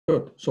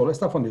Good. So let's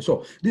start from this.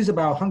 So this is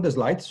about 100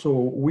 slides. So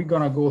we're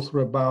going to go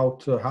through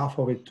about half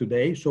of it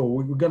today. So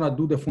we're going to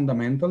do the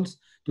fundamentals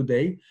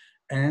today.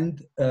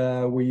 And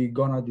we're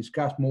going to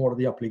discuss more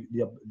the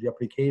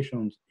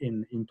applications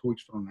in 2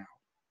 weeks from now.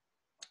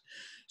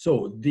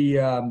 So the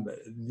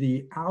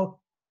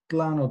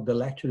outline of the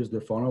lecture is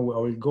the following.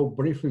 I will go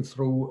briefly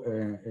through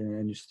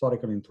an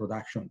historical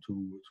introduction to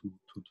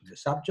the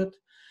subject.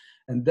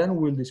 And then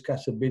we'll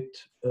discuss a bit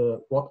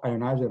what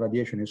ionizing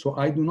radiation is. So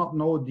I do not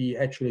know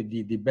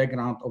the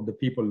background of the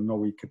people. You know,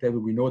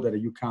 we know that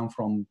you come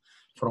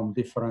from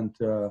different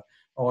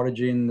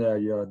origin,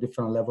 your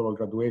different level of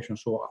graduation.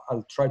 So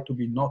I'll try to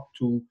be not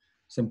too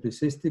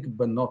simplistic,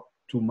 but not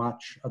too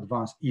much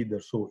advanced either.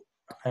 So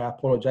I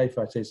apologize if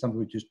I say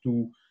something which is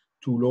too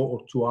low or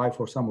too high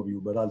for some of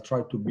you, but I'll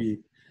try to be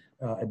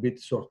a bit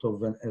sort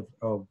of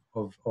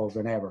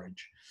an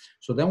average.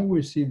 So then we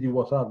will see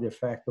what are the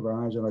effects of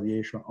ionizing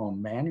radiation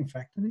on man, in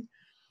fact.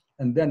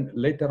 And then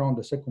later on,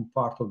 the second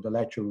part of the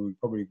lecture, we'll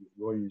probably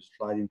go in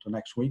slide into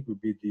next week, will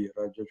be the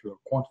radiation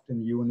quantity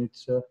in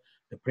units,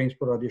 the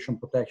principle of radiation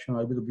protection,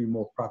 a little bit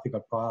more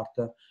practical part,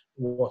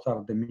 what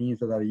are the means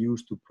that are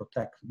used to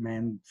protect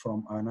man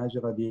from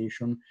ionizing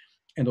radiation,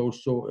 and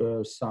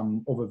also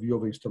some overview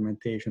of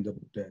instrumentation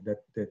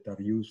that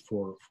are used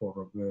for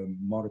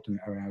monitoring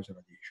ionizing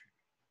radiation.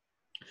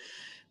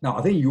 Now,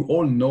 I think you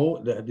all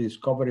know that the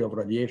discovery of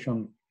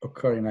radiation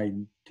occurred in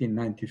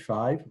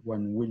 1995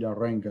 when William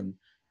Röntgen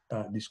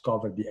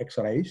discovered the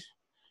X-rays.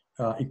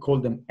 He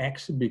called them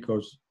X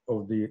because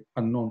of the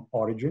unknown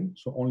origin.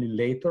 So only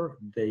later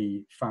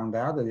they found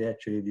out that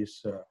actually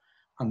this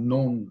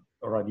unknown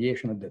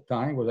radiation at the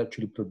time was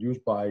actually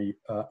produced by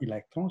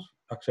electrons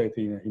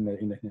accelerated in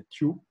a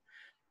tube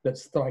that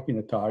striking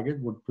a target,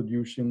 would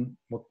producing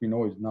what we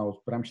know is now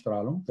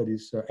Bremsstrahlung, that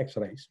is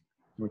X-rays,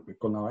 what we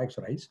call now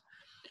X-rays.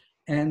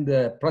 And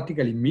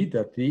practically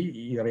immediately,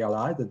 he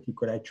realized that he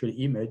could actually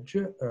image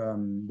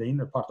the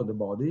inner part of the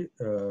body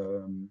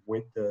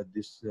with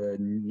this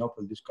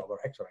novel discovered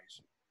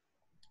X-rays.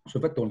 So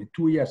in fact, only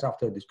 2 years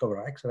after the discovery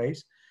of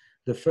X-rays,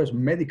 the first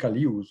medical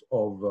use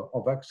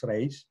of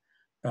X-rays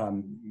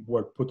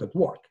were put at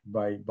work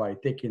by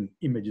taking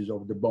images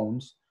of the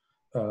bones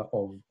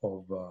of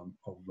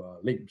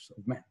limbs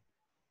of men.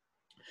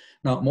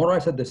 Now, more or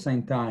less at the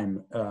same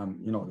time,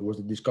 you know, there was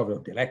the discovery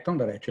of the electron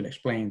that actually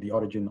explained the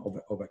origin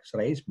of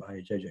X-rays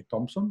by J.J.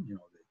 Thomson, you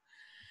know,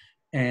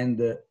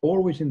 and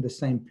always in the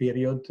same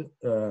period,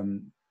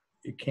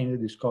 it came the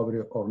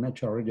discovery of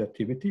natural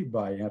radioactivity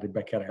by Henri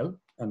Becquerel,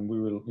 and we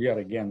will hear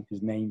again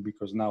his name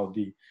because now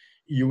the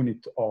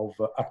unit of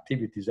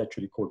activity is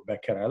actually called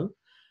Becquerel,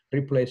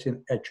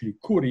 replacing actually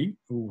Curie,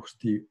 who was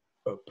the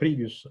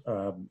previous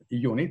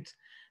unit,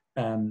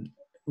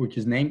 which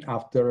is named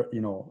after, you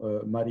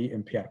know, Marie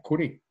and Pierre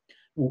Curie,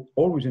 who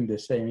always in the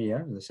same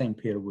year, the same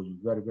period, was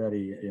very,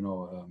 very, you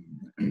know,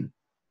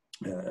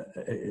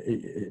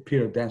 a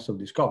period dense of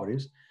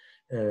discoveries.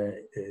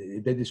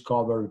 They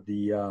discovered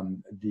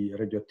the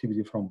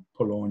radioactivity from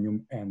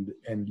polonium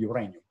and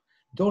uranium.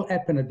 It all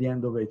happened at the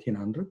end of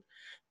 1800.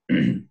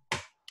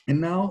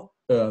 And now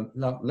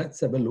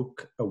let's have a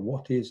look at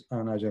what is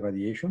ionizing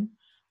radiation.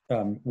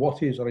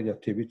 What is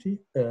radioactivity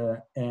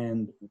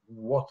and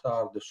what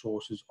are the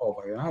sources of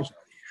ionizing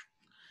radiation.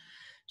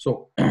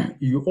 So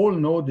you all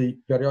know the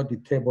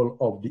periodic table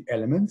of the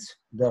elements.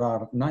 There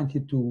are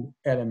 92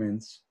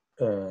 elements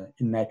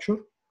in nature,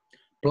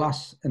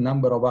 plus a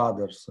number of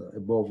others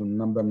above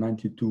number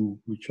 92,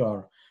 which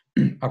are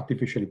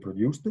artificially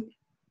produced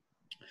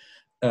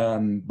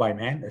by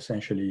man,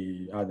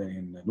 essentially either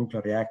in a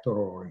nuclear reactor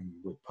or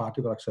with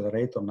particle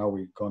accelerator. Now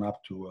we've gone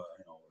up to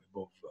you know,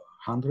 above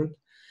 100.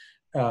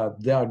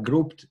 They are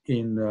grouped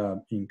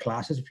in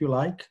classes, if you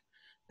like.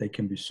 They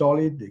can be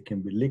solid, they can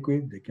be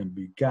liquid, they can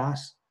be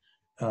gas.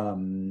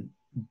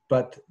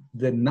 But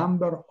the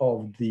number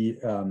of the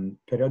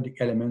periodic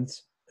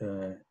elements,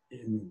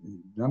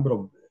 number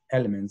of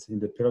elements in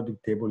the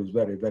periodic table is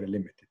very, very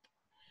limited.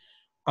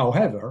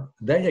 However,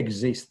 they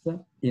exist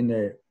in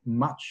a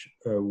much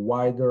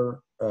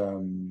wider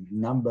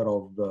number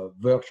of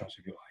versions,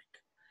 if you like,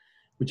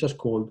 which is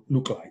called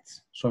nuclides.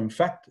 So in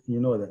fact,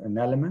 you know that an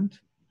element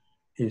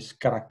is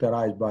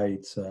characterized by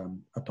its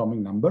atomic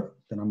number,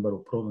 the number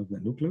of protons in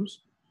the nucleus,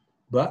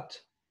 but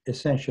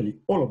essentially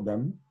all of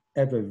them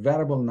have a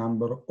variable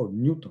number of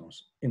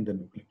neutrons in the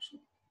nucleus.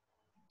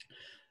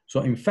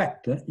 So in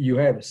fact, you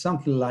have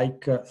something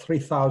like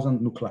 3,000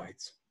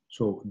 nuclides.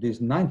 So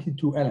these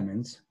 92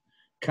 elements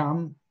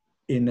come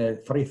in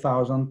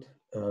 3,000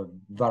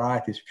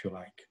 varieties, if you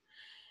like.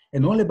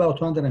 And only about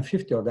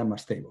 250 of them are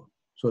stable,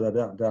 so that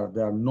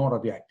they are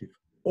non-radioactive.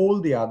 All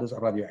the others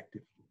are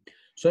radioactive.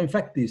 So in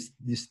fact, these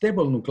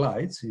stable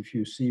nuclides, if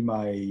you see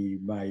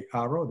my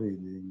arrow,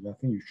 I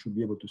think you should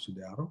be able to see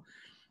the arrow.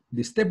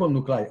 The stable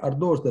nuclei are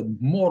those that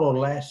more or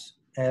less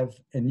have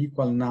an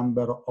equal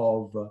number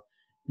of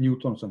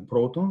neutrons and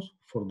protons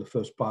for the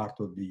first part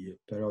of the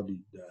periodic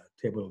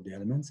table of the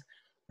elements,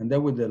 and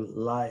then with the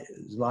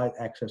slight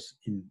axis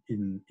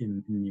in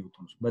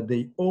neutrons. But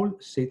they all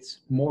sit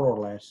more or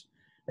less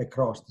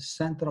across the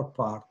central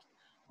part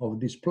of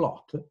this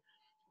plot,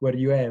 where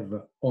you have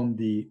on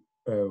the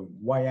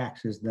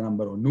y-axis the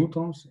number of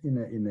neutrons in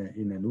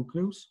a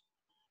nucleus,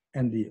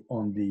 and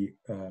on the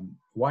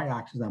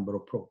y-axis number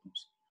of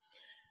protons.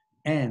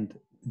 And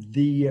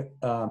the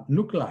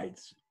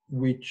nuclides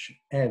which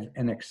have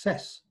an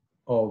excess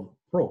of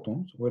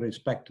protons with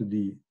respect to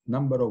the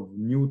number of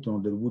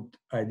neutrons that would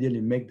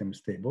ideally make them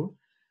stable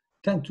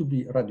tend to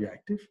be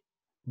radioactive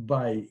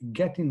by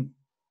getting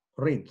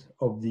rid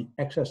of the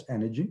excess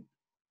energy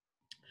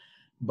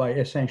by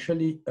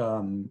essentially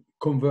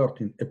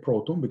converting a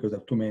proton, because there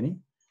are too many,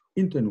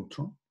 into a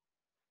neutron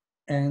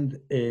and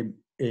a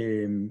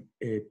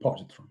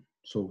positron.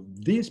 So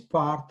this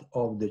part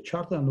of the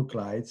chart of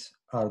nuclides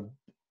are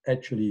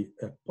actually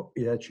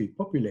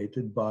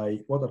populated by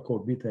what are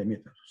called beta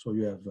emitters. So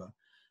you have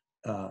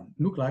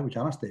nuclei which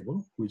are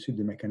unstable. We'll see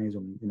the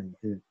mechanism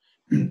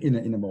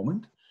in a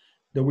moment.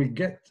 They will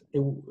get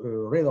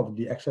rid of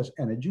the excess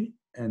energy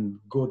and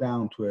go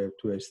down to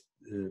a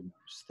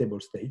stable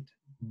state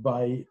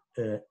by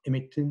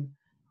emitting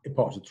a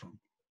positron.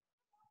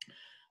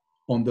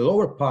 On the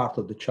lower part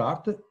of the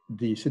chart,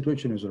 the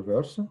situation is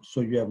reversed.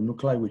 So you have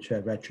nuclei which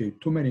have actually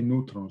too many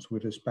neutrons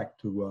with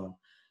respect to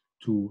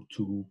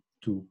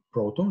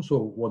protons. So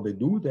what they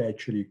do, they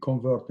actually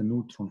convert the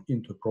neutron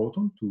into a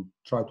proton to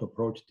try to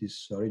approach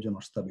this region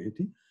of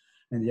stability.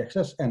 And the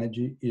excess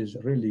energy is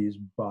released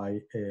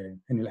by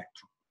an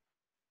electron.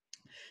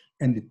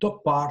 And the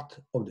top part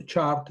of the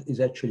chart is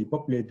actually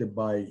populated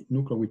by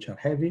nuclei which are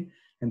heavy,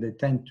 and they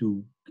tend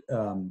to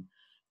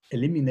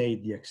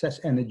eliminate the excess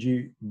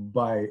energy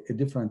by a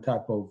different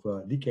type of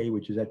decay,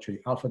 which is actually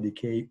alpha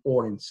decay,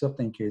 or in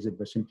certain cases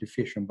by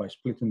simplification, by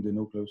splitting the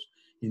nucleus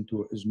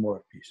into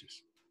smaller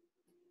pieces.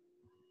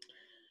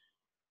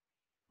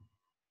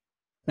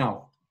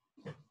 Now,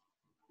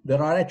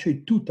 there are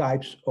actually two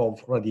types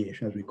of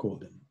radiation, as we call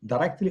them,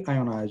 directly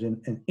ionizing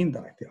and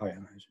indirectly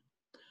ionizing.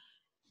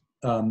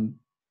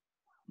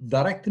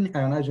 Directly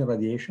ionizing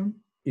radiation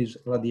is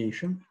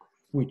radiation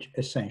which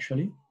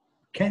essentially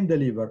can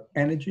deliver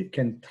energy,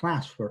 can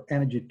transfer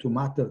energy to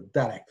matter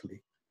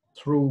directly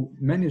through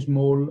many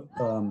small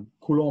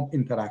Coulomb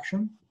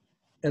interaction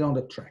along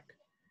the track.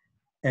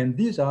 And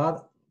these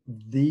are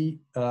the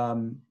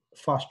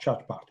fast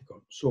charge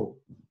particles. So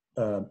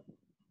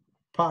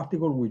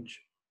particles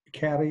which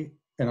carry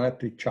an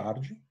electric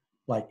charge,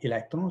 like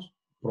electrons,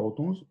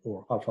 protons,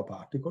 or alpha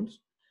particles.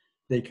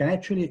 They can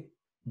actually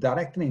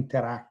directly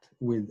interact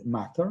with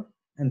matter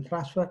and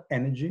transfer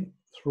energy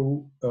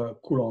through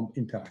Coulomb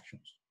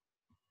interactions.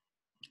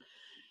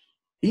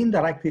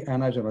 Indirectly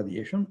ionizing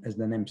radiation, as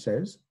the name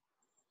says,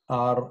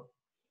 are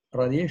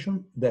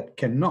radiation that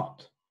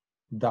cannot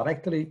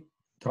directly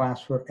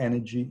transfer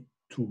energy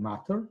to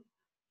matter,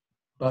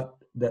 but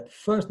that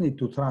first need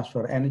to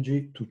transfer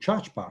energy to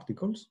charged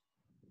particles,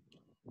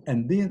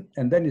 and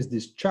then is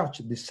this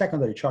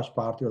secondary charged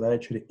particle that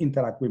actually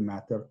interact with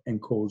matter and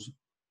cause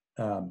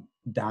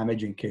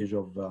damage in case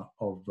of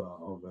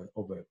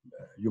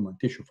human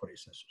tissue, for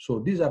instance. So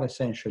these are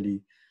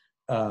essentially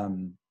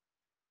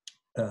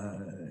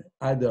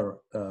either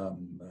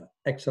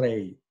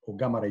X-ray or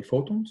gamma ray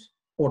photons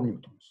or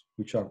neutrons,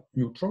 which are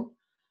neutral.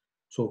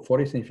 So for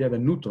instance, if you have a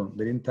neutron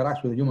that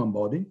interacts with the human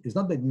body, it's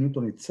not the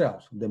neutron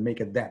itself that make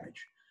a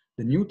damage.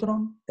 The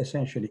neutron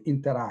essentially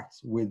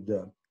interacts with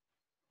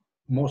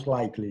most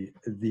likely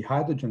the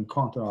hydrogen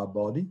content of our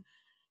body.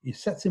 It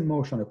sets in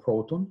motion a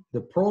proton. The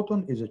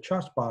proton is a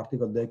charged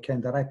particle that can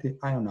directly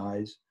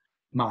ionize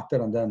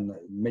matter and then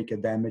make a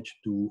damage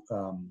to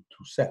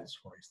cells,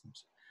 for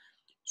instance.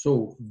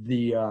 So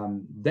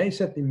they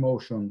set in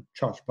motion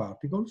charged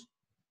particles,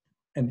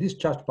 and this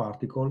charged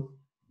particle,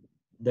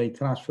 they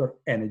transfer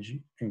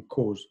energy and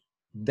cause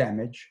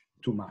damage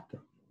to matter.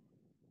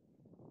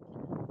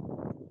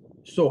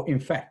 So in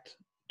fact,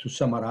 to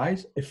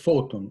summarize, a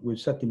photon will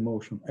set in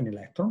motion an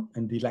electron,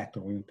 and the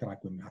electron will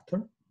interact with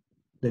matter.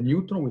 The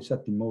neutron will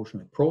set in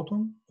motion a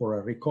proton or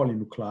a recoiling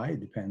nuclei,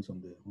 depends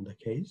on the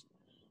case.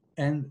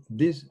 And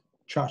this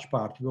charged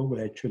particle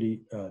will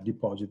actually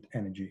deposit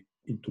energy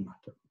into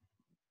matter.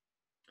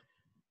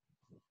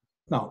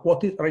 Now,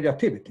 what is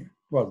radioactivity?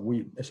 Well,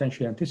 we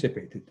essentially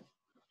anticipated.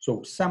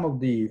 So some of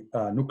the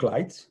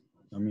nuclides,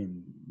 I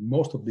mean,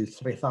 most of these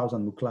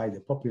 3,000 nuclei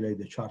that populate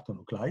the chart of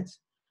nuclides.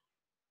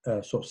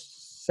 So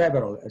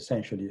several,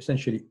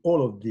 essentially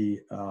all of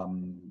the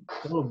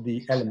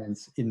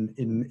elements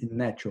in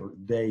nature,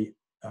 they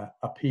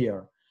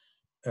appear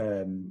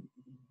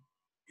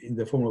in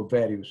the form of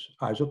various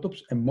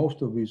isotopes, and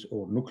most of these,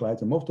 or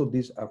nuclides, and most of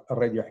these are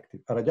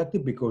radioactive. Are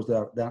radioactive because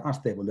they're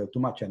unstable, they have too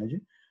much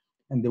energy,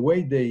 and the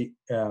way they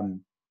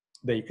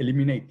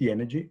eliminate the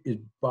energy is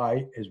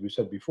by, as we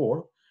said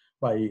before,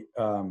 by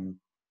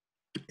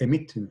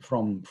emitting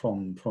from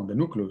the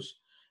nucleus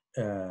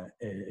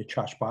a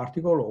charged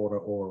particle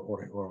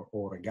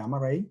or a gamma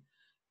ray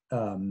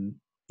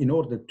in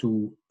order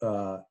to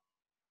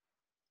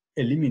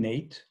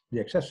eliminate the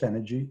excess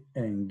energy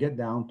and get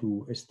down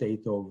to a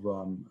state of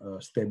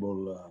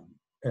stable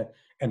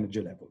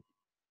energy level.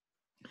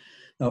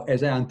 Now,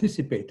 as I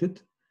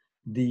anticipated,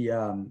 the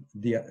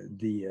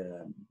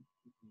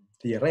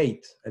the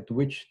rate at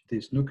which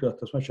this nuclear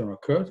transformation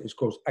occurs is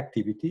called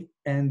activity,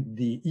 and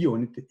the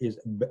unit is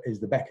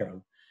the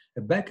becquerel.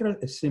 A becquerel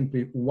is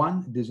simply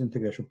 1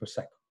 disintegration per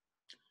second.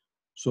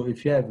 So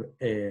if you have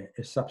a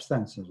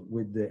substance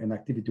with an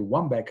activity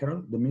 1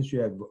 becquerel, that means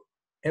you have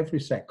every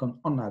second,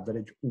 on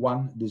average,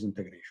 1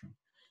 disintegration.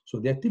 So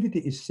the activity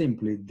is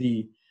simply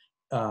the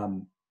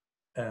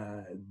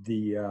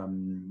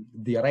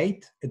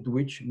rate at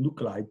which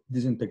nuclide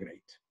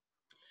disintegrate.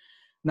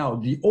 Now,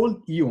 the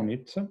old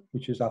unit,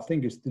 which is, I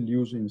think, is still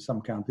used in some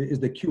countries, is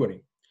the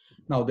curie.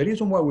 Now, the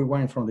reason why we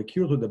went from the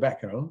curie to the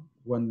becquerel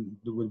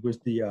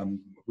with the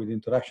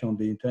introduction of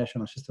the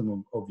International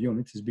System of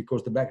Units is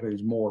because the becquerel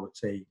is more,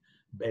 let's say,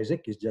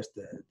 basic, it's just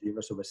the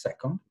inverse of a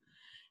second.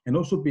 And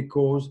also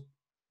because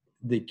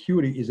the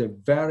curie is a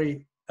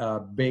very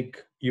big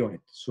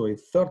unit. So a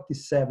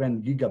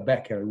 37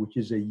 gigabecquerel, which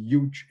is a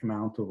huge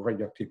amount of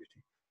radioactivity.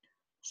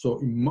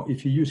 So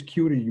if you use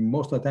curie,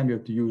 most of the time you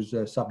have to use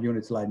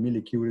subunits like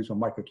millicuries or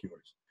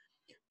microcuries.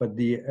 But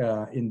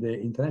in the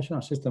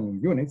International System of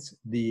Units,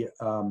 the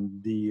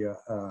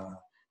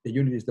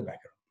unit is the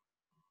becquerel.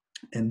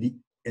 And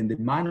the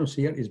minus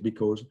here is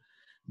because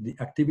the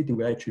activity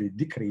will actually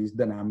decrease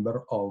the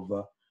number of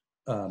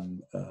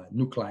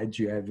nuclides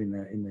you have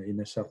in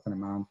a certain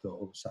amount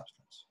of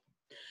substance.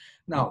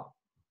 Now,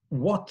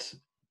 what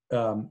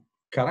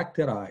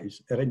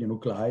characterizes a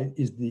radionuclide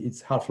is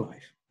its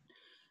half-life.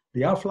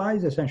 The half-life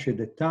is essentially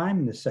the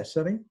time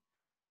necessary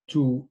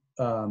to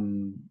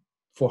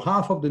for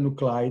half of the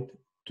nuclide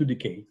to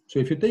decay. So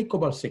if you take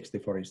cobalt-60,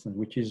 for instance,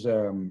 which is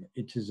an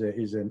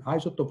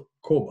isotope of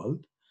cobalt,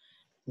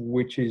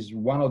 which is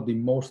one of the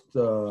most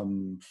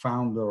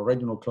found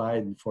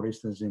radionuclide, for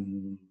instance,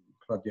 in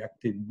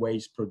radioactive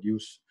waste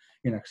produced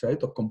in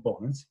accelerator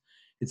components,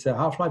 it's a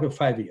half-life of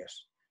 5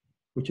 years,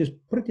 which is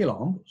pretty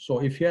long.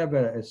 So if you have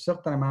a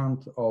certain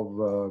amount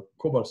of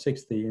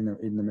cobalt-60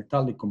 in the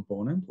metallic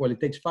component, well, it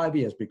takes 5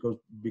 years because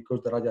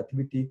the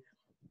radioactivity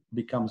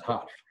becomes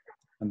half.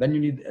 And then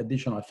you need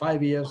additional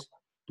 5 years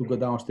to go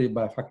downstream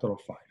by a factor of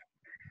 5.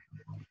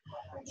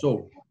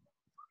 So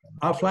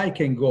half-life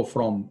can go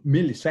from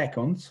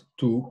milliseconds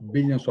to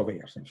billions of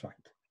years, in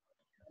fact.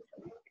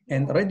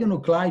 And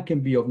radionuclide can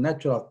be of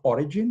natural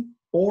origin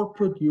or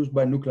produced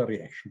by nuclear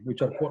reaction,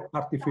 which are called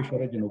artificial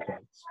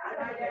radionuclides.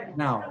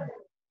 Now,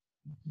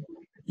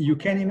 you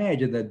can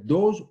imagine that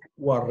those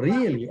who are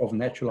really of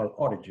natural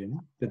origin,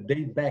 that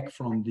date back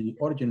from the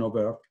origin of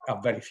Earth,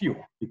 are very few,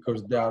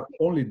 because there are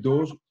only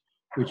those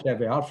which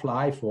have a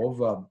half-life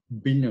of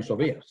billions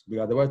of years,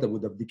 because otherwise they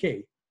would have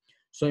decayed.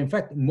 So in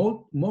fact,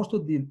 most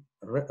of the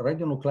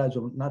radionuclides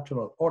of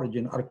natural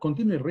origin are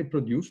continually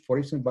reproduced, for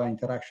instance, by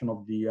interaction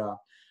of the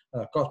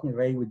cosmic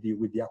ray with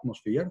the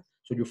atmosphere.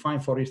 So you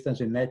find, for instance,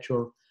 in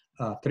nature,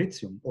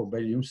 tritium or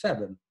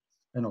beryllium-7.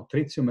 You know,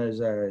 tritium has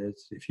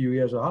it's a few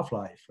years of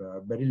half-life,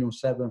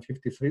 beryllium-7,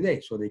 53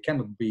 days. So they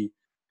cannot be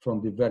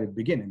from the very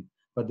beginning,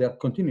 but they are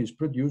continuously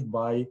produced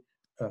by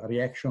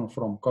reaction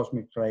from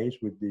cosmic rays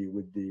with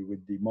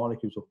the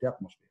molecules of the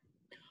atmosphere.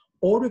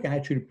 Or we can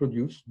actually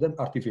produce them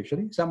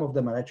artificially. Some of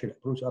them are actually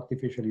produced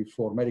artificially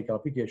for medical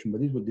application, but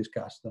this we'll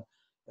discuss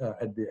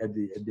at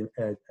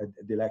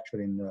the lecture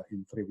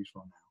in 3 weeks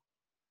from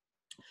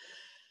now.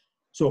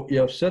 So you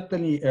have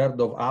certainly heard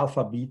of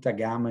alpha, beta,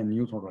 gamma, and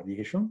neutron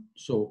radiation.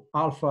 So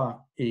alpha,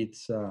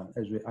 it's,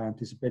 as I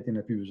anticipated in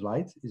the previous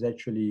slides, is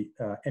actually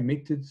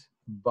emitted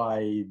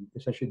by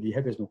essentially the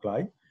heaviest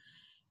nuclide.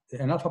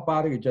 An alpha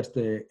particle is just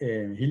a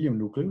helium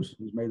nucleus.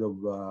 It's made of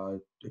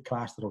a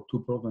cluster of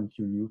 2 protons and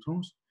 2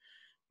 neutrons.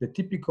 The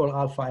typical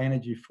alpha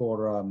energy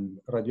for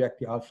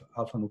radioactive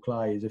alpha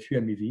nuclei is a few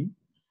MeV.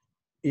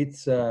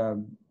 It's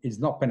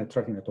not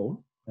penetrating at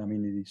all. I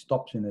mean, it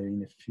stops in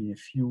a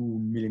few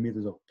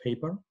millimeters of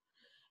paper.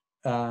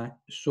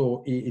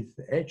 So it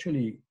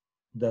actually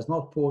does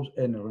not pose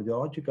any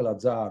radiological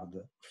hazard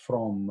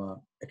from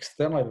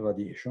external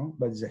radiation,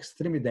 but it's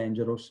extremely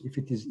dangerous if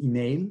it is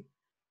inhaled,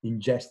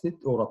 ingested,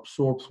 or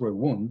absorbed through a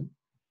wound,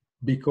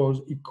 because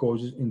it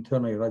causes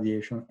internal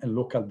irradiation and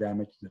local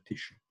damage to the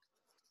tissue.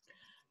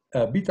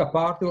 Beta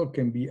particle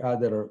can be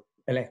either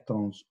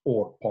electrons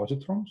or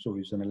positrons, so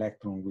it's an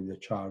electron with a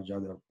charge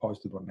either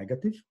positive or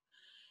negative.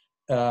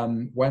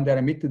 When they're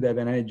emitted, they have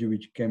an energy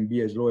which can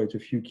be as low as a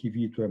few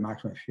keV to a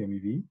maximum of a few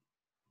MeV.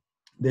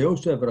 They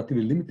also have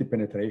relatively limited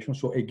penetration.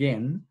 So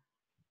again,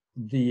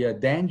 the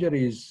danger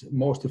is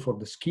mostly for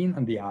the skin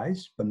and the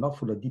eyes, but not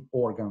for the deep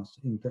organs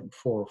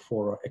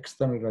for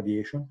external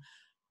radiation.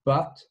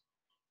 But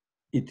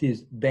it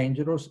is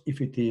dangerous if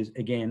it is,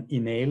 again,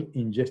 inhaled,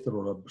 ingested,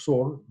 or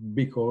absorbed,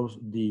 because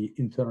the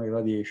internal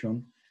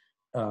radiation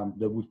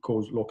that would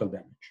cause local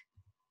damage.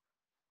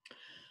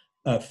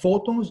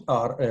 Photons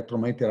are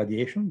electromagnetic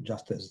radiation,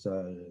 just as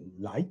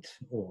light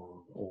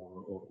or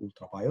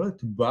ultraviolet,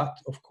 but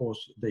of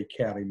course they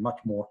carry much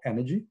more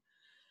energy.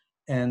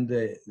 And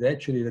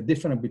actually the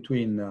difference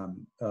between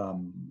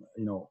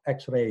you know,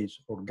 X-rays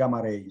or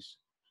gamma rays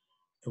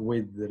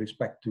with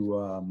respect to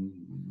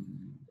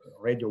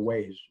radio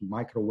waves,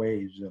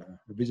 microwaves,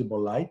 visible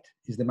light,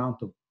 is the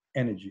amount of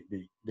energy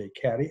they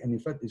carry. And in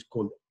fact, it's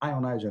called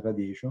ionizing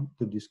radiation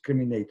to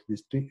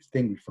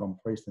distinguish from,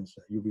 for instance,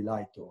 UV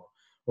light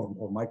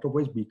or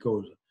microwaves,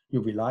 because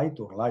UV light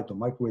or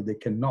microwave, they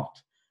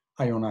cannot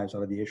ionize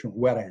radiation,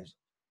 whereas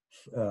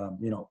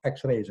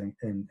X-rays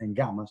and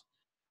gammas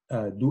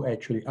do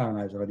actually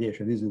ionize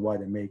radiation. This is why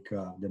they make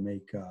the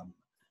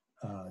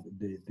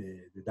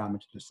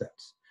damage to the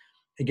cells.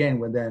 Again,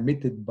 when they're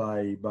emitted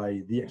by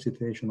the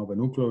excitation of a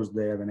nucleus,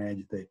 they have an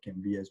edge that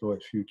can be as low as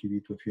a few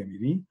keV to a few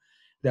MeV.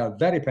 They are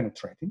very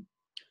penetrating.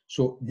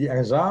 So the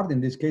hazard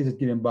in this case is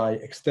given by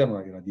external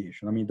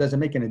irradiation. I mean, it doesn't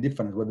make any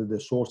difference whether the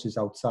source is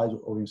outside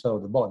or inside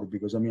of the body,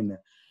 because I mean,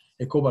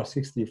 a cobalt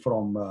 60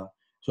 from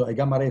so a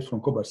gamma ray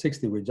from cobalt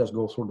 60 will just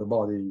go through the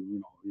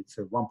body. It's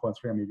a 1.3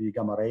 MeV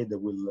gamma ray that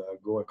will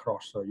go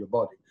across your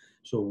body.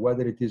 So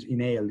whether it is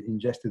inhaled,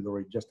 ingested,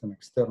 or just an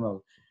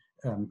external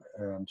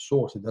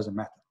source, it doesn't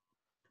matter.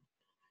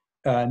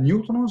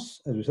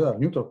 Neutrons, as we said, are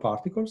neutral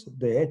particles.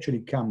 They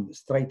actually come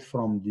straight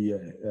from the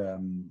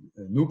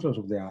nucleus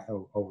of the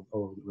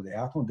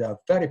atom. They are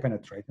very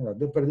penetrating.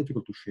 They're very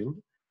difficult to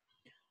shield.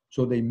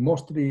 So they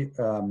mostly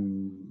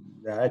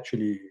they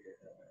actually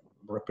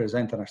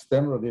represent an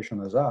external radiation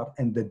hazard.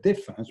 And the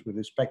difference with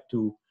respect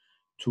to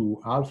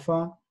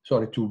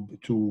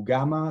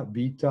gamma,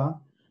 beta,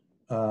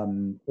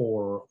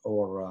 or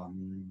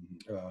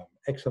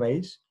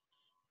X-rays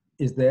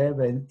is they have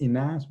an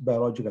enhanced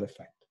biological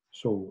effect.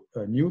 So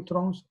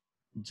neutrons,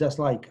 just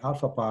like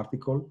alpha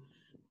particle,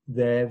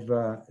 they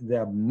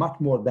are much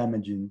more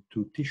damaging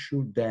to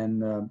tissue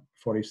than,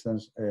 for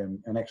instance,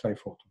 an X-ray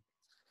photon.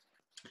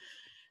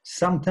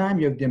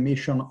 Sometimes you have the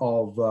emission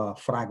of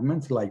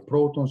fragments like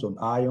protons or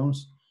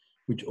ions,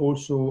 which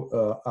also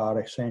are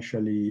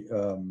essentially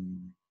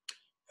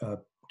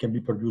can be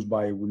produced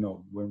by when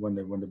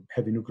the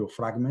heavy nuclear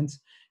fragments,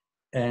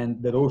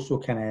 and that also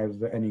can have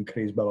an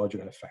increased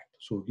biological effect.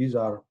 So these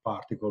are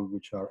particles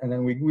which are, and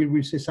then we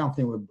will say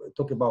something. We'll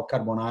talk about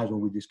carbon ions when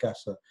we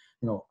discuss,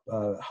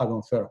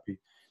 hadron therapy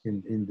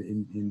in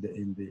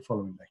the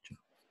following lecture.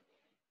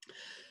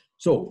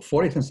 So,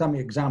 for instance, some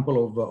example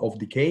of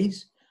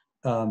decays.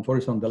 For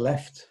instance, on the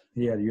left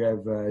here you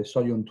have a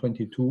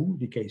sodium-22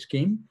 decay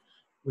scheme,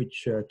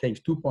 which takes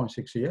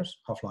 2.6 years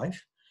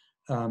half-life.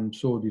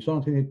 So the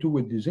sodium-22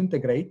 will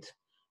disintegrate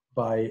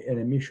by an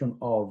emission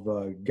of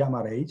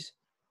gamma rays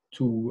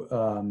to,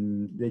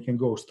 they can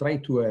go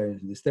straight to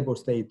the stable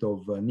state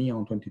of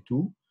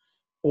neon-22,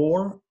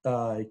 or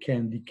it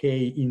can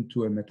decay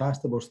into a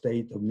metastable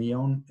state of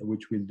neon,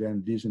 which will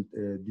then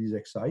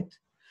disexcite.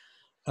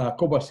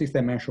 Cobalt-60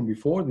 I mentioned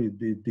before, the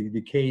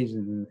decays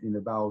in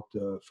about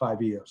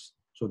 5 years.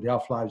 So the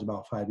half-life is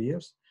about 5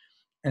 years,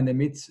 and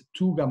emits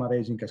 2 gamma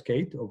rays in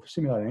cascade of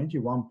similar energy,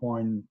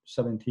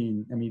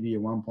 1.17 MeV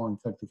and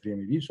 1.33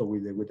 MeV. So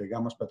with the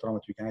gamma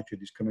spectrometer, you can actually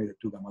discriminate the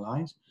 2 gamma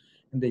lines,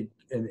 and they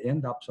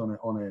end up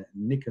on a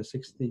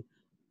nickel-60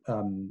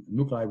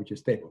 nuclei, which is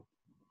stable.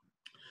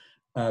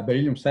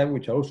 Beryllium-7,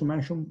 which I also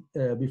mentioned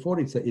before,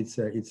 it's a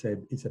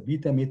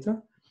beta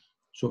emitter.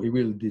 So it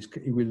will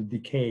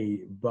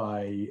decay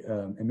by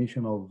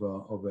emission of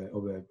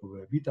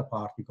a beta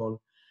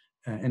particle,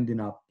 ending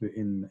up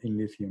in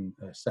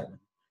lithium-7.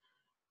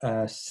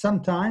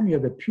 Sometimes you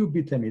have a pure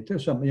beta emitter.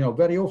 So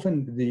very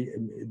often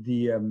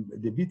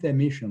the beta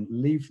emission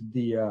leaves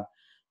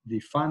the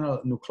final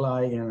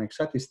nuclei in an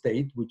excited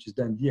state, which is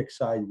then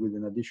de-excited with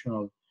an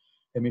additional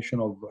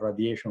emission of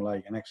radiation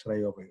like an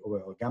X-ray or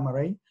a gamma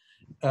ray.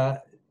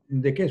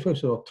 In the case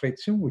of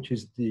tritium, which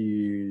is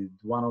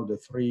one of the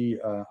 3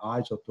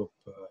 isotopes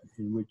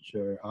in which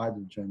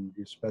hydrogen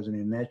is present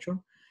in nature,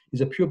 is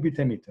a pure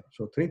beta emitter.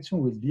 So tritium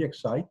will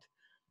de-excite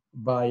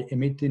by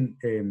emitting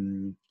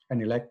an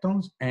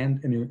electrons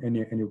and a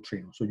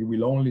neutrino. So you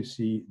will only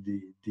see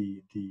the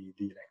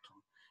electron.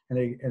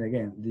 And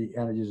again, the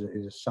energy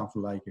is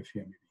something like a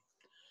few MeV.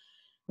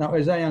 Now,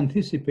 as I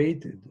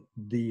anticipated,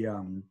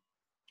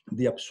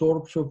 the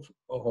absorption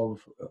of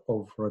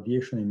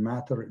radiation in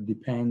matter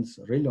depends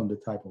really on the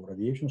type of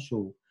radiation.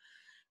 So,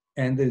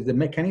 and the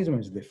mechanism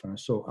is different.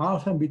 So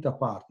alpha and beta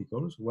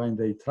particles, when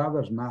they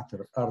traverse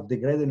matter, are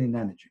degraded in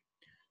energy.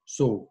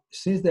 So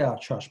since they are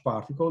charged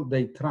particles,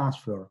 they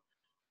transfer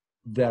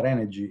their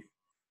energy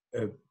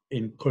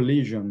in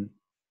collision,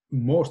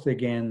 mostly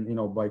again,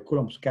 by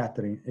Coulomb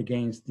scattering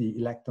against the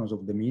electrons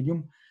of the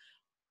medium.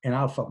 And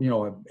alpha,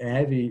 a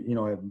heavy,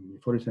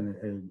 for instance,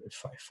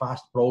 a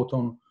fast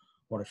proton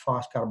or a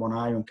fast carbon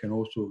ion can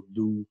also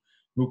do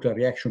nuclear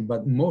reaction,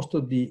 but most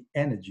of the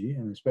energy,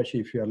 and especially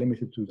if you are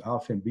limited to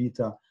alpha and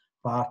beta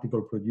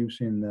particle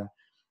producing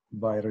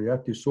by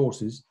radioactive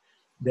sources,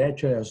 they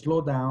actually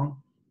slow down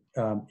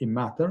in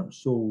matter.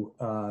 So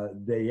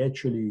they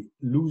actually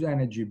lose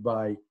energy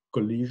by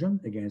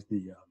collision against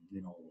the,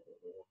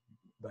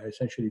 by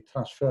essentially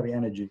transferring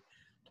energy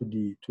to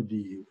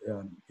the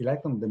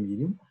electron of the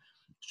medium.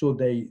 So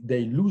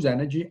they lose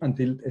energy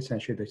until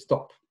essentially they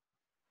stop.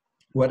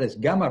 Whereas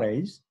gamma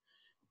rays,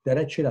 they're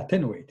actually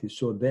attenuated.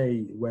 So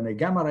when a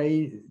gamma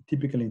ray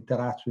typically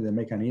interacts with a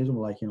mechanism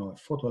like a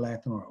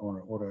photoelectron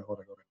or a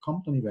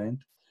Compton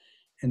event,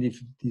 And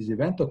if this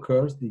event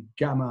occurs, the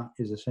gamma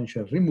is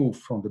essentially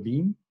removed from the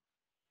beam.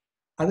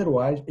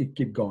 Otherwise, it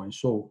keeps going.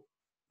 So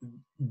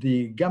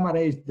the gamma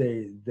rays,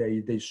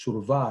 they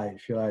survive,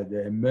 if you like,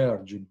 they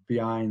emerge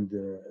behind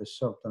a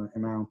certain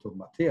amount of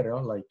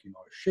material, like, you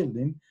know,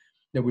 shielding.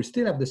 They will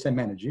still have the same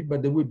energy,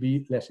 but they will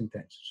be less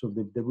intense. So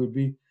they will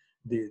be,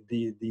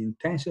 the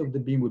intensity of the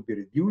beam will be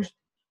reduced,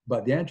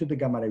 but the energy of the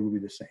gamma ray will be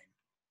the same.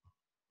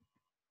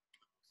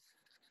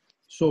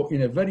 So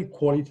in a very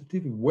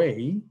qualitative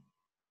way,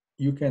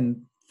 you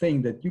can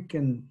think that you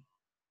can,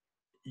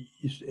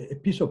 a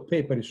piece of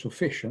paper is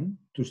sufficient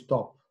to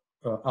stop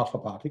alpha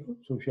particle.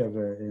 So if you have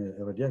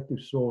a radioactive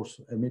source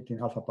emitting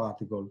alpha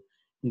particle,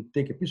 you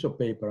take a piece of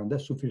paper and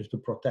that's sufficient to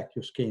protect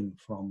your skin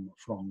from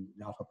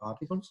the alpha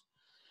particles.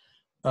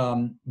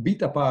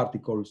 Beta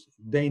particles,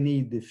 they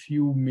need a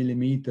few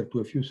millimeter to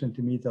a few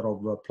centimeter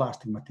of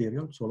plastic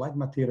material. So light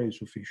material is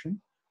sufficient.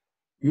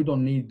 You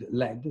don't need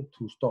lead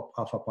to stop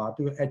alpha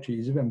particle. Actually,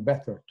 it's even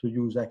better to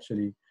use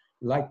actually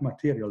light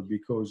material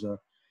because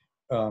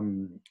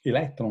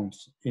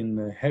electrons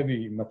in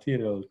heavy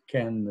material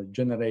can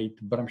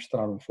generate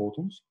Bremsstrahlung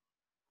photons.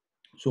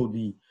 So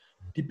the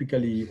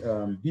typically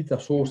beta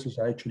sources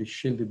are actually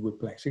shielded with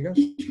plexiglass,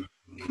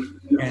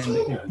 and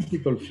a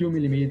typical few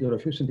millimeter or a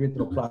few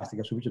centimeter of plastic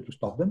are sufficient to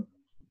stop them.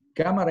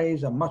 Gamma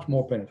rays are much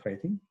more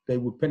penetrating. They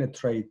will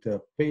penetrate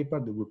paper,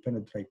 they will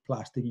penetrate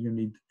plastic. You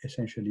need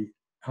essentially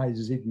high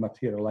zinc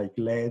material like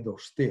lead or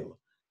steel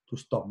to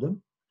stop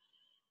them.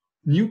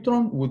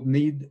 Neutron would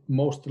need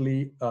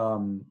mostly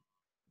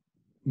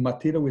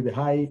material with a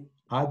high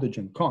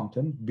hydrogen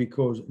content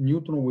because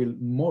neutron will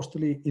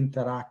mostly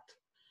interact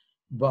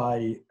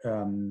by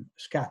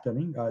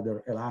scattering,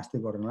 either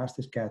elastic or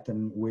inelastic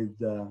scattering with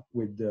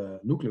the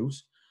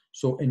nucleus.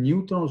 So a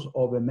neutrons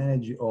of an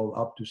energy of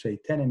up to say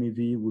 10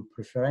 MeV would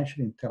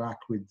preferentially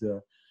interact with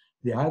the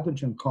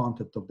hydrogen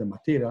content of the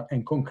material,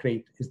 and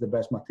concrete is the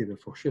best material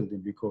for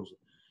shielding because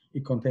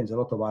it contains a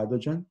lot of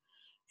hydrogen.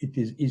 It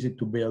is easy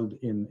to build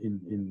in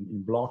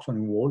blocks and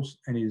in walls,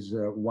 and is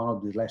one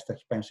of the less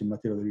expensive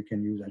material that you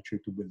can use actually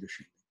to build the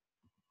shielding.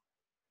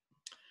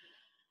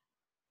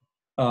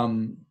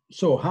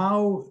 So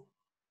how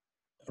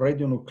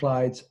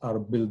radionuclides are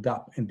built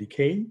up and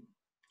decay?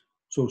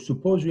 So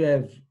suppose you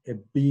have a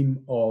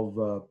beam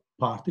of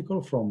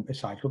particle from a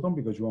cyclotron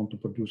because you want to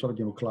produce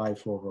radionuclide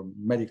for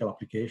medical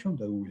application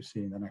that we will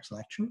see in the next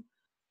lecture.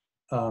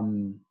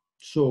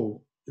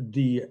 So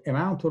the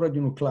amount of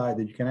radionuclide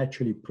that you can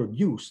actually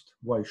produce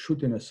while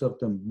shooting a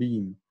certain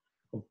beam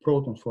of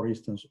protons, for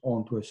instance,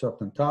 onto a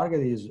certain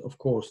target is, of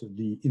course,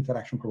 the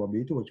interaction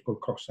probability, which is called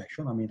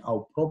cross-section. I mean,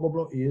 how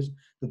probable is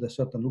that a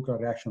certain nuclear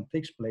reaction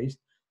takes place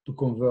to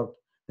convert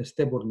a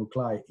stable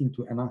nuclide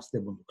into an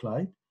unstable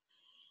nuclide.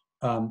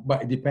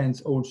 But it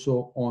depends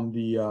also on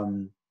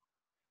the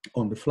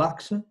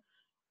flux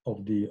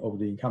of the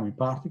incoming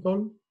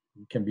particle.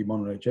 It can be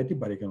monoenergetic,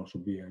 but it can also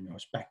be a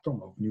spectrum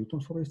of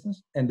newtons, for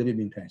instance, and the beam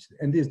intensity.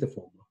 And this is the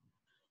formula.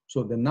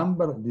 So the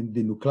number,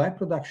 the nuclide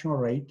production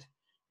rate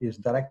is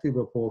directly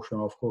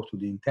proportional, of course, to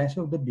the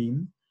intensity of the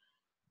beam.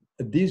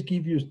 This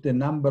gives you the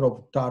number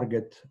of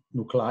target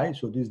nuclei.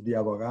 So this is the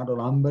Avogadro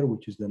number,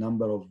 which is the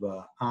number of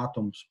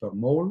atoms per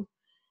mole.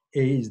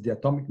 A is the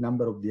atomic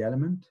number of the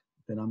element,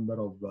 the number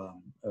of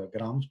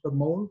grams per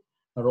mole.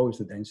 Rho is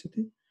the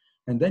density.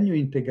 And then you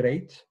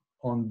integrate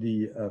on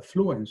the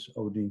fluence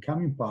of the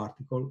incoming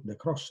particle, the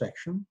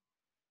cross-section,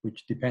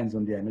 which depends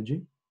on the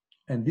energy.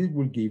 And this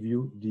will give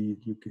you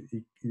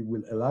it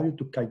will allow you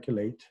to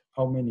calculate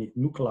how many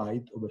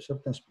nuclide of a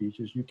certain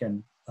species you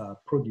can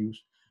produce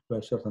by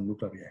a certain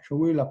nuclear reaction.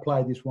 We will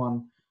apply this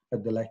one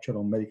at the lecture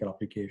on medical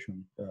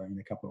application in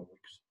a couple of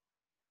weeks.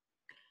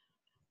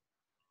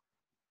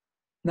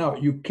 Now,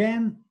 you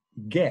can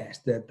guess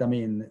that, I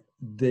mean,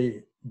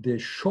 the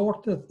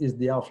shorter is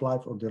the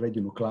half-life of the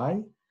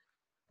radionuclide,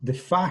 the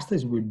faster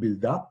it will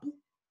build up,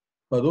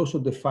 but also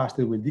the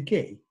faster it will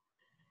decay.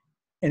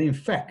 And in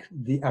fact,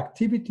 the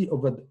activity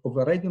of a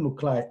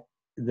radionuclide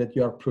that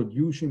you are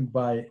producing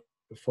by,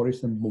 for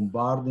instance,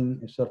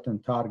 bombarding a certain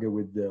target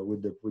with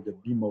the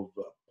beam of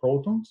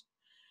protons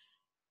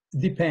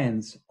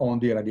depends on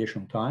the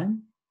radiation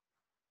time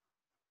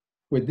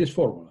with this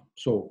formula.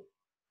 So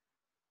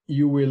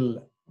you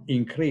will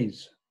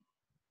increase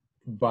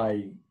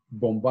by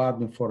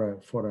bombarding for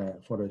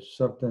a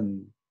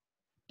certain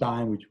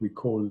time, which we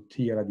call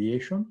T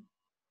radiation,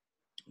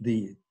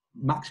 the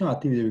maximum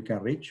activity we can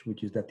reach,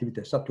 which is the activity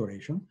of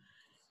saturation.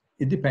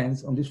 It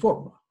depends on this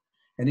formula.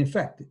 And in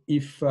fact,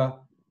 if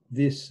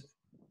this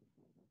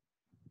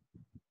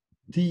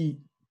T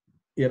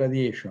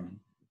irradiation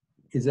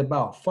is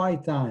about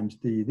 5 times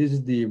this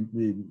is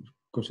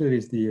consider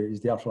is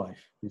the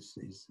half-life.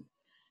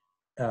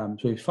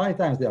 So if 5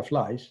 times the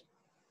half-life,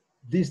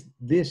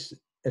 this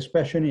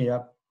expression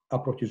here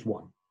approaches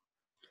 1.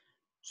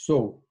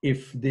 So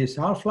if this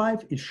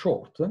half-life is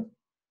short,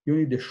 you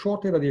need a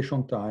short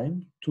irradiation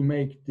time to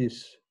make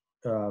this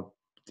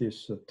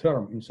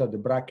term inside the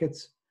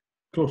brackets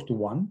close to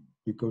 1,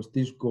 because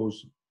this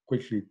goes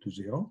quickly to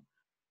 0.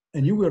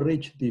 And you will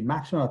reach the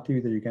maximum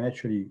activity you can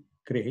actually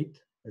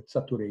create at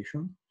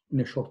saturation in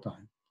a short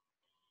time.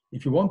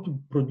 If you want to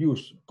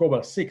produce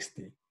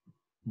cobalt-60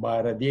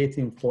 by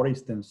radiating, for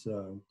instance,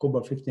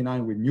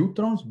 cobalt-59 with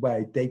neutrons, well,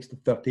 it takes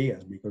 30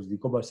 years because the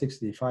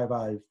cobalt-60 five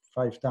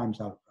times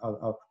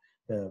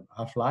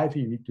half-life,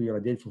 you need to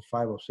irradiate for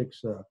 5 or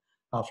 6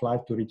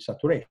 half-life to reach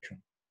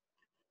saturation.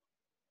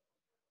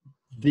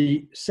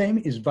 The same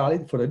is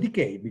valid for the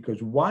decay,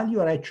 because while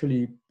you are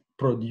actually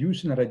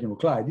producing a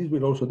radionuclide, this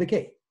will also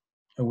decay,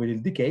 and will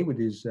decay with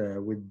this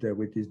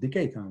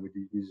decay time, with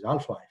this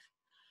half-life.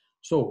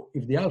 So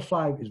if the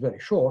half-life is very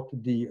short,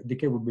 the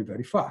decay will be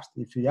very fast.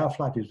 If the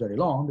half-life is very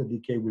long, the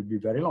decay will be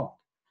very long.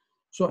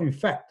 So in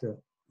fact,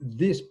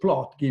 this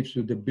plot gives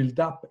you the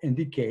build-up and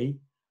decay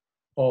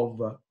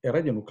of a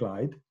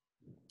radionuclide,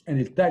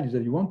 and it tells you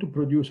that you want to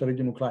produce a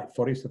radionuclide,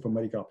 for instance, for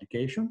medical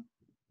application.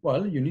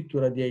 Well, you need to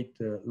radiate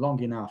long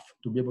enough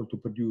to be able to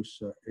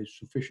produce a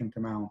sufficient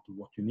amount of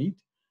what you need,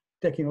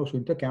 taking also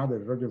into account that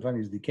the radionuclide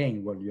is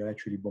decaying while you're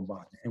actually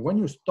bombarding. And when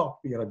you stop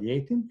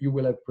irradiating, you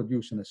will have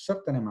produced a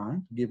certain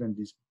amount, given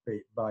this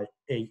by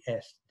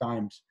AS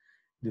times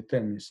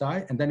determined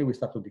psi, and then it will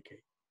start to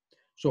decay.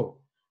 So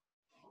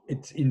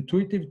it's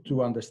intuitive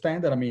to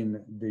understand that, I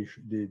mean, the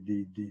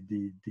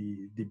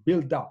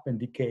build-up and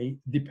decay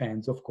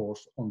depends, of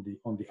course, on the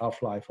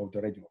half-life of the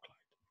radionuclide.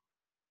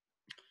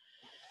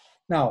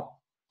 Now,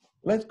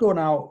 let's go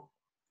now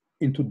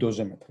into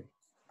dosimetry.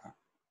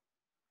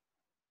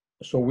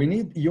 So we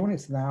need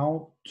units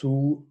now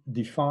to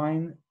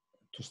define,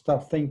 to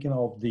start thinking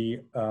of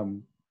the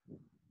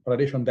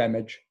radiation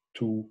damage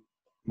to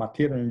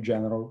material in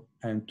general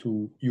and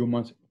to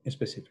humans in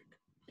specific.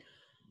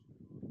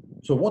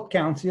 So what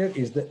counts here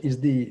is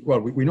well,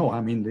 we know, I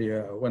mean,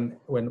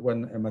 when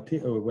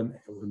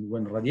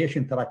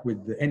radiation interact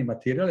with any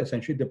material,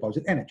 essentially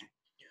deposit energy.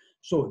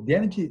 So the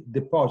energy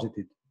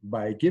deposited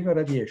by a given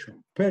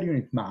radiation per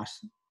unit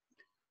mass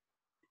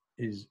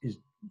is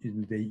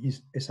the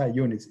SI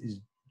units is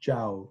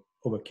joule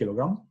over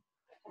kilogram,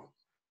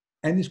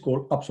 and is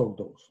called absorbed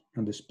dose.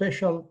 And the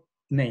special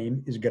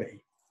name is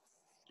Gray.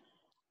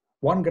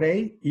 1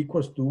 Gray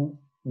equals to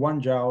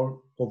 1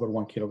 joule over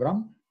 1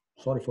 kilogram.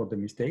 Sorry for the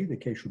mistake, the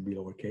K should be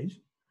lowercase.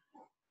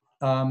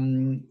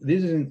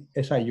 This is in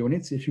SI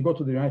units. If you go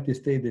to the United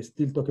States, they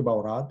still talk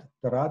about rad.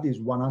 The rad is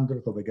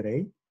 100th of a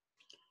Gray.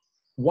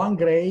 1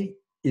 Gray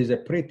is a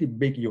pretty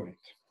big unit.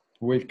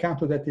 We'll come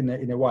to that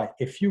in a while.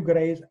 A few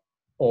grays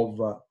of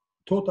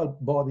total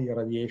body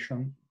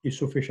radiation is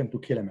sufficient to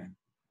kill a man.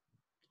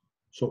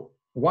 So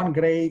 1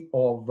 Gray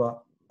of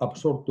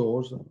absorbed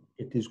dose,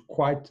 it is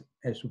quite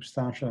a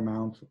substantial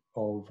amount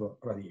of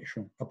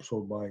radiation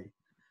absorbed by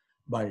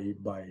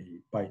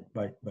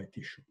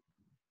tissue.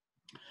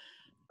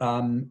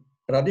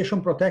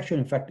 Radiation protection,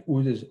 in fact,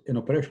 uses an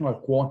operational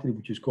quantity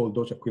which is called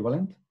dose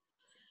equivalent,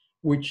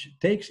 which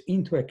takes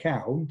into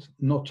account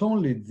not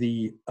only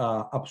the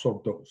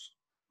absorbed dose,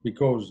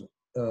 because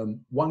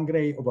 1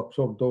 Gray of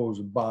absorbed dose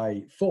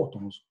by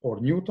photons or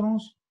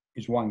neutrons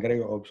is 1 Gray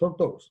of absorbed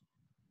dose,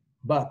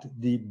 but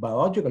the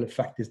biological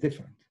effect is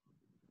different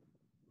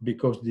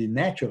because the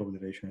nature of the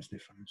radiation is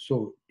different.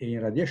 So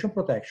in radiation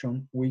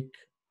protection, we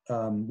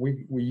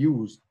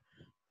use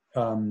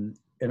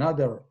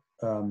another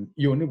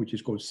unit which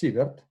is called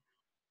sievert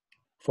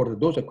for the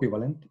dose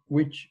equivalent,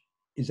 which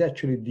is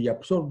actually the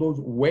absorbed dose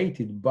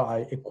weighted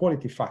by a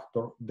quality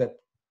factor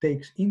that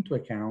takes into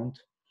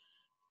account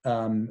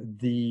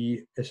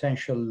the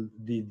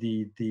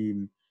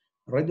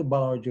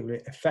radiobiological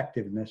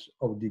effectiveness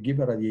of the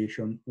given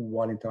radiation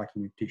while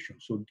interacting with tissue.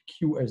 So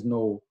Q has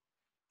no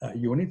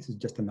units, it's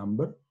just a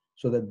number,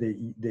 so that the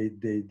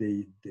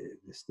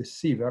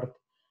sievert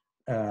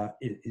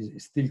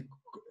is still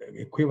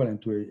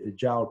equivalent to a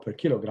joule per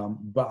kilogram,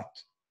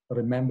 but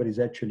remember is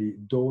actually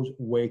dose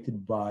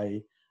weighted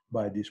by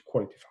this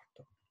quality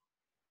factor.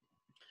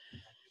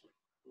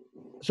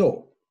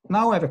 So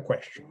now I have a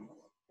question.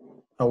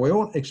 Are we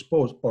all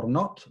exposed or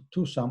not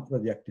to some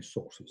radioactive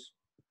sources?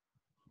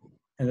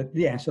 And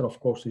the answer, of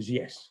course, is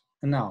yes.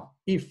 And now,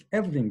 if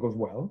everything goes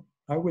well,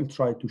 I will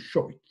try to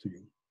show it to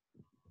you.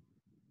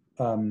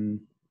 And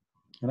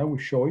I will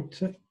show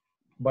it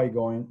by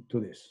going to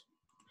this.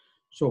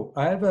 So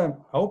I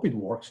hope it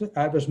works.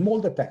 I have a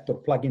small detector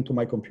plugged into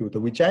my computer,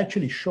 which I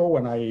actually show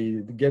when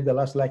I gave the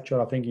last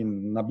lecture, I think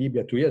in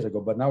Namibia 2 years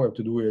ago, but now I have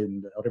to do it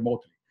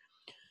remotely.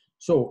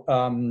 So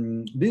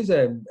this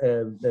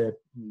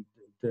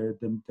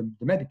the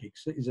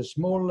Medipix is a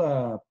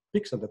small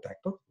pixel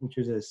detector, which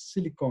is a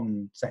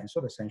silicon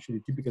sensor, essentially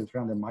typically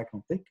 300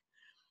 micron thick,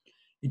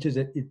 which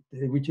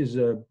is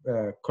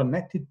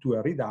connected to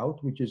a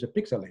readout, which is a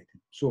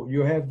pixelated. So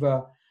you have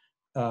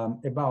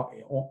about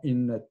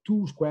in a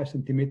 2 square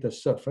centimeter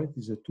surface,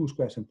 this is a 2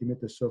 square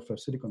centimeter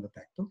surface silicon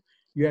detector,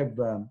 you have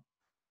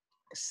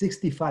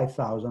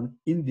 65,000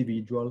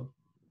 individual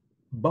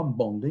bump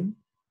bonding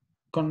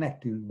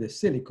connecting the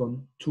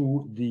silicon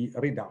to the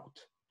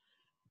readout,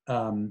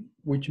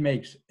 which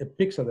makes a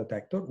pixel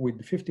detector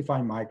with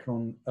 55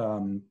 micron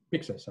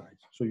pixel size.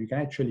 So you can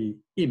actually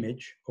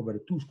image over a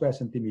 2 square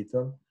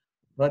centimeter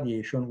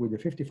radiation with a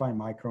 55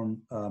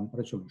 micron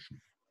resolution.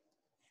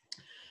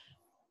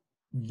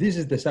 This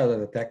is the side of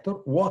the detector.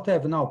 What I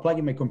have now plugged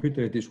in my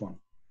computer is this one.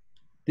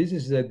 This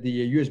is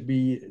the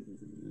USB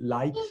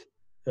light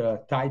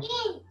type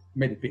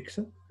Medipix.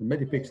 The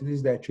Medipix, this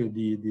is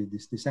actually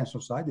the sensor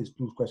side, is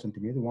 2 square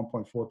centimeters,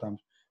 1.4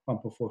 times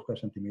 1.4 square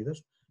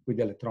centimeters, with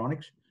the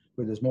electronics,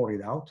 with a small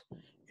readout.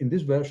 In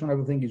this version,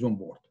 everything is on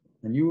board.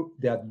 And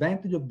the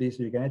advantage of this,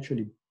 you can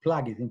actually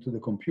plug it into the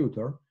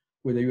computer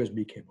with a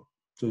USB cable.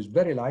 So it's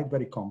very light,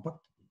 very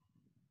compact.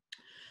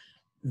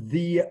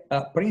 The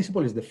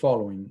principle is the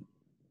following.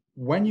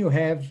 When you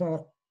have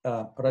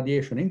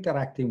radiation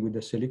interacting with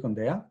the silicon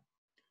there,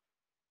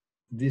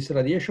 this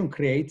radiation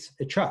creates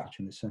a charge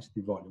in the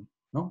sensitive volume,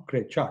 no?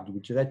 Create charge,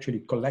 which is actually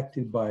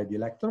collected by the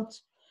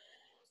electrodes.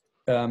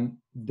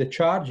 The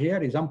charge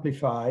here is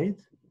amplified,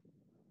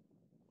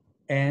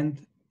 and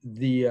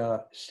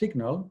the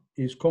signal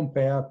is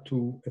compared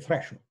to a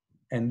threshold.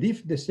 And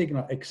if the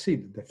signal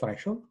exceeds the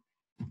threshold,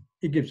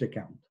 it gives a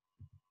count.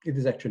 It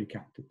is actually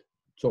counted.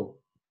 So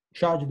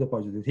charge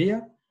deposited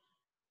here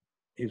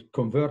is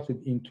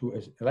converted into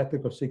an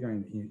electrical signal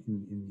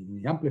in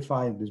the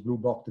amplifier, this blue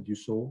box that you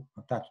saw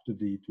attached to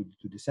the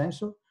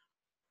sensor.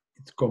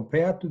 It's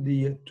compared to a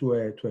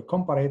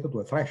comparator, to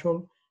a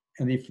threshold,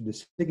 and if the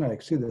signal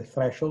exceeds the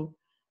threshold,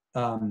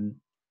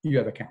 you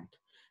have a count.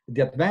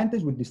 The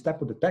advantage with this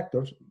type of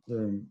detectors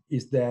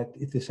is that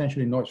it's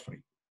essentially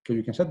noise-free. So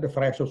you can set the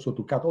threshold so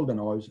to cut all the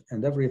noise,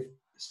 and every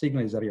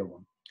signal is a real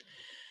one.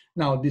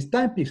 Now, this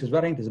timepiece is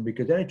very interesting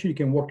because it actually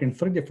can work in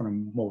 3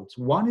 different modes.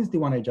 One is the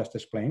one I just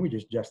explained, which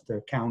is just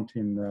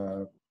counting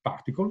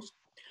particles.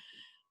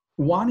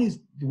 One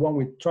is the one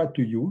we tried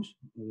to use.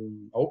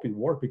 I hope it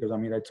worked because, I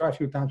mean, I tried a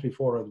few times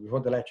before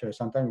the lecture.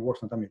 Sometimes it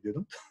worked, sometimes it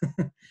didn't.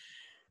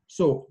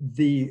 So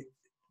the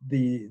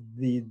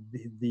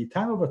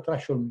time over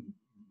threshold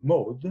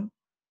mode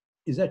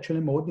is actually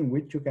a mode in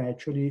which you can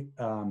actually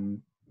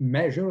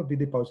measure the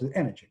deposited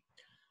energy.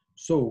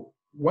 So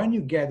when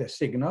you get a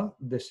signal,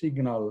 the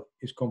signal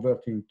is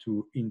converting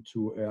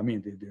into I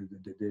mean,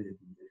 the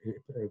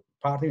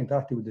particle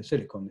interacting with the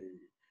silicon.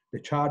 The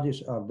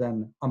charges are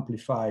then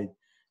amplified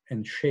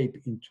and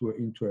shaped into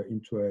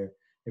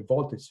a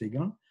voltage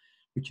signal,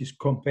 which is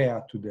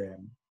compared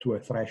to a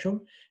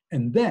threshold.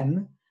 And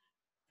then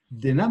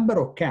the number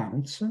of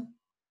counts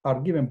are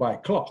given by a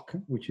clock,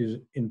 which is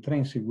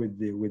intrinsic with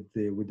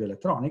the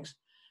electronics,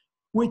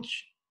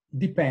 which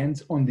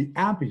depends on the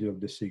amplitude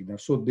of the signal.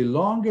 So the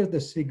longer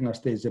the signal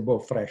stays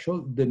above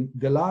threshold,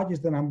 the larger is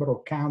the number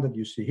of counts that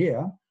you see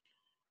here,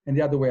 and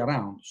the other way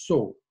around.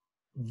 So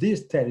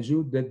this tells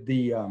you that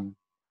the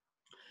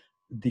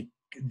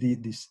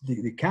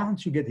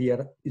counts you get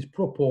here is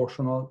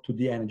proportional to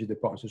the energy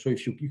deposit. So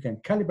if you can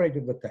calibrate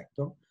the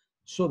detector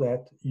so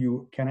that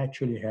you can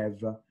actually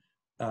have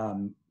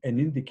an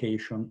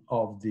indication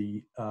of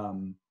the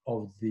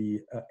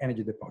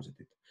energy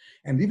deposited.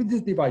 And if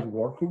this device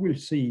works, we will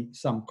see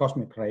some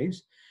cosmic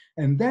rays.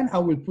 And then I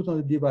will put on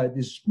the device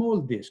this small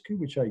disk,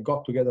 which I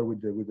got together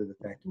with the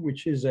detector,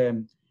 which is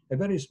a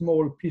very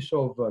small piece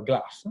of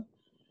glass,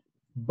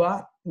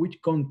 but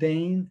which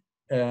contains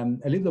a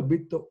little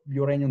bit of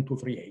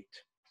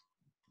uranium-238.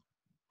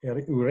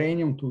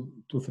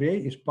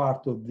 Uranium-238 is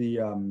part of the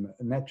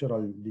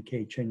natural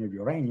decay chain of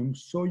uranium,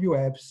 so you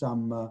have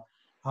some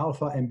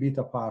alpha and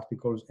beta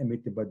particles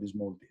emitted by the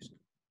small disk.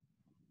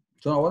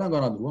 So now what I'm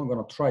going to do, I'm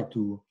going to try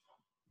to,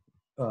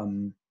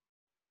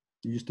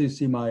 you still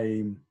see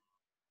my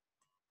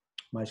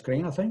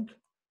screen, I think?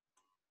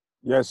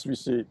 Yes, we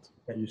see it.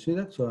 Yeah, you see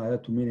that? So I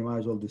had to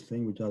minimize all this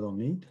thing, which I don't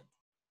need.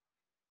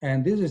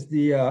 And this is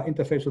the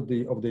interface of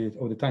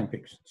the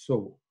timepiece.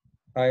 So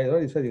I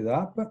already set it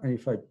up, and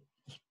if I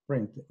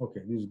sprint,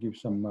 okay, this gives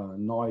some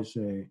noise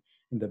in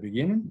the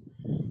beginning,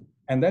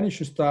 and then you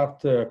should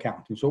start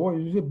counting. So what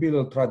is a bit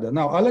of try that.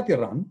 Now I'll let it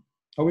run.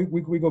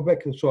 We go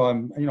back. So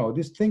you know,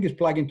 this thing is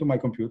plugged into my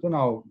computer.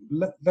 Now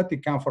let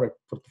it count for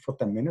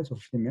 10 minutes or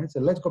 15 minutes,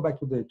 and let's go back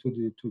to the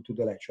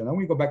lecture. And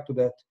we go back to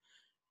that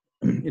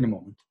in a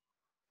moment.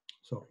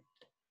 Sorry.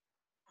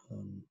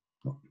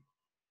 No.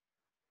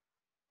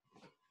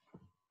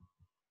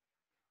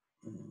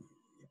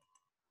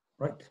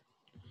 Right.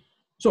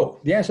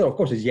 So the answer, of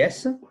course, is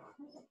yes.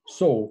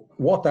 So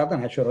what are the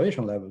natural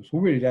radiation levels?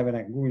 We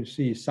will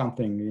see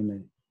something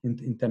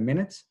in 10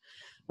 minutes.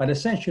 But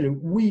essentially,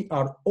 we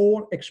are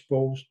all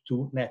exposed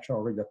to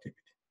natural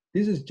radioactivity.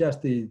 This is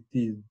just the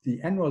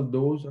annual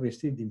dose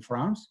received in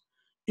France.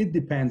 It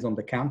depends on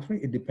the country.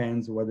 It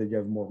depends whether you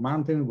have more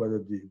mountain, what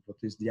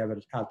is the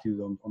average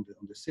altitude on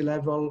the sea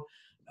level,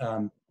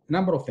 a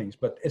number of things.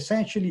 But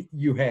essentially,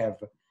 you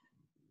have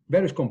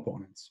various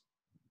components.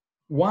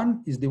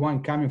 One is the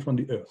one coming from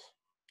the Earth.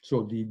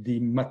 So the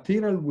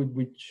material with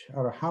which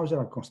our houses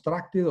are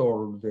constructed,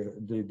 or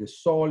the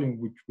soil in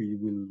which we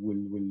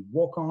will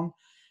walk on,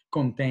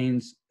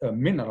 contains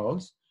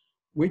minerals,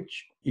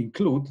 which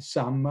include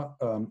some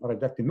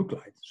radioactive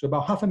nuclides. So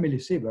about 0.5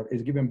 millisievert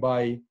is given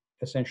by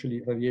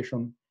essentially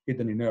radiation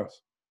hidden in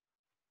Earth.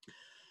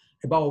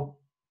 About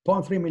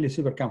 0.3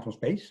 millisievert come from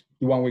space,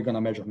 the one we're going to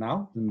measure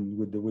now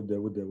with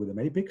the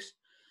Medipix.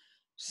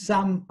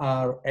 Some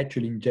are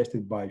actually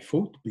ingested by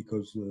food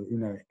because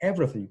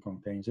everything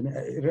contains. I mean,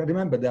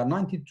 remember there are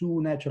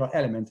 92 natural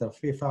elements, there are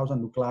 3,000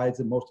 nuclides,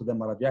 and most of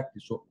them are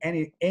radioactive. So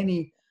any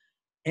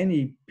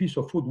piece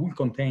of food will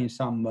contain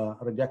some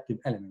radioactive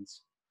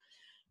elements.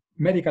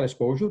 Medical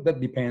exposure,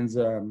 that depends,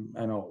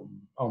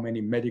 how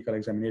many medical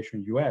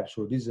examinations you have.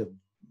 So this is a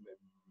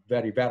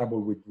very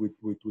variable with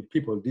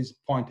people. This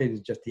 0.8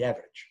 is just the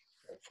average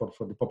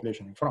for the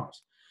population in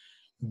France.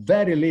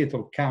 Very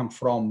little come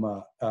from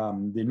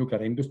the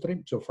nuclear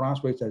industry. So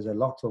France, which has a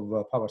lot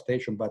of power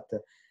station, but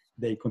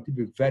they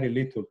contribute very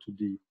little to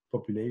the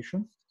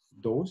population,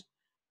 those.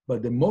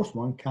 But the most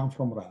one come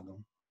from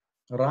radon.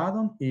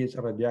 Radon is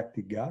a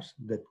radioactive gas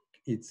that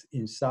it's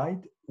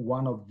inside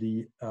one of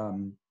the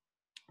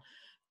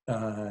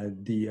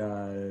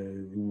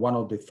one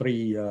of the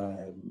three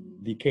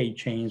decay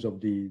chains of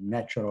the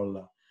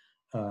natural,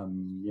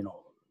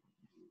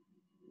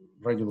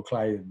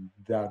 radionuclide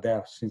that are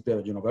there since the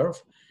origin of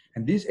Earth.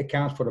 And this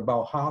accounts for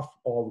about half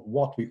of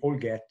what we all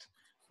get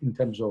in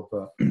terms of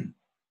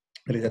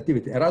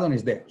radioactivity. And radon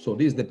is there. So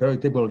this is the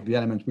periodic table of the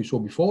elements we saw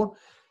before.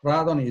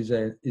 Radon is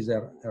a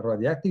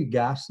radioactive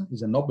gas,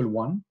 is a noble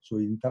one, so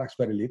it interacts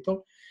very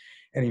little.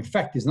 And in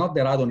fact, it's not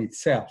the radon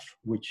itself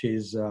which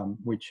is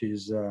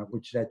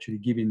actually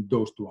giving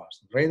dose to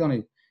us.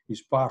 Radon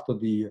is part of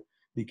the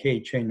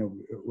decay chain of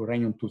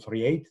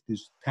uranium-238,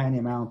 this tiny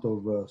amount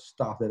of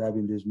stuff that I have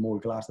in this small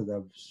glass that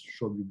I've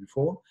showed you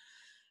before.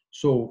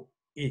 So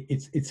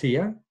it's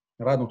here,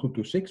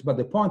 radon-226, but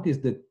the point is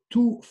that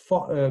two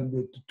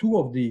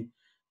of the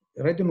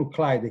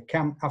radionuclide that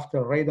come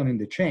after radon in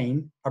the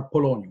chain are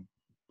polonium,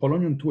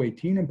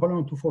 polonium-218 and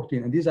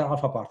polonium-214, and these are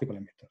alpha particle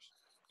emitters.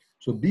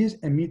 So these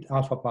emit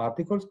alpha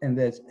particles, and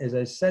as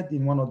I said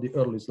in one of the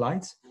early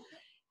slides,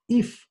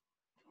 if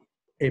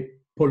a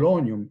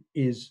polonium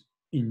is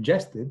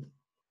ingested,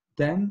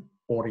 then,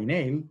 or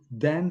inhaled,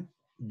 then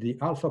the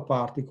alpha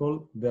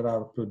particle that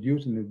are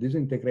produced in the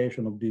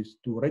disintegration of these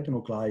two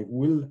radionuclide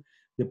will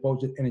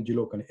deposit energy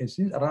locally. And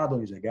since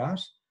radon is a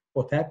gas,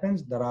 what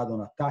happens? The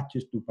radon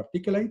attaches to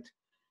particulate,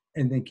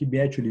 and then can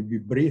actually be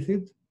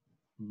breathed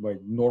by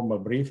normal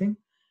breathing,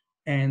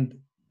 and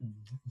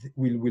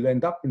will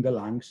end up in the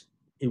lungs.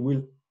 It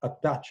will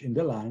attach in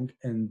the lung,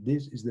 and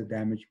this is the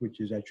damage which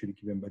is actually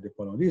given by the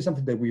polonium. This is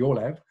something that we all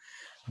have.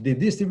 The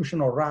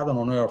distribution of radon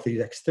on Earth is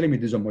extremely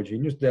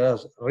dishomogeneous.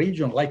 There's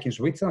region, like in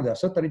Switzerland, there are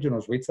certain regions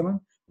of Switzerland,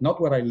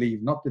 not where I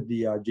live, not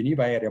the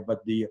Geneva area,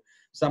 but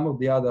some of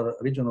the other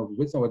regions of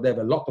Switzerland where they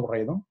have a lot of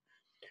radon.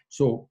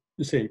 So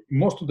you say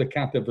most of the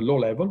country have a low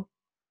level.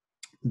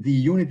 The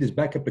unit is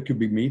becquerel per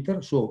cubic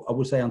meter. So I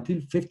would say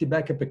until 50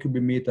 becquerel per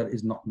cubic meter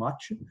is not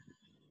much.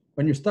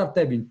 When you start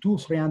having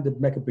 200-300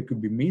 becquerel per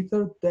cubic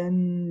meter,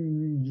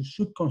 then you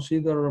should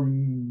consider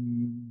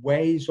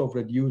ways of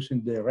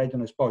reducing the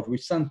radon exposure,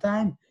 which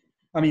sometimes,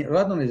 I mean,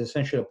 radon is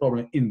essentially a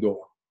problem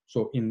indoor.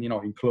 So in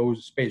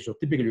enclosed space, so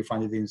typically you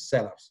find it in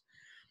cellars.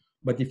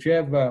 But if you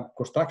have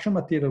construction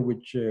material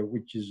which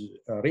is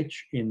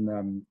rich in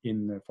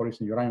for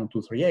instance,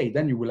 uranium-238,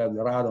 then you will have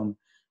the radon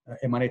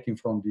emanating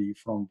from the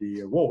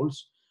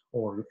walls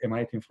or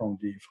emanating from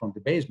the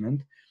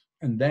basement.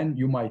 And then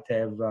you might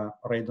have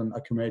radon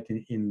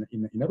accumulating in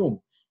a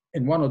room.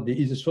 And one of the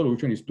easiest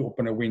solutions is to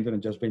open a window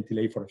and just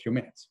ventilate for a few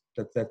minutes.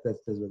 That's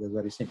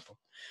very simple.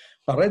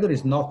 But radon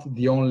is not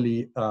the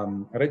only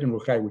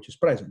radionuclide which is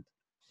present.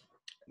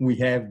 We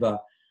have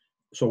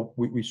so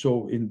we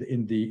saw in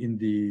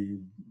the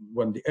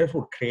when the Earth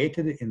was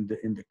created in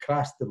the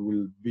crust there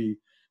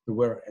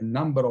were a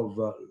number of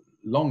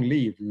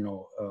long-lived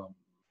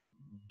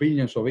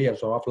billions of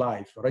years of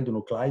life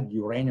radionuclide,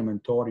 uranium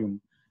and thorium,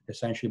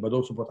 essentially, but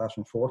also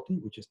potassium-40,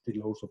 which is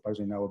still also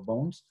present in our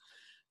bones.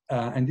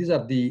 And these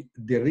are the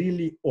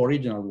really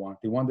original ones,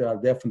 the ones that are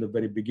there from the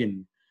very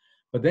beginning.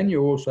 But then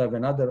you also have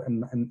another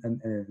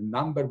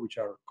number which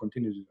are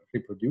continuously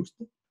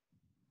reproduced.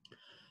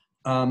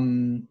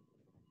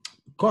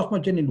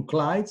 Cosmogenic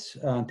nuclides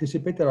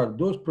anticipated are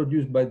those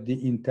produced by the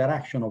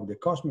interaction of the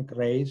cosmic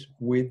rays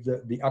with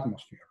the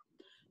atmosphere.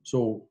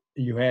 So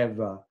you have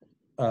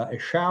a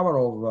shower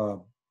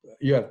of,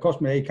 you have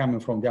cosmic rays coming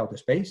from the outer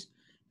space.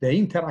 They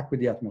interact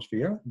with the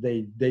atmosphere,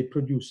 they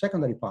produce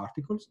secondary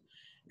particles,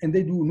 and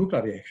they do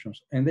nuclear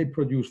reactions. And they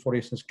produce, for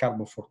instance,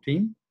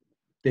 carbon-14.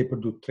 They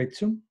produce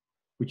tritium,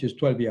 which is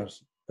 12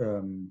 years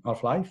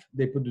half-life.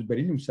 They produce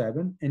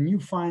beryllium-7. And you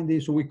find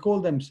this, so we call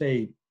them,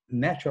 say,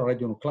 natural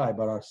radionuclide,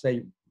 but are,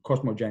 say,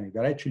 cosmogenic.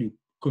 They're actually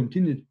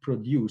continually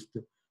produced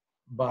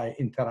by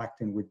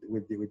interacting with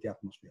the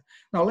atmosphere.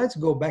 Now, let's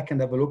go back and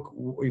have a look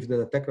if the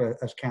detector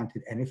has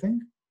counted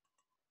anything.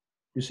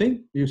 You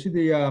see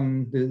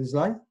the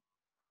slide?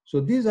 So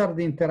these are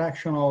the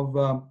interaction of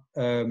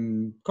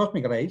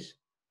cosmic rays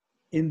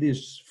in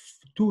this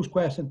 2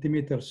 square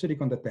centimeter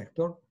silicon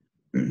detector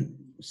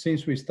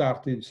since I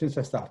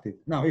started.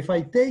 Now, if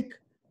I take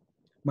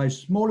my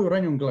small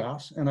uranium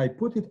glass and I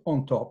put it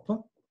on top,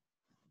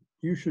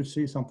 you should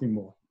see something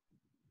more.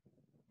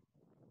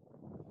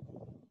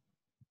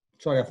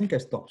 Sorry, I think I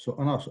stopped. So,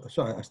 oh no,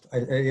 sorry,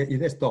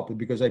 it has stopped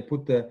because I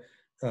put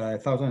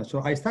 1,000.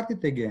 So I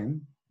started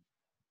again.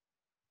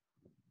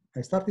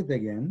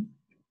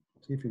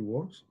 See if it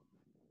works.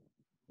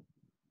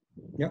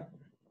 Yeah.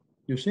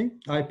 You see,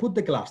 I put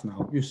the glass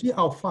now. You see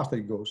how fast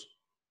it goes.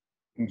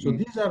 Mm-hmm. So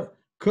these are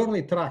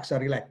curly tracks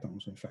are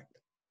electrons, in fact.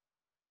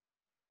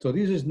 So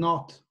this is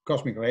not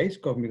cosmic rays.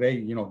 Cosmic ray,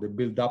 you know, they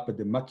build up at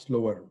a much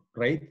lower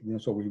rate. You know,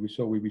 so we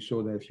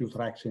saw the few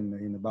tracks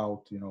in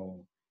about, you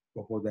know,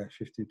 what was that,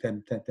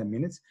 10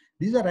 minutes.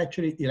 These are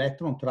actually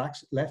electron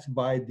tracks left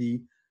by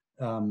the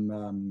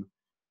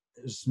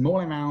small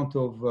amount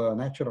of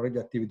natural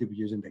radioactivity we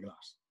use in the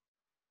glass.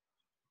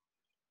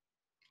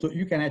 So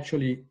you can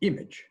actually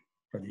image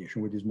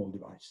radiation with this small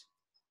device.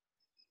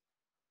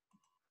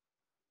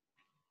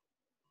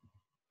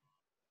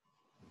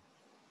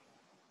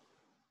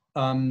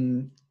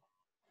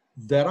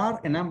 There are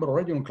a number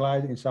of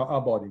radionuclides inside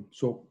our body.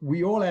 So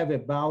we all have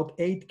about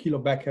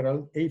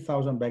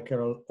 8,000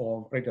 becquerel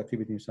of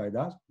radioactivity inside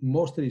us.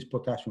 Mostly is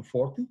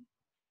potassium-40,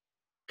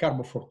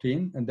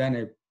 carbon-14, and then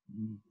a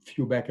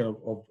few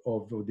becquerel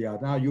of the other.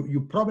 Now,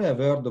 you probably have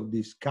heard of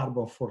this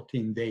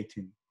carbon-14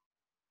 dating.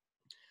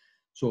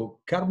 So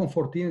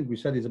carbon-14, we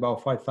said, is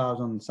about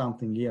 5,000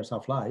 something years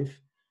half-life,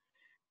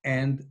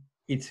 and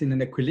it's in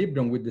an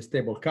equilibrium with the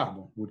stable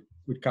carbon,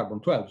 with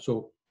carbon-12.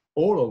 So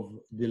all of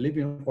the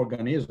living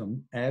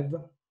organisms have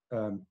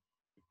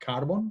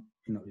carbon.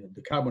 You know,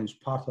 the carbon is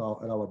part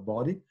of our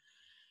body.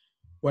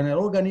 When an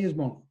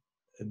organism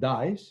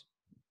dies,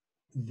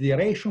 the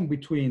ratio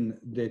between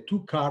the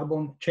two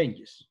carbon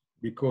changes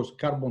because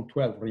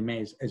carbon-12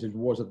 remains as it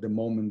was at the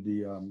moment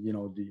the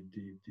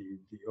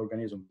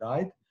organism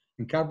died,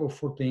 and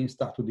carbon-14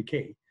 start to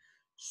decay.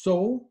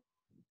 So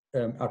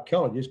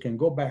archaeologists can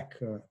go back,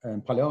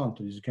 and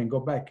paleontologists can go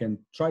back and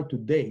try to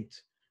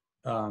date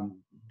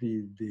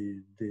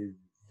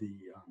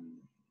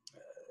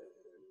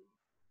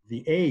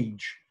the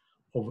age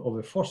of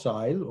a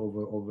fossil,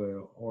 of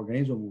an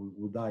organism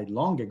who died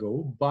long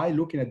ago by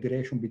looking at the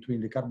ratio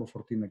between the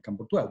carbon-14 and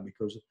carbon-12,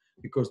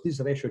 because this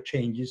ratio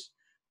changes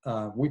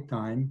with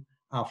time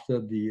after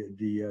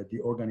the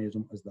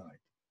organism has died.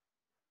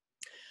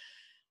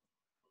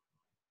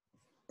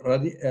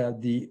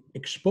 The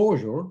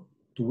exposure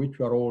to which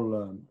we are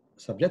all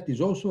subject is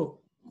also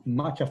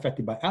much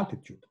affected by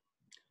altitude.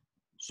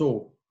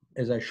 So,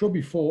 as I showed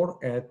before,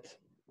 at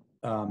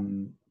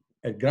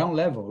ground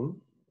level,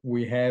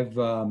 we have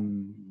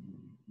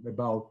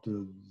about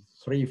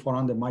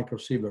 300-400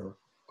 microsievert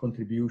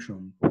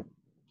contribution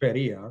per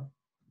year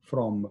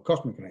from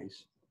cosmic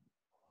rays.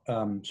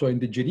 So in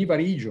the Geneva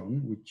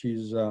region, which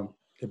is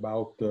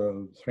about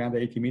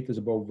 380 meters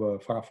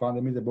above,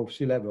 500 meters above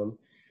sea level,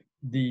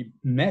 the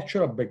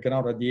natural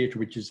background radiation,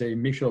 which is a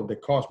mixture of the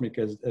cosmic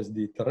as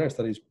the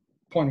terrestrial, is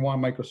 0.1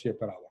 microsievert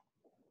per hour.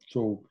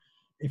 So,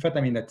 in fact,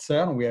 I mean, at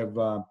CERN, we have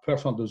a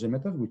personal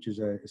dosimeter, which is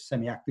a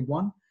semi-active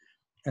one,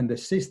 and the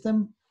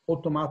system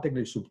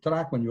automatically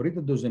subtract, when you read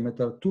the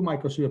dosimeter, 2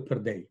 microsievert per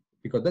day,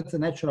 because that's the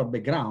natural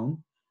background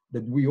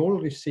that we all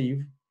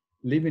receive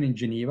living in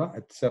Geneva,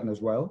 at CERN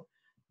as well,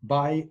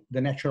 by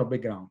the natural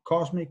background,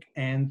 cosmic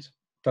and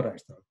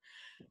terrestrial.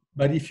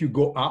 But if you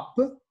go up,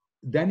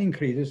 then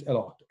increases a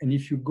lot. And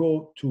if you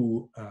go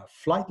to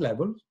flight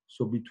level,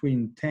 so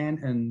between 10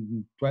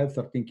 and 12,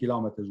 13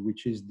 kilometers,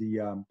 which is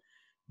the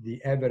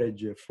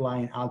average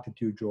flying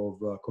altitude of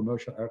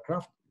commercial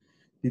aircraft,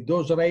 the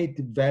dose rate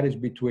varies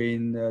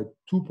between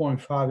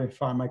 2.5 and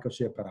 5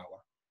 microsievert per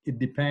hour. It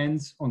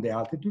depends on the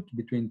altitude.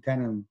 Between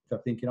 10 and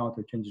 13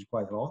 kilometers, it changes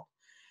quite a lot.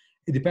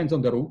 It depends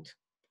on the route,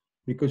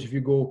 because if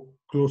you go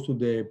close to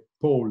the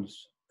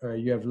poles,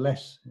 you have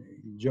less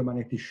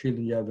geomagnetic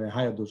shielding, you have a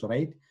higher dose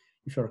rate.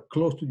 If you're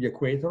close to the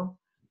equator,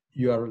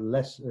 you are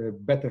less,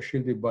 better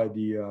shielded by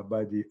the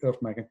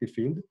Earth magnetic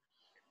field.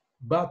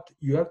 But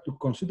you have to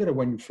consider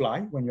when you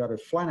fly, when you are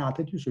at flying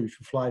altitude. So if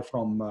you fly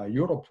from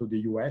Europe to the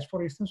US,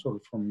 for instance, or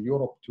from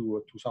Europe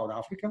to South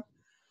Africa,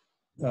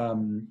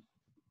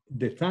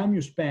 the time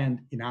you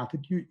spend in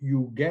altitude,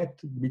 you get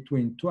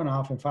between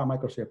 2.5 and 5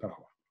 microsievert per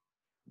hour,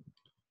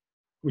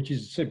 which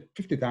is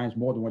 50 times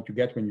more than what you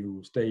get when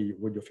you stay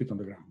with your feet on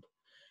the ground.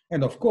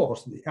 And of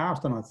course, the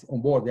astronauts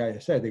on board the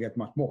ISS, they get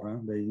much more. Huh?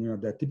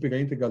 The typical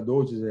integral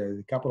dose is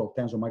a couple of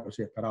tens of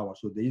microsievert per hour.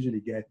 So they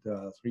easily get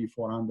 300,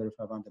 400,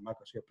 500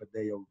 microsievert per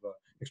day of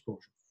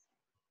exposure.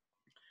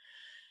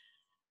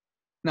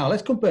 Now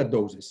let's compare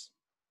doses.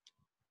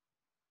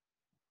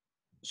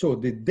 So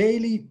the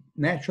daily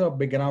natural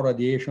background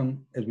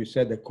radiation, as we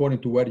said,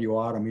 according to where you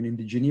are, I mean, in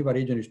the Geneva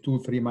region is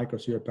 2-3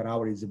 microsievert per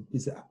hour.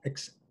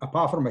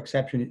 Apart from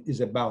exception, is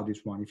about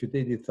this one. If you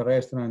take the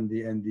terrestrial and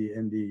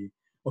the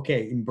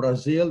okay, in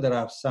Brazil, there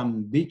are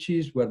some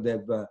beaches where they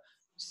have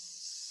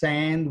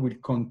sand will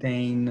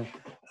contain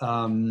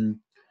a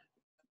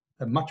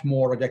much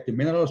more radioactive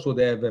mineral, so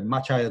they have a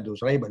much higher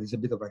dose rate, but it's a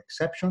bit of an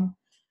exception.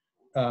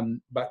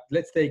 But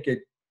let's take a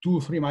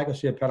 2-3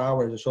 microsievert per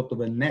hour as a sort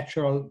of a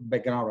natural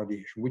background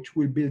radiation, which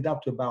will build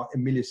up to about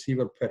 1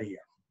 millisievert per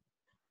year.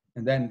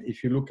 And then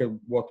if you look at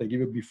what I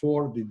gave you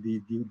before,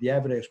 the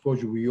average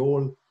exposure we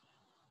all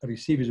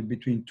receives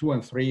between 2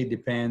 and 3,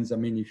 depends. I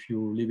mean, if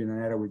you live in an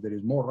area where there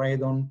is more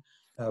radon,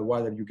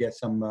 whether you get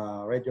some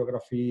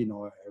radiography, you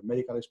know,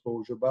 medical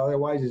exposure, but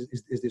otherwise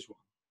is this one.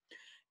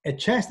 A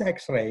chest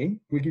X-ray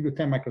will give you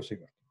 10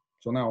 microsievert.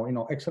 So now, you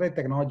know, X-ray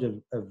technology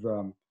have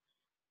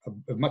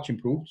much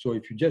improved. So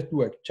if you just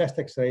do a chest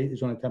X-ray,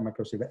 it's only 10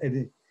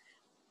 microsievert.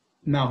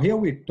 Now here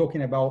we're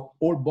talking about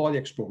all body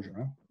exposure.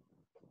 Huh?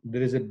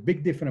 There is a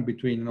big difference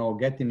between, you know,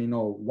 getting, you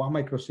know, 1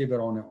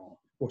 microsievert on,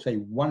 or say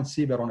 1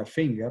 sievert on a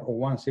finger or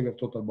 1 sievert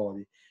total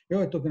body. Here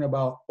we're talking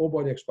about all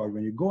body exposure.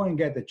 When you go and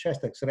get the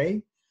chest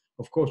X-ray,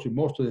 of course,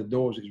 most of the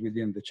dose is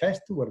within the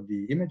chest where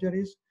the imager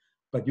is,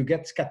 but you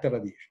get scatter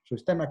radiation. So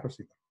it's 10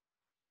 microsievert.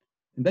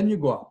 And then you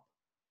go up.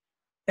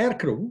 Air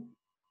crew,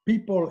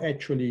 people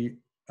actually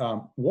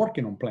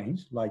working on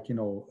planes, like, you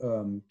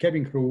know,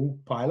 cabin crew,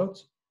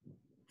 pilots,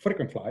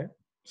 frequent flyer.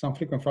 Some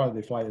frequent flyers,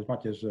 they fly as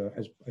much as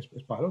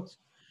pilots.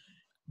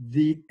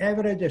 The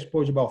average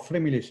exposure is about 3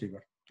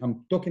 millisievert.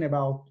 I'm talking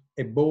about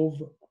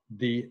above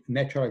the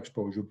natural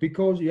exposure,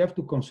 because you have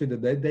to consider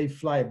that they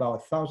fly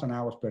about 1,000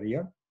 hours per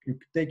year. You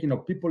take, you know,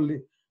 people,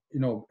 you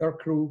know, air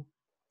crew,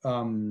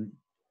 you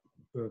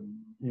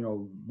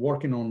know,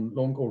 working on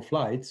long haul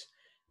flights.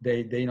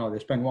 They you know, they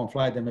spend 1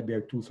 flight, then maybe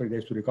have 2-3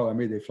 days to recover.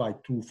 Maybe they fly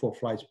 2-4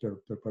 flights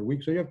per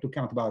week. So you have to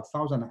count about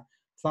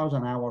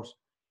 1,000 hours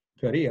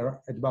per year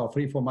at about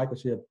 3-4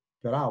 microsievert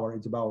per hour.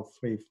 It's about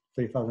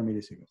 3,000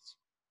 millisieverts.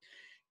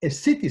 A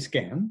CT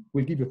scan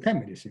will give you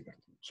 10 millisievert.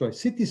 So a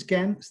CT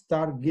scan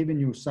start giving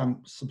you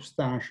some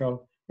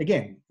substantial,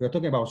 again, we're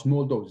talking about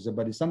small doses,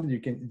 but it's something you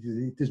can,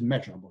 it is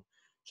measurable.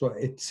 So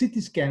a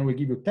CT scan will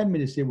give you 10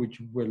 millisievert,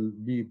 which will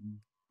be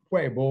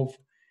way above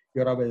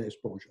your average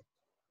exposure.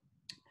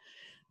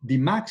 The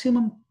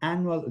maximum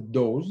annual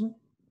dose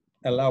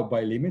allowed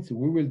by limits,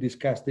 we will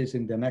discuss this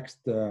in the next,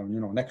 you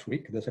know, next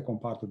week, the second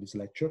part of this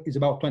lecture, is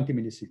about 20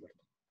 millisievert.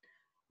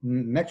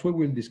 Next week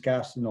we'll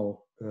discuss, you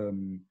know,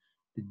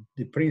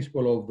 the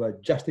principle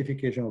of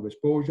justification of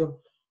exposure,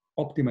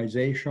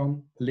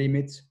 optimization,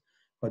 limits.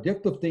 But you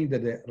have to think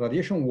that the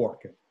radiation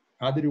worker,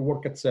 either you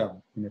work at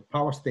CERN, in a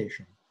power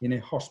station, in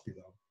a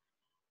hospital,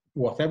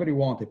 whatever you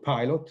want, a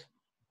pilot,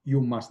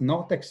 you must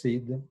not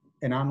exceed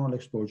an annual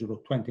exposure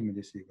of 20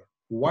 millisievert.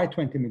 Why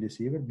 20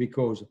 millisievert?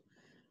 Because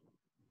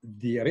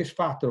the risk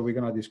factor we're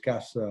going to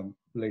discuss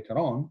later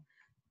on,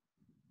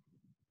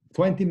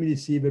 20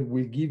 millisievert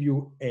will give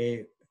you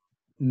a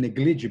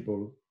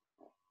negligible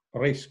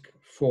risk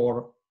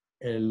for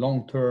a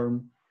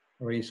long-term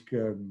risk,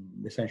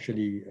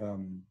 essentially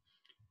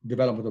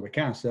development of a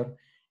cancer,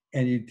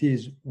 and it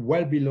is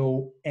well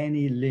below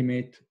any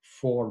limit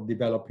for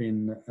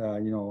developing,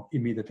 you know,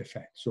 immediate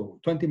effect. So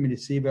 20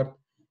 millisievert,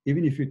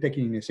 even if you're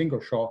taking in a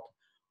single shot,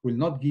 will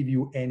not give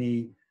you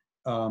any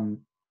health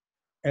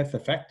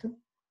effect,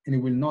 and it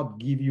will not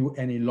give you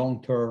any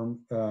long-term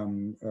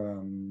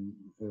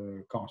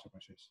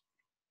consequences.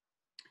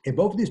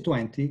 Above this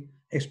 20,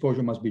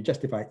 exposure must be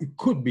justified. It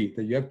could be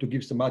that you have to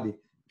give somebody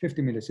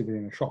 50 millisievert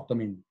in a shot. I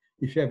mean,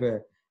 if you have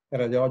a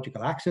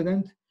radiological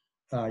accident,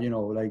 you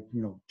know, like,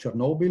 you know,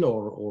 Chernobyl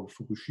or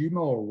Fukushima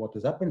or what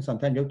has happened,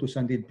 sometimes you have to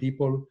send in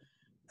people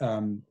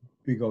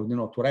because, you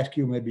know, to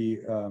rescue maybe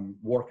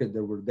workers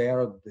that were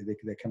there,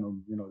 they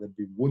can, you know, they've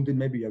been wounded,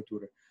 maybe you have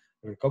to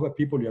recover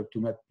people, you have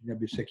to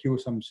maybe secure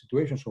some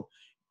situations. So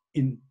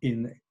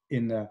in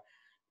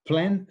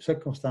planned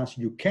circumstances,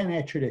 you can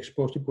actually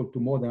expose people to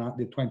more than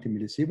the 20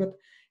 millisievert,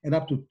 and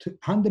up to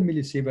 100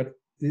 millisievert,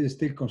 this is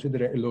still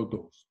considered a low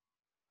dose.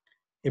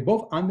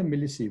 Above 100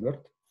 millisievert,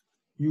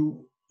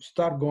 you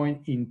start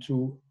going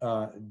into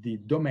the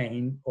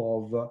domain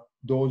of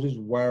doses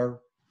where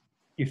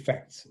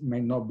effects may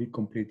not be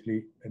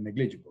completely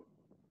negligible.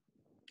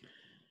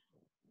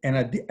 And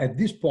at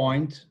this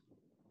point,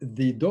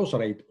 the dose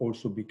rate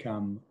also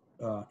become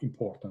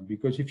important,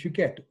 because if you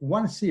get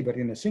 1 sievert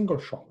in a single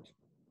shot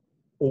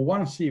or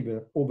 1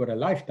 sievert over a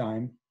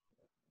lifetime,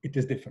 it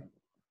is different.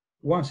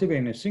 1 sievert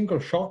in a single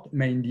shot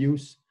may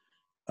induce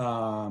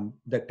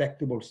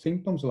detectable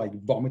symptoms like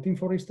vomiting,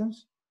 for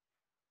instance.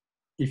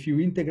 If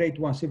you integrate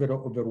 1 sievert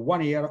over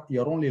 1 year,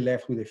 you're only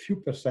left with a few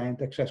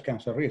 % excess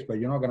cancer risk, but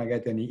you're not going to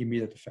get any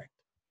immediate effect.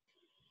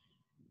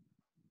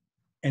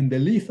 And the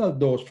lethal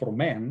dose for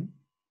men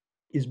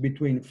is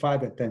between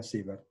 5 and 10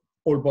 sievert,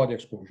 all body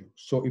exposure.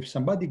 So if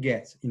somebody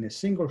gets in a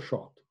single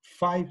shot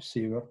 5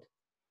 sievert,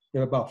 you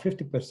have about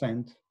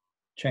 50%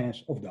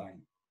 chance of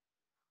dying.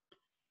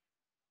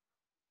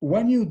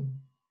 When you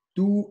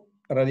do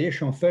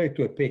radiation therapy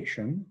to a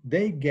patient,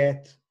 they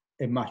get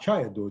a much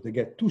higher dose. They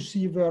get 2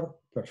 sievert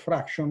per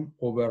fraction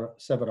over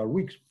several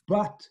weeks,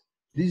 but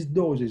this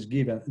dose is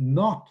given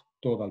not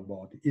total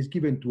body, it's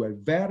given to a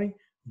very,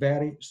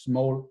 very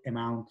small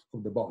amount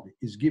of the body.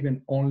 It's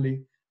given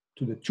only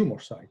to the tumor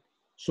site.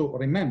 So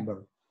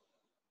remember,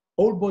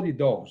 all body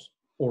dose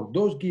or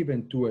dose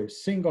given to a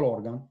single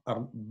organ,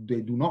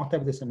 they do not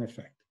have the same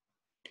effect.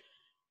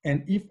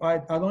 And if I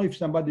don't know if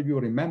somebody of you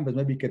remembers,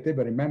 maybe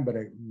Kateva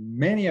remember,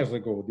 many years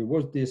ago, there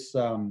was this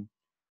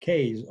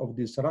case of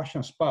this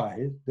Russian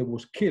spy that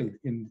was killed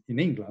in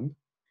England.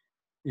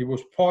 It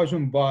was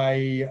poisoned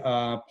by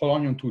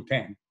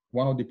polonium-210,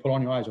 one of the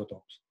polonium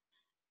isotopes.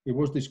 It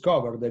was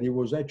discovered that it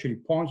was actually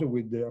poisoned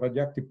with the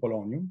radioactive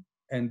polonium,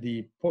 and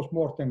the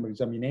post-mortem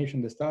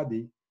examination, the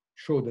study,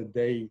 showed that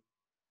they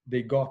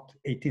got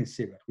 18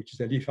 sievert, which is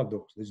a lethal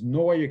dose. There's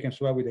no way you can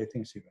survive with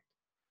 18 sievert.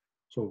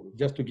 So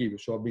just to give you,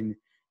 so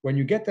when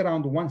you get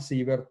around 1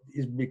 sievert,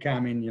 it's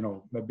becoming, you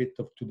know, a bit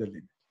to the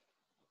limit.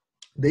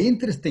 The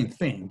interesting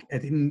thing,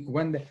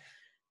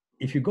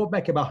 if you go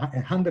back about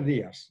 100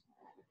 years,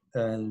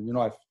 you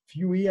know, a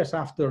few years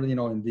after, you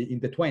know, in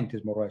the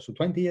 20s more or less, so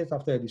 20 years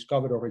after the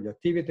discovery of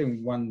radioactivity,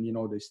 and when, you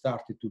know, they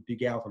started to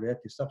dig out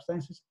radioactive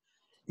substances,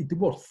 it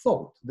was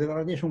thought that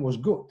radiation was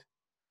good.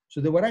 So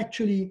there were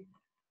actually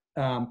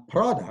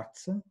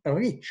products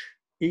rich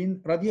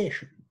in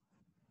radiation,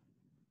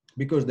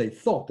 because they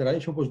thought the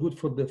radiation was good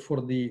for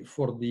the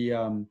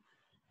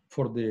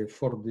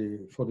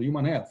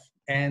human health.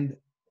 And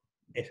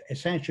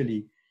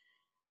essentially,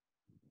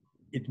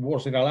 it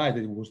was realized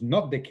that it was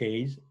not the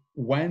case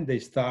when they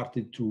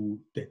started to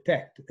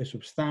detect a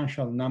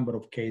substantial number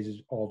of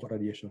cases of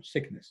radiation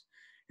sickness.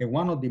 And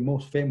one of the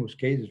most famous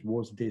cases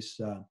was this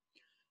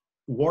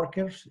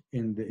workers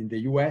in the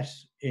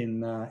US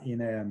in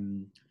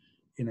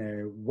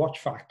a watch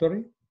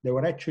factory. They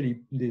were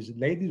actually, these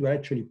ladies were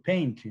actually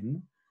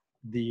painting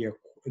the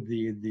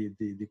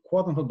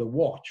quadrant of the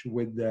watch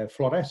with the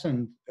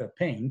fluorescent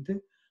paint,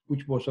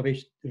 which was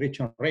rich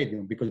on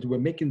radium, because they were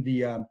making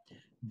the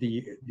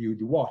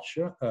watch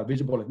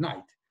visible at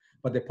night.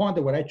 But the point,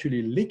 they were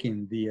actually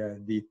licking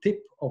the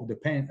tip of the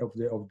paint of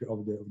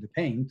the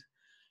paint,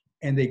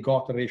 and they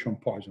got radiation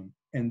poison.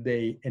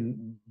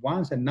 And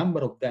once a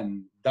number of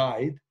them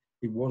died,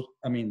 it was,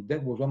 I mean,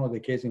 that was one of the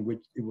cases in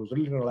which it was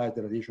really realized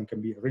that radiation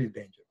can be really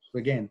dangerous. So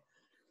again,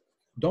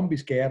 don't be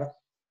scared.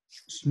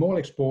 Small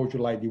exposure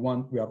like the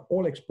one we are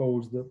all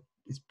exposed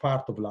is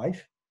part of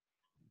life,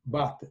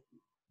 but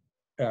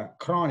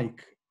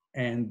chronic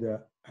and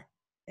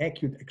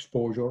acute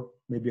exposure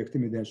may be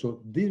extremely dangerous.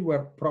 So these were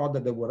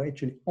products that were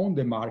actually on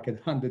the market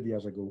 100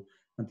 years ago,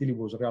 until it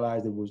was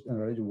realized it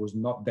was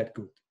not that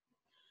good.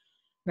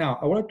 Now,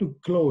 I would like to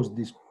close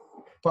this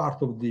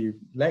part of the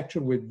lecture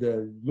with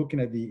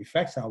looking at the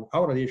effects,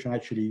 how radiation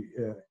actually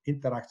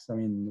interacts, I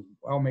mean,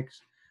 how it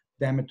makes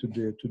damage to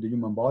the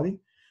human body.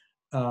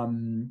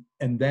 And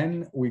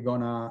then we're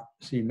gonna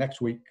see next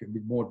week a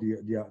bit more the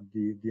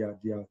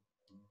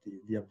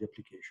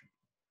application.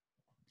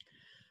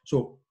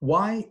 So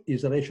why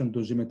is radiation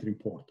dosimetry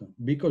important?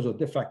 Because of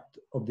the fact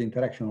of the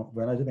interaction of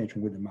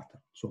radiation with the matter.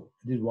 So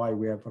this is why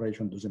we have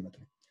radiation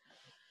dosimetry.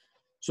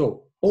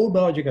 So all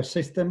biological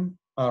systems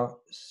are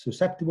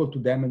susceptible to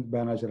damage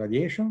by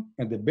radiation,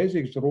 and the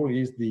basic rule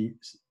is the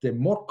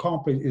more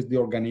complex is the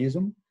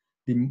organism,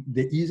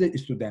 the easier it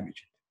is to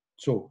damage it.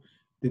 So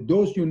the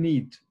dose you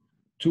need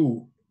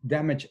to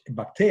damage a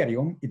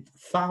bacterium, it's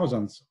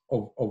thousands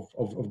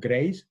of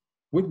grays.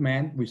 With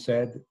man, we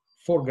said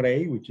 4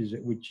 gray, which is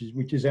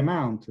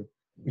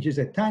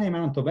a tiny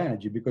amount of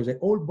energy, because a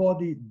whole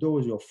body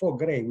dose of 4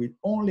 gray will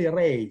only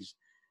raise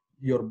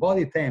your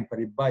body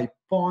temperature by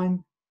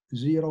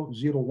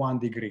 0.001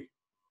 degree.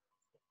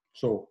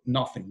 So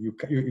nothing, you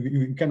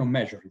cannot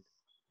measure it,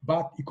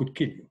 but it could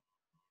kill you.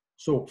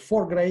 So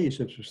 4 gray is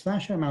a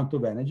substantial amount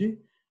of energy,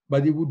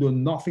 but it would do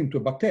nothing to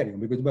a bacterium,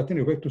 because the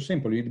bacterium is way too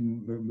simple. We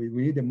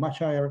need a much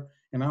higher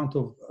amount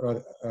of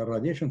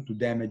radiation to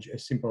damage a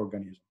simple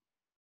organism.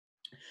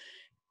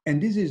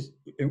 And this is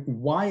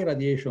why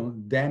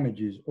radiation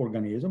damages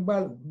organism.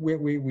 Well,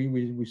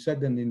 we said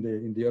them in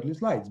the early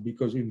slides,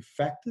 because in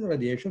fact,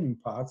 radiation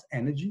imparts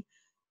energy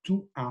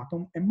to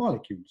atoms and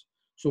molecules.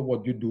 So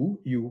what you do,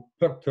 you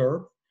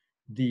perturb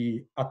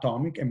the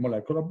atomic and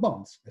molecular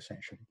bonds,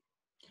 essentially.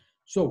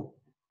 So,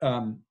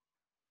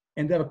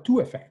 and there are 2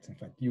 effects, in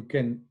fact. You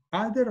can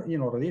either,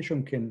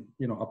 radiation can,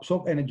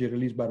 absorb energy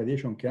released by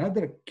radiation can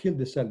either kill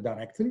the cell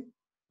directly,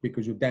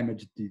 because you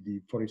damage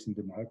for instance,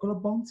 the molecular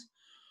bonds,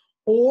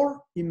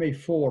 or it may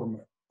form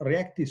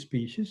reactive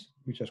species,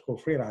 which are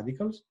called free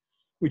radicals,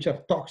 which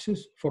are toxic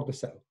for the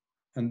cell.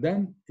 And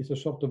then it's a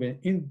sort of an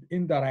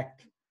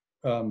indirect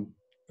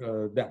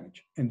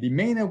damage. And the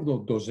main of the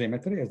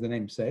dosimetry, as the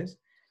name says,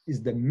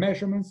 is the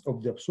measurements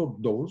of the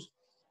absorbed dose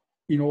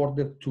in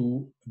order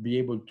to be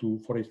able to,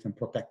 for instance,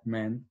 protect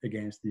man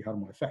against the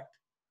harmful effect.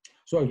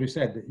 So as we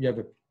said, you have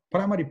a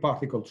primary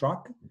particle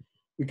track.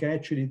 We can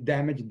actually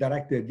damage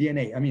directly the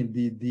DNA. I mean,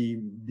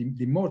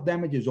 the most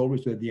damage is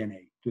always to the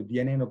DNA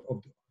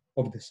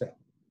of the cell.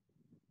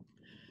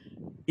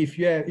 If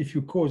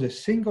you cause a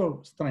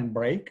single strand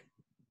break,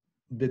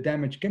 the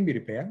damage can be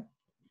repaired.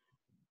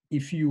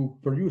 If you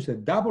produce a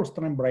double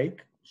strand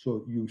break,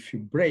 so if you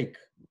break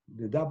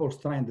the double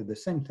strand at the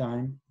same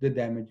time, the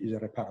damage is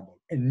irreparable.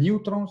 And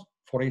neutrons,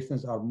 for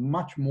instance, are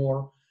much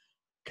more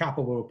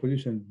capable of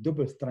producing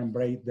double strand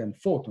break than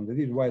photons. That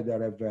is why they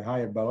have a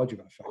higher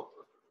biological effect.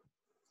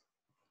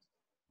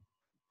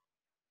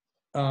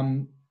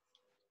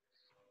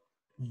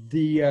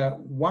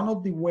 One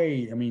of the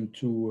way, I mean,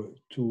 to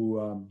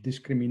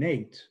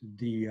discriminate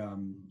the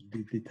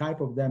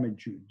type of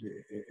damage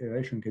the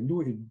radiation can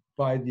do is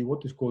by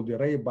what is called the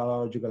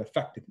radiobiological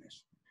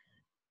effectiveness.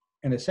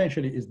 And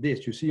essentially is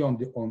this, you see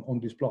on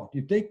this plot,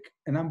 you take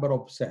a number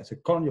of cells, a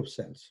colony of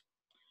cells,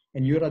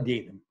 and you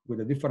irradiate them with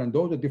a different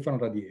dose, a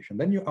different radiation.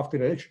 Then you, after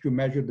radiation, you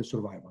measure the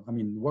survival. I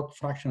mean, what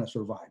fraction has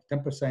survived?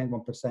 10%,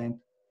 1%,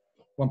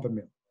 1 per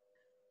million.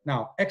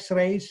 Now,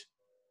 X-rays,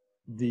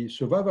 the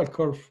survival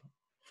curve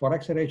for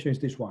X-ray is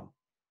this one.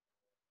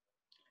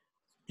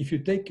 If you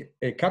take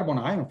a carbon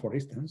ion, for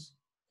instance,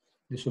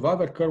 the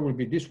survival curve will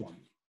be this one.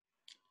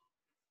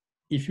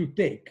 If you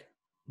take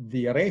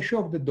the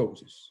ratio of the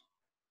doses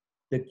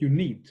that you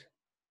need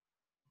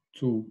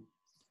to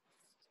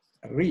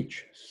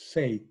reach,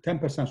 say,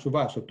 10%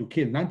 survival, so to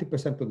kill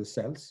 90% of the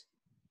cells,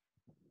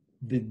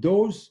 the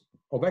dose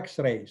of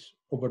X-rays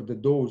over the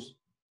dose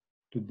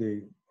to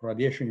the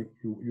radiation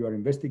you are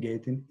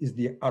investigating is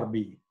the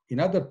RB. In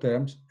other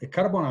terms, a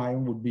carbon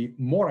ion would be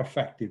more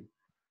effective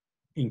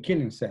in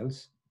killing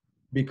cells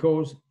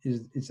because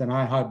it's an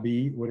high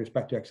RB with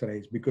respect to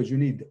X-rays, because you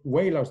need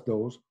way less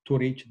dose to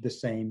reach the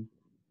same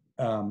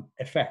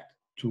effect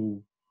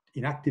to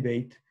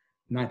inactivate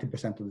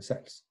 90% of the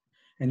cells.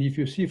 And if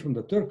you see from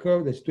the third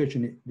curve, the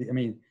situation, I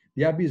mean,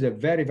 the RB is a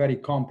very, very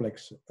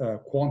complex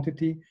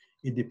quantity.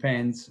 It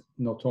depends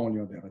not only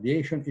on the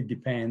radiation, it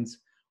depends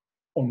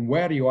on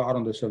where you are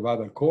on the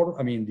survival curve.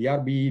 I mean, the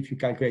RB, if you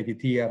calculate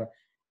it here,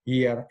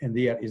 and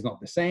there, is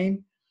not the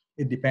same.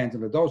 It depends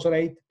on the dose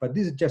rate, but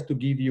this is just to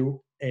give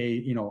you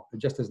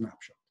just a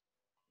snapshot.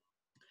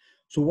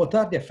 So what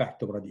are the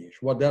effects of radiation?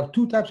 Well, there are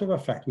two types of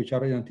effects which are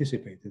already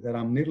anticipated, and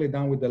I'm nearly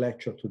done with the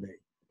lecture today.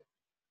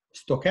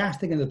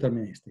 Stochastic and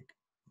deterministic.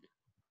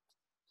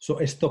 So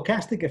a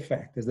stochastic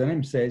effect, as the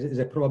name says, is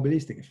a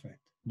probabilistic effect.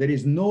 There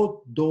is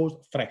no dose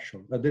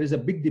threshold. There is a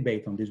big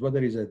debate on this, whether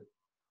there is a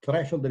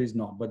threshold, there is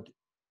not, but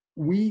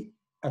we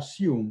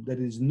assume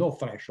there is no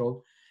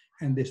threshold,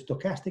 and the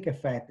stochastic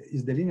effect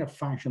is the linear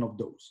function of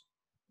dose.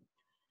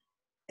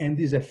 And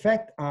these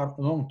effects are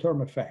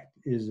long-term effect,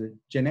 is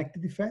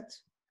genetic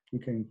defects. We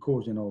can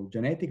cause,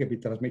 genetic, be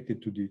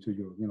transmitted to the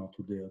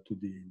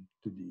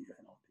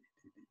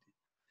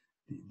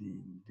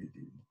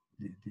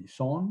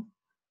son,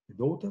 the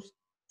daughters,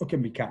 or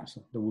can be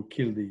cancer that will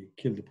kill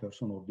the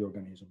person or the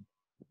organism.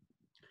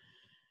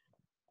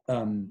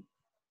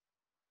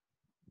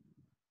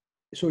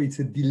 So it's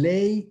a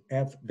delay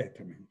of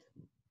detriment.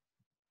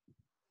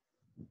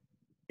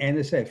 And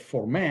as I said,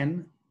 for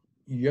men,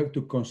 you have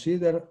to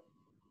consider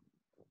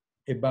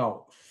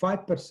about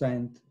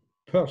 5%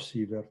 per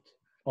sievert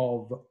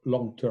of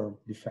long-term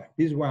defect.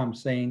 This is why I'm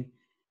saying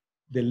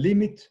the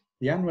limit,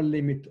 the annual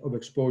limit of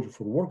exposure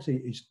for work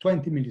is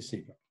 20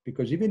 millisievert.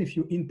 Because even if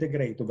you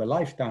integrate over a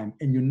lifetime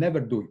and you never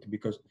do it,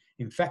 because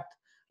in fact,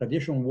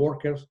 radiation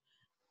workers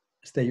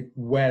stay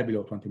well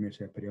below 20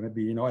 millisievert per year.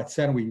 Maybe, at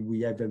CERN,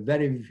 we have a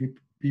very few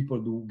people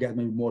who get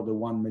maybe more than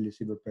 1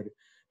 millisievert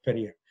per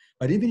year.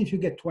 But even if you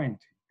get 20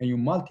 and you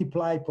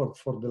multiply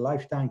for the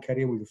lifetime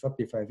career with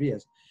 35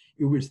 years,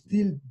 it will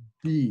still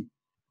be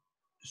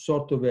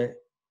sort of the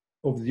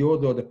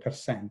order of the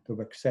percent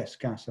of excess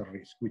cancer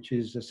risk, which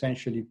is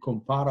essentially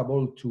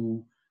comparable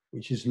to,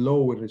 which is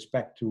low with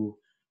respect to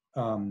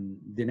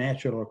the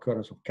natural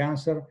occurrence of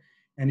cancer,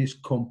 and is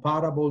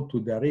comparable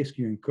to the risk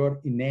you incur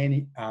in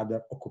any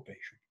other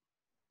occupation.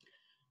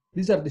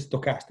 These are the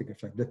stochastic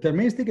effects. The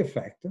deterministic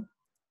effects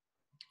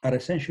are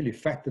essentially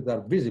effects that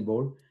are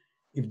visible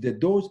if the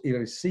dose is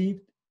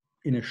received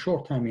in a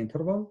short time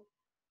interval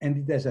and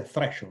it has a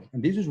threshold.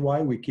 And this is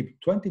why we keep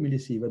 20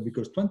 millisievert,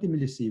 because 20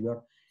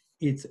 millisievert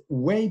is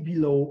way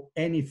below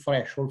any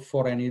threshold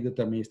for any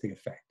deterministic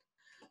effect.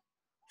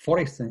 For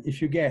instance,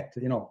 if you get,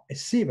 a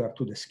sievert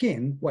to the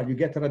skin, well, you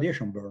get a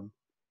radiation burn.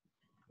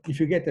 If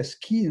you get a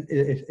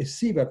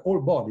sievert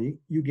whole body,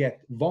 you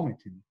get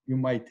vomiting. You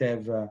might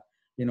have,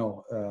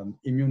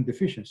 immune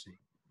deficiency.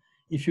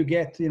 If you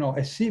get,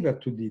 a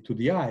sievert to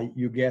the eye,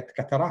 you get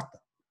cataract.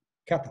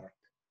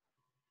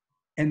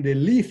 And the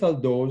lethal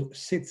dose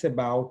sits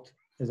about,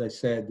 as I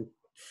said,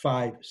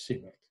 5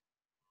 sievert.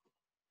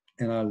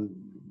 And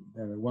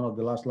one of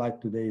the last slides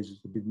today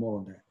is a bit more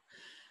on that.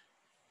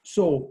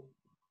 So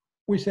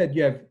we said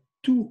you have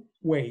two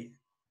ways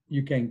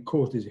you can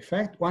cause this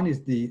effect. One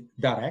is the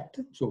direct,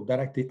 so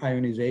direct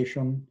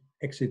ionization,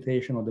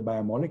 excitation of the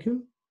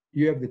biomolecule.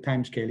 You have the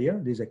time scale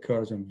here. This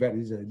occurs in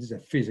this is a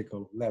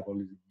physical level,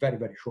 it's very,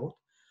 very short.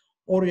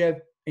 Or you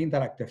have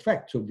indirect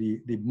effect. So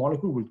the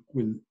molecule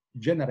will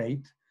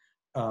generate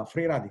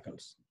free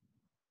radicals.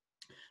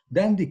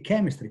 Then the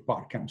chemistry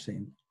part comes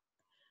in.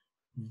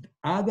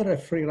 Either a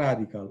free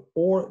radical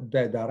or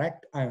the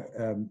direct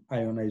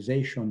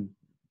ionization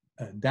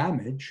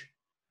damage,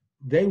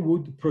 they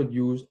would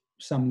produce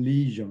some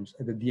lesions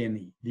at the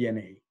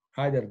DNA,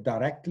 either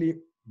directly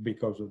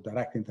because of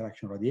direct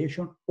interaction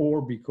radiation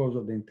or because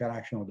of the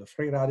interaction of the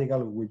free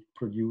radical, which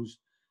produce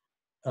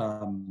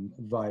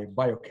by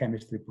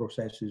biochemistry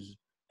processes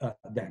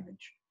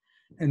damage.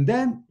 And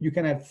then you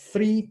can have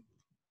three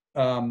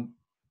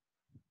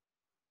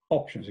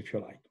options, if you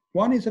like.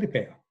 One is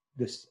repair.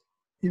 This,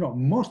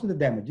 most of the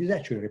damage is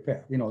actually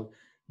repair.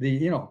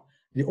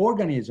 The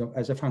organism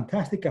has a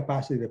fantastic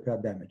capacity to repair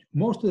damage.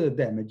 Most of the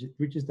damage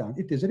which is done,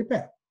 it is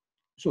repair.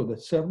 So the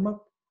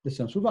cell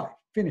survive,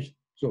 finished.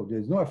 So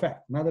there's no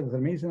effect, neither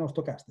deterministic nor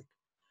stochastic.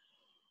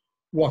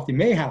 What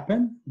may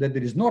happen that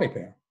there is no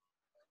repair.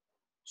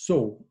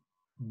 So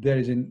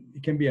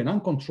it can be an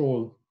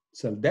uncontrolled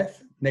cell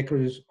death,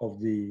 necrosis of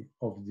the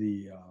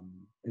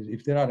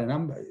if there are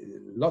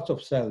lots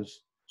of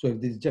cells. So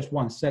if there's just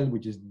one cell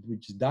which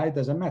died,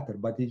 doesn't matter.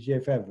 But if you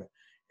have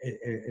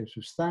a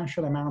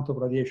substantial amount of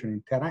radiation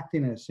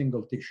interacting in a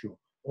single tissue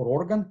or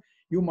organ,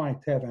 you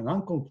might have an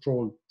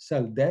uncontrolled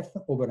cell death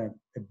over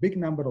a big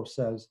number of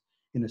cells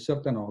in a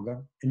certain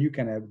organ, and you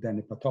can have then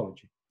a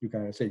pathology. You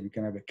can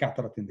have a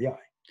cataract in the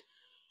eye.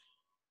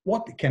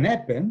 What can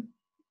happen,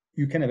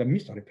 you can have a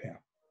misrepair.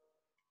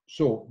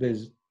 So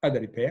there's either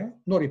repair,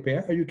 no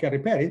repair, or you can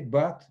repair it,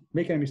 but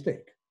making a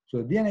mistake.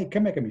 So the DNA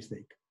can make a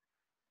mistake.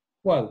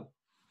 Well,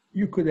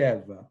 you could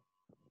have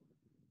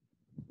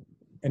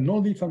a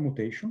non-lethal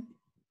mutation,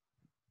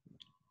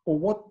 or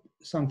what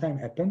sometimes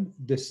happens,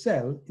 the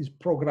cell is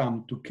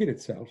programmed to kill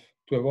itself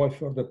to avoid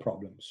further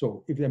problems.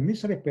 So if they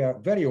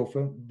misrepair, very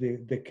often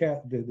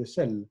the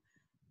cell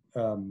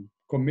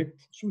commit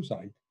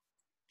suicide.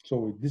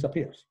 So it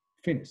disappears,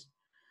 finished.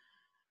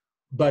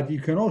 But you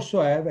can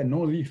also have a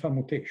non-lethal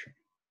mutation,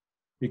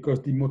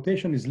 because the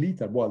mutation is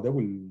lethal. Well,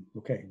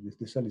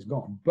 the cell is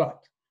gone.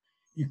 But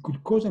it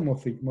could cause a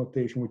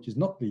mutation which is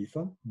not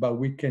lethal, but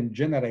we can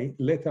generate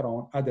later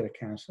on either a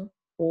cancer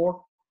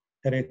or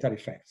hereditary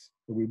effects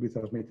that will be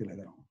transmitted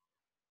later on.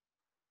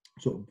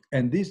 So,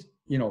 and this,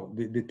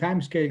 the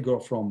time scale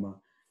goes from,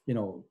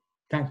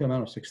 time to the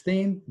amount of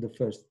 16,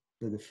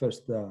 the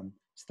first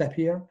step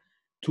here,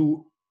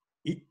 to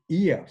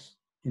years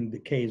in the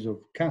case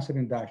of cancer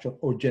induction,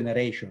 or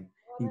generation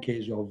in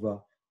case of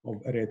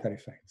hereditary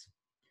effects.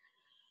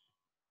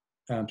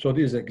 So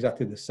this is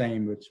exactly the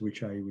same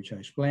which I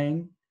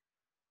explained.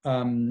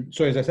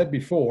 So as I said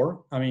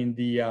before,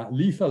 the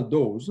lethal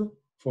dose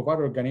for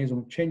viral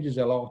organism changes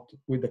a lot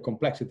with the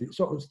complexity.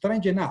 So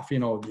strange enough,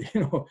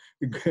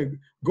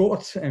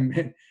 goats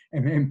and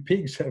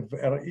pigs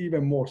are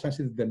even more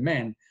sensitive than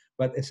men.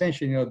 But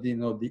essentially,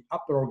 the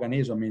upper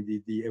organism,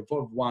 the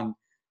evolved one,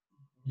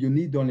 you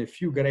need only a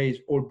few grays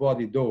whole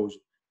body dose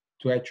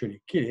to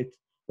actually kill it.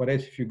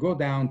 Whereas if you go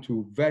down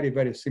to very,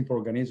 very simple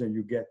organism,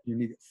 you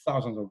need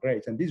thousands of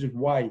grays. And this is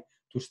why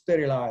to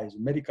sterilize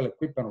medical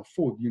equipment or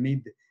food, you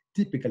need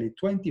typically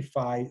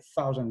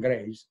 25,000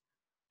 grays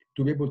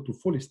to be able to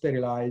fully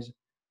sterilize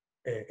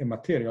a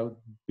material,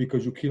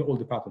 because you kill all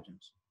the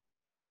pathogens.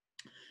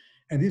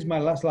 And this is my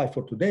last slide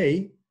for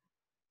today.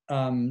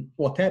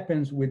 What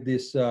happens with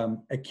this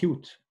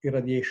acute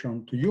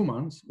irradiation to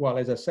humans? Well,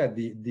 as I said,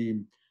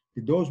 the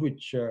dose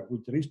which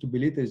is to be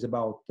lethal is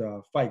about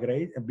 5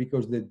 gray, and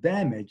because the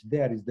damage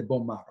there is the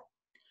bone marrow.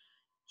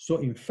 So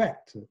in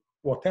fact,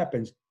 what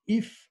happens,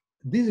 if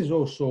this is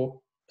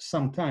also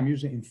sometimes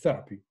used in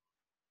therapy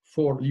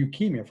for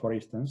leukemia, for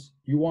instance,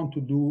 you want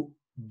to do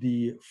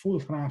the full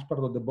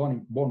transport of the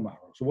bone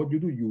marrow. So what you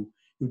do, you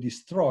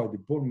destroy the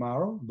bone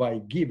marrow by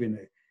giving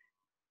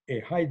a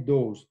high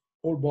dose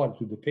whole body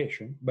to the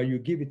patient, but you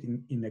give it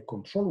in a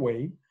controlled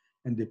way,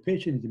 and the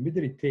patient is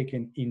immediately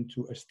taken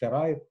into a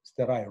sterile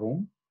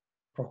room,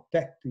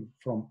 protected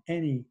from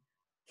any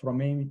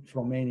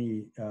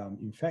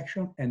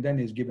infection, and then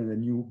is given a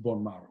new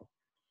bone marrow.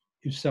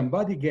 If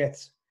somebody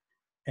gets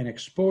an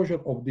exposure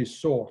of this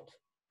sort,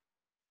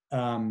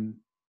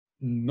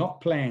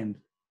 not planned,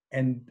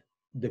 and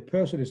the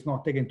person is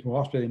not taken to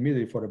hospital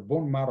immediately for a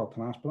bone marrow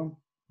transplant,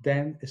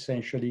 then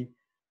essentially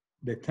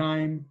the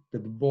time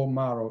that the bone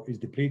marrow is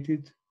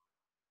depleted,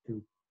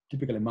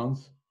 typically a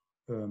month,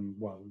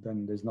 well,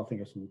 then there's nothing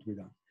else to be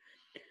done.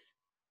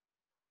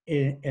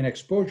 An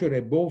exposure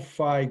above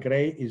 5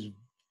 gray is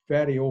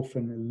very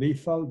often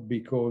lethal,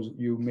 because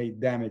you may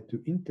damage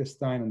to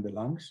intestine and the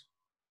lungs,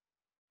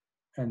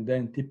 and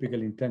then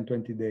typically in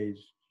 10-20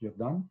 days you're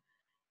done.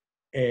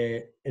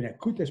 An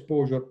acute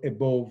exposure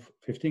above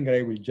 15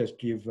 gray will just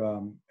give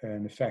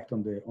an effect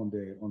on the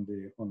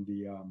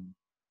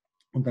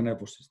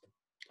nervous system.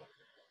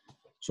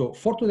 So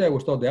for today, I will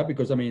stop there,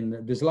 because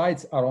the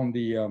slides are on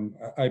the.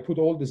 I put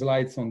all the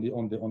slides on the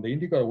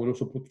indicator. I will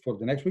also put for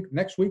the next week.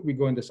 Next week we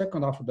go in the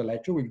second half of the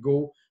lecture. We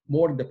go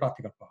more in the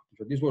practical part.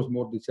 So this was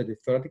more the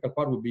theoretical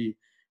part. Would be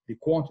the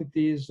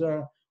quantities.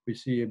 We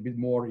see a bit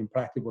more in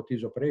practice what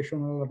is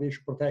operational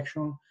radiation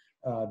protection,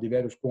 the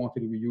various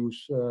quantity we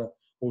use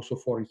also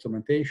for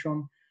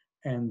instrumentation,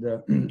 and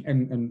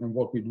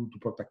what we do to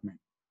protect men.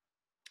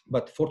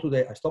 But for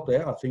today, I stop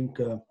there. I think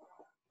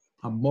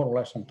I'm more or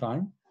less on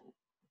time.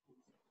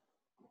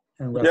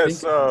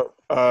 Yes,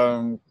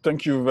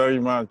 thank you very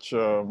much,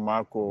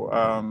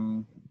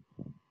 Marco.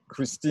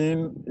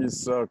 Christine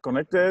is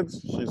connected.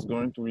 She's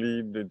going to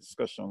lead the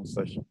discussion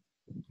session.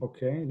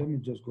 Okay, let me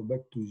just go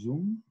back to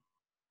Zoom.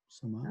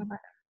 So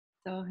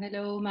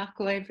hello,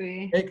 Marco,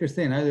 everyone. Hey,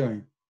 Christine, how are you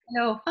doing?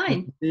 Hello,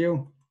 fine. Good to see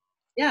you.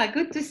 Yeah,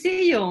 good to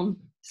see you.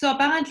 So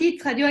apparently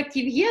it's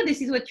radioactive here.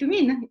 This is what you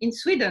mean in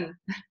Sweden.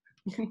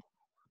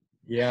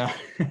 Yeah.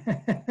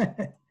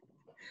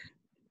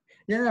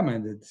 Yeah, I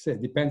mean,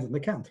 it depends on the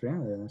country.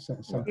 Huh?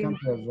 Some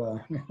countries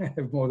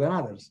have more than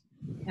others.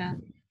 Yeah.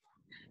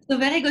 So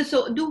very good.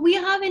 So do we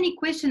have any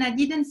question? I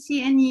didn't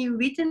see any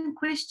written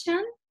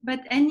question, but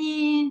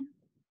any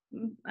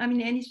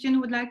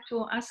student would like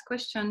to ask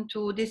question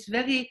to this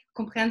very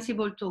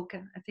comprehensible talk.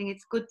 I think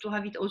it's good to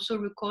have it also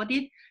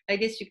recorded. I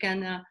guess you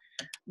can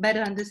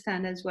better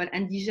understand as well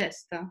and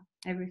digest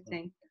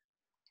everything.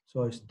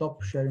 So I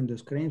stop sharing the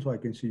screen so I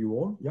can see you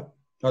all. Yeah.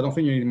 I don't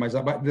think you need my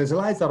slides, but the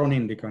slides are on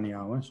Indica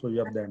now, so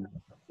you have them.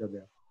 You're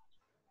there.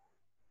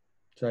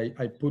 So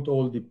I put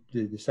all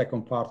the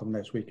second part of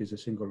next week is a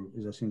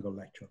single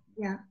lecture.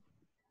 Yeah.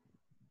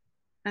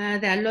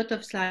 There are a lot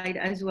of slides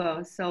as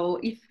well. So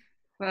if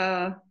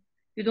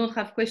you don't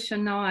have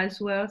question now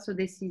as well, so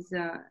this is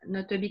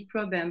not a big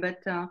problem.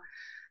 But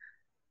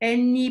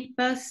any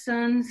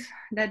persons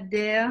that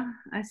they're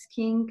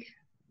asking.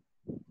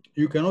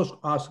 You can also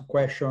ask a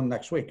question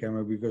next week,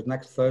 because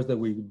next Thursday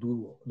we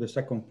do the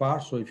second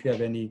part. So if you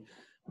have any,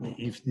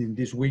 if in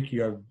this week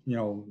you have,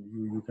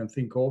 you can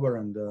think over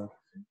and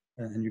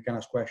you can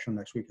ask question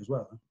next week as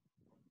well.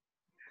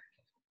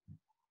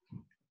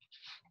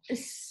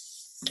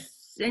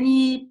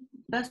 Any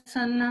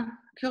person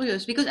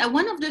curious? Because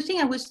one of the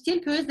things I was still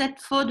curious that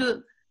for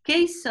the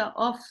case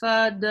of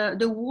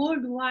the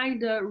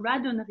worldwide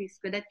radon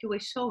risk that you were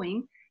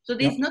showing, so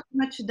there's not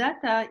much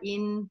data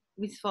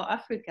for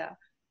Africa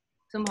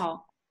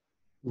somehow.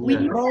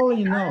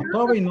 Yeah,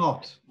 probably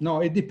not.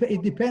 No, it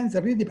depends.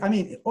 Really,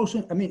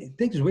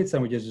 take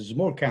Switzerland, which is a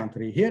small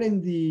country. Here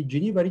in the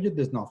Geneva region,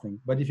 there's nothing.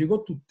 But if you go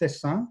to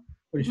Tessin,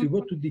 or if you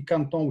go to the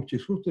canton, which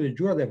is close to the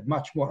Jura, they have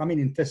much more.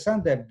 In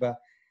Tessin, they have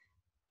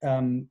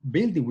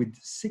building with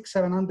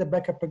 600-700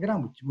 becquerel per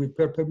gram,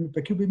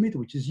 per cubic meter,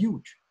 which is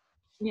huge.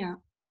 Yeah.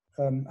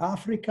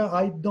 Africa,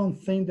 I don't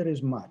think there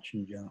is much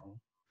in general.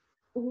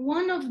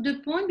 One of the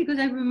points, because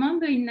I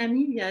remember in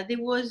Namibia,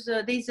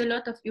 there's a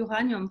lot of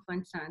uranium, for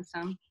instance.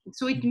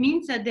 So it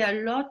means that there are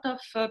a lot of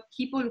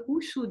people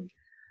who should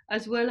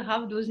as well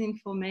have those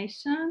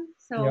information.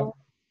 So yeah.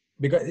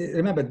 Because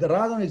remember, the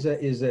radon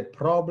is a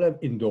problem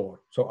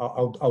indoor. So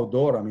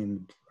outdoor,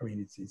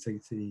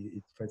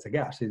 it's a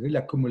gas. It really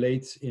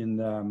accumulates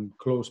in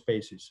closed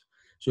spaces.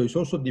 So it's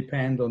also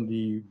depend on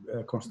the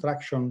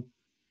construction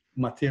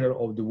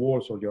material of the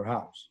walls of your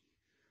house.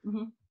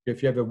 Mm-hmm.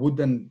 If you have a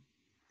wooden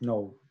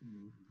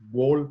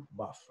wall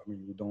buff,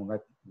 you don't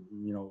let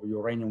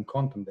uranium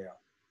content there.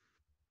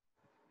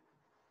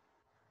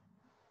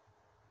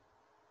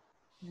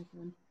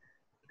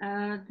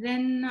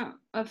 Then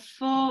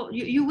for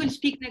you will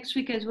speak next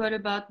week as well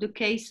about the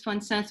case, for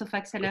instance, of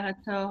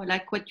accelerator,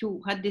 like what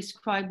you had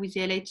described with the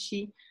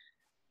LHC.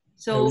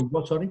 So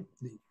what, sorry?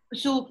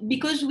 So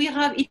because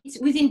it's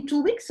within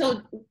 2 weeks,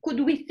 so could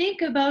we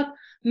think about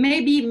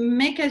maybe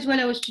make as well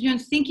our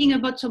students thinking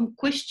about some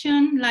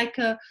question like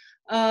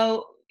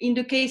in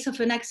the case of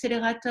an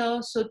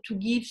accelerator, so to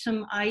give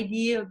some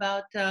idea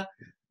about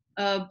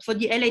for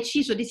the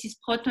LHC, so this is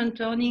proton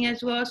turning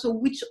as well. So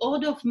which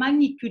order of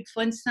magnitude,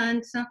 for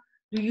instance,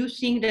 do you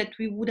think that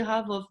we would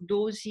have of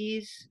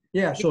doses?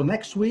 Yeah, so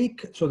next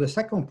week, so the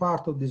second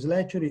part of this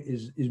lecture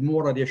is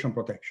more radiation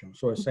protection.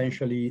 So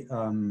essentially,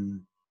 I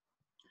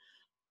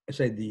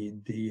say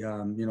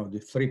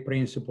the three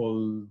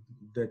principles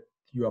that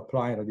you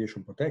apply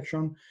radiation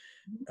protection,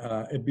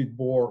 a bit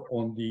more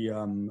on the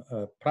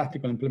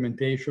practical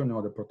implementation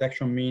or the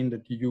protection mean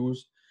that you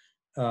use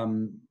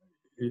in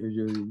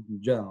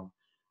general.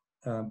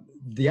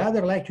 The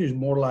other lecture is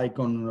more like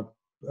on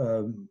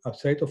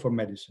accelerator for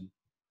medicine.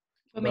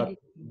 But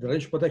the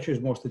radiation protection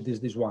is mostly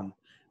this one.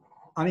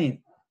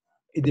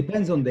 It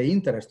depends on the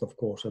interest, of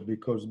course,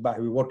 because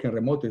we work in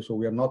remotely, so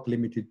we are not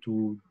limited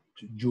to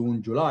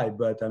June, July.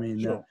 But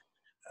sure.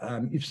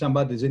 If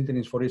somebody is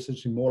interested, for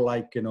instance, in more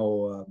like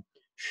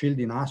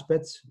shielding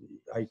aspects,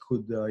 I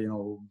could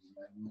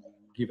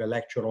give a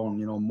lecture on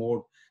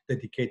more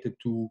dedicated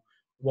to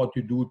what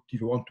you do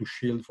if you want to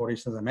shield, for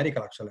instance, a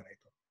medical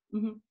accelerator.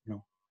 Mm-hmm.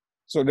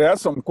 So there are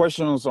some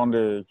questions on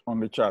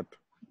the chat.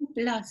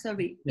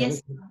 Sorry. Yeah,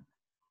 yes.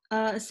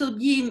 So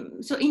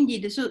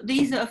indeed, so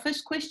there is a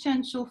first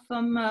question. So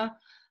from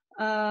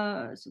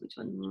so which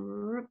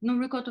one? No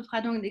record of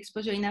radon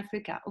exposure in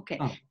Africa. Okay.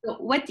 Oh. So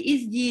what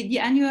is the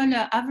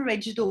annual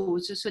average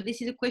dose? So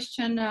this is a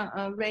question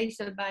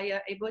raised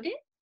by Ebode.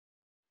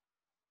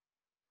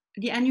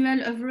 The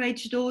annual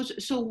average dose.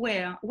 So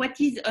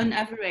what is an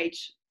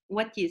average?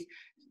 What is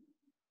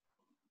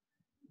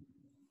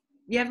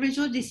the average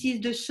dose? This is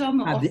the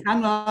sum of the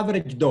annual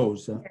average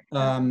dose.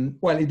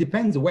 Well, it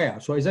depends where.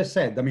 So as I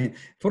said,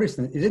 for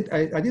instance,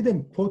 I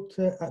didn't put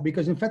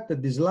because in fact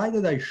the slide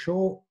that I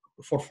show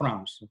for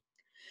France,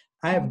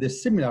 I have the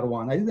similar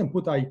one. I didn't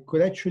put. I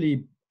could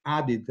actually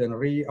add it and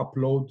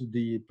re-upload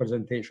the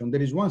presentation.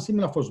 There is one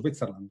similar for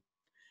Switzerland,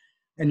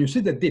 and you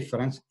see the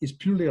difference is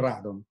purely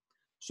radon.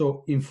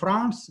 So in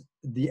France,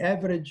 the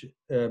average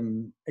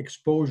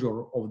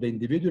exposure of the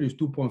individual is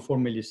 2.4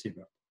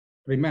 millisievert.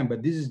 remember,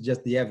 this is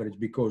just the average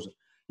because,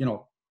 you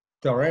know,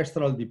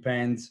 terrestrial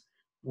depends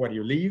where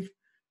you live.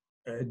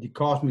 The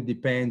cosmic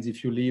depends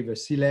if you live at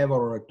sea level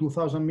or at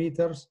 2,000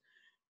 meters.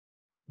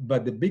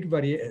 But the big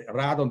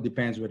radon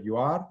depends where you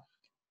are.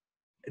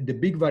 The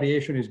big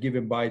variation is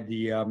given by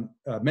the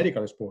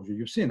medical exposure.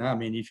 You've seen, I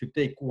mean, if you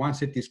take one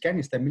CT scan,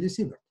 it's 10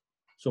 millisievert.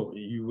 So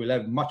you will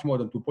have much more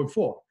than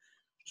 2.4.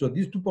 So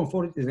this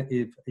 2.4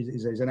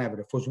 is an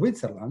average. For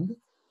Switzerland,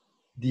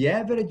 the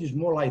average is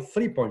more like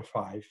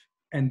 3.5.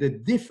 And the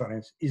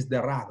difference is the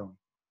radon,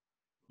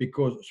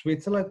 because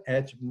Switzerland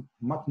has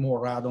much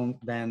more radon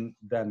than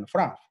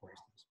France, for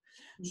instance.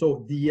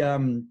 So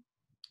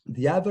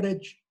the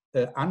average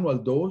annual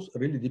dose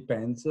really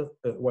depends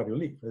where you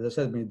live. As I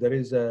said, I mean, there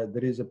is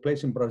a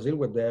place in Brazil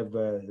where they have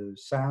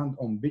sand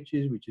on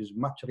beaches, which is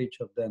much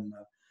richer than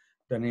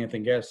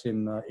anything else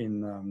in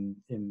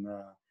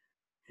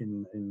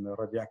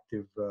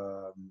radioactive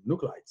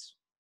nuclides.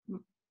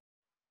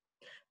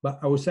 But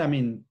I would say, I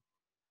mean,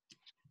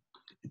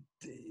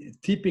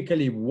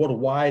 typically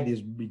worldwide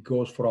it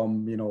goes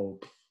from, you know,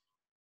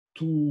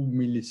 2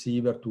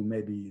 millisievert to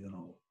maybe, you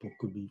know, it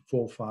could be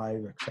 4 or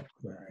 5,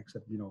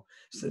 except you know,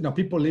 so now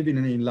people living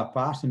in La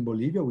Paz in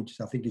Bolivia,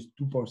 which I think is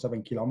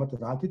 2.7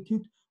 kilometers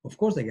altitude. Of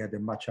course, they get a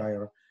much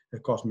higher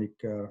cosmic.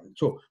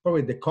 So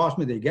probably the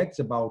cosmic they get is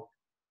about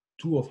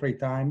 2 or 3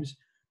 times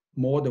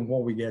more than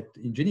what we get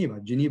in Geneva.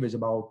 Geneva is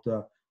about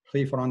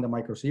 300-400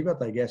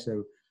 microsievert. I guess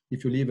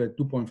if you live at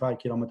 2.5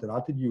 kilometer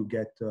altitude, you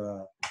get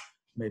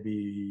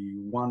maybe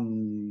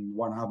 1.5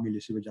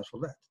 millisievert just for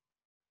that.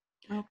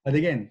 Okay. But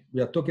again,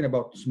 we are talking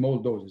about small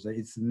doses.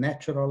 It's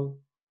natural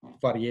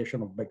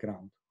variation of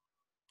background.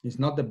 It's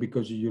not that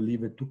because you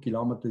live at 2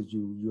 kilometers,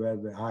 you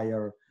have a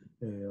higher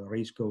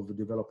risk of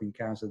developing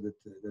cancer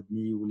that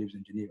me who lives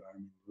in Geneva. I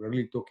mean, we're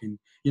really talking,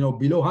 you know,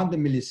 below 100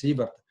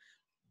 millisievert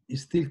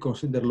is still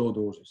considered low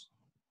doses.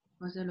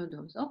 The low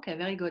dose. Okay,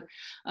 very good.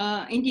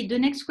 Indeed, the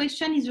next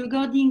question is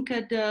regarding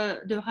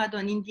the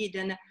radon. Indeed,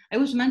 and I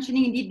was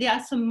mentioning indeed there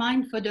are some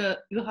mines for the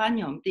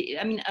uranium.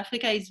 I mean,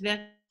 Africa is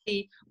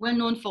very well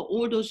known for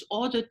all those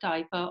other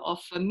type of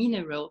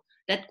mineral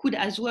that could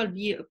as well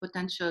be a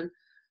potential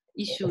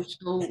issue.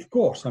 So, of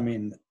course, I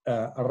mean,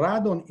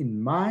 radon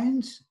in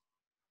mines,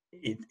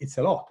 it's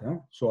a lot. Huh?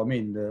 So, I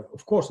mean,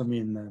 of course, I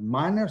mean,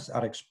 miners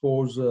are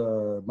exposed,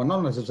 but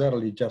not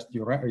necessarily just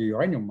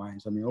uranium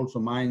mines. I mean, also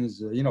mines,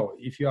 you know,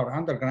 if you are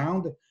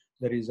underground,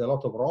 there is a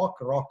lot of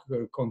rock. Rock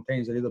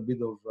contains a little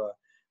bit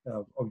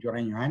of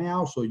uranium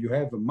anyhow. So you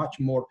have much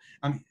more,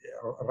 I mean,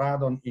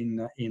 radon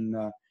in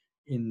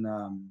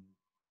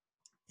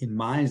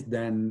mines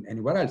than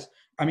anywhere else.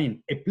 I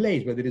mean, a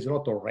place where there is a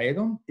lot of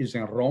radon is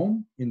in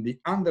Rome, in the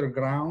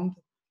underground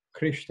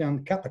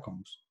Christian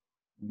catacombs.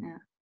 Yeah.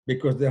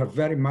 Because they are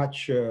very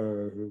much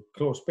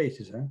close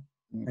spaces.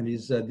 And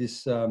is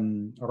this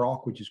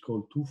rock, which is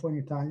called tufo in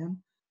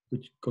Italian,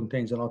 which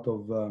contains a lot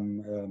of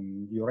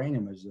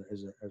uranium as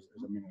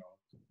a mineral.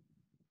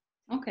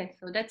 Okay,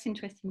 so that's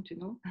interesting to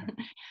know.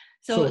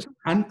 So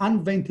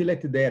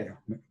unventilated area,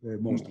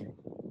 mostly.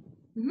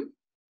 Mm-hmm.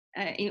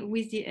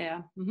 With the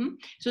air. Mm-hmm.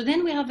 So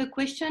then we have a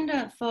question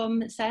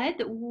from Saed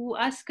who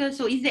asks,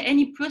 so is there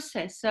any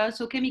process,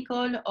 so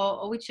chemical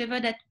or whichever,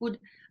 that would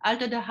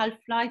alter the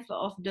half-life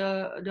of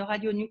the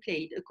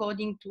radionuclide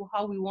according to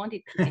how we want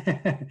it to be?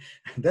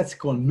 That's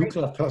called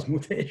nuclear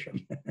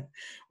transmutation.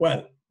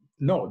 Well,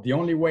 no, the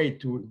only way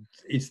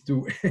is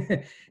to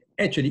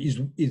actually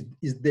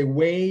is the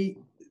way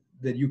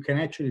that you can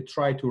actually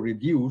try to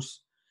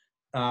reduce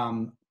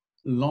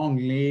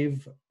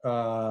long-lived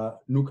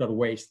nuclear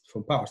waste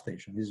from power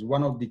station. Is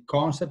one of the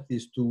concepts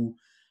is to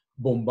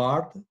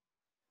bombard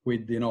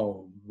with, you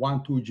know,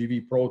 1-2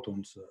 GeV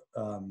protons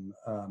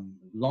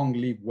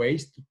long-lived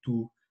waste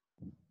to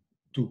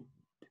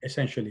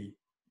essentially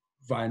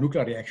via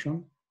nuclear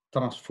reaction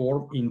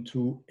transform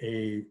into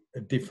a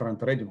different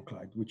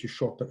radionuclide, which is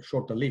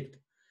shorter lived.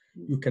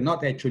 You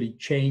cannot actually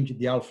change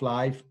the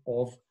half-life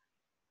of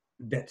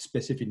that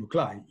specific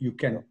nuclide. You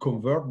can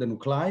convert the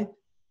nuclide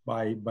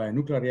by a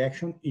nuclear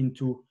reaction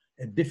into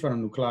a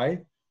different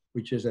nuclide,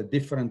 which is a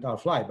different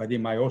half-life, but it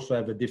might also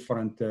have a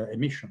different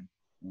emission.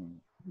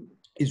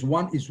 Is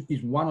one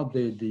of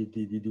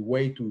the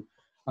way to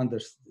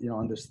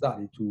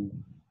understudy to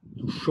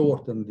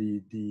shorten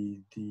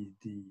the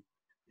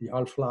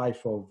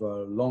half-life of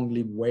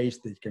long-lived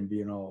waste that can be,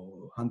 you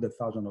know,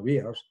 100,000 of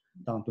years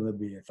down to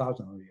maybe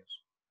 1,000 of years.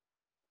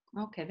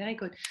 Okay, very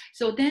good.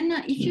 So then,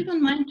 if you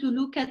don't mind to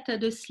look at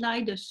the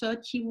slide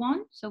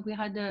 31. So we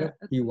had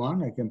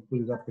 31. I can pull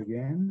it up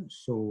again.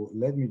 So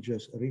let me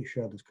just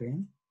reshare the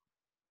screen.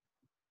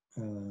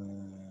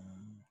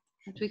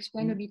 To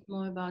explain a bit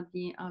more about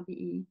the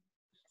RBE.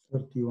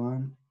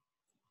 31.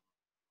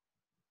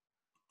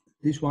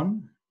 This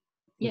one?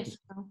 Yes.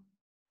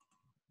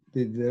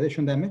 The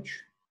radiation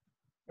damage?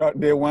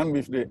 The one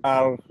with the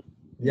R.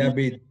 Yeah,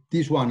 but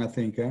this one, I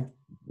think. Yeah,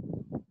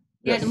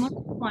 Yes. the most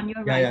one,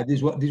 you're right. Yeah,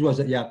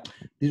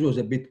 this was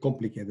a bit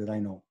complicated, I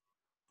know.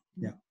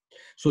 Yeah.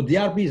 So the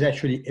RB is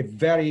actually a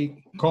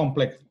very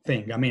complex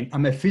thing. I mean,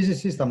 I'm a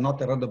physicist, I'm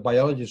not a radiobiologist,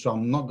 biologist, so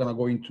I'm not going to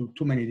go into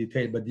too many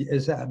details, but the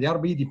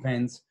RB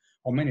depends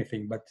on many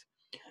things. But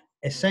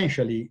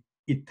essentially,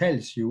 it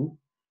tells you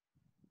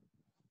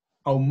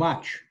how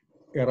much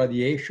a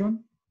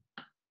radiation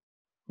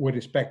with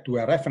respect to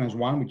a reference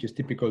one, which is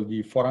typical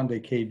the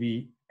 400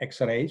 kV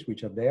X-rays,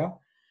 which are there,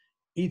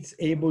 it's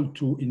able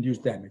to induce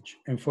damage.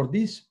 And for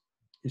this,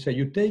 you say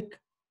you take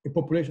a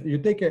population, you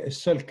take a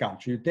cell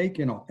culture, you take,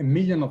 you know, 1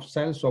 million of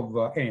cells of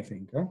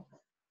anything,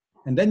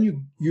 and then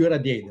you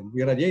irradiate them.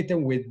 You irradiate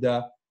them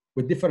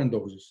with different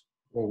doses,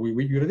 or you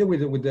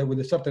irradiate with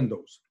a certain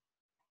dose.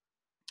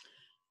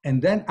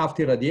 And then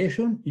after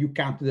irradiation, you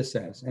count the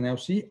cells, and now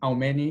see how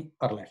many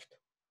are left.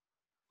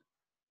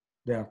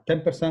 There are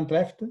 10%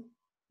 left.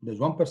 There's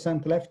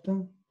 1% left.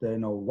 There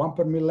are 1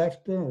 per mil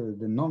left.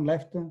 The none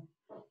left.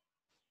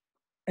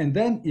 And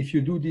then if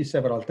you do this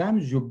several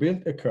times, you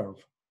build a curve.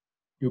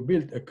 You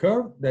build a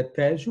curve that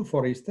tells you,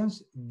 for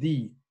instance,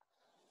 the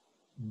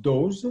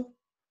dose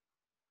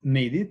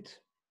needed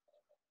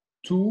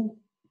to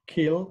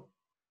kill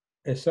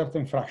a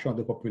certain fraction of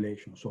the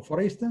population. So for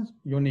instance,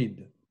 you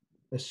need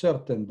a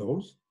certain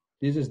dose.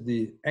 This is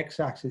the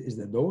x-axis is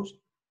the dose.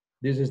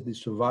 This is the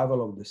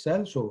survival of the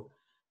cell. So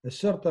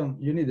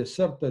you need a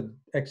certain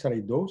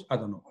X-ray dose, I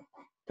don't know,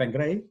 10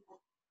 gray,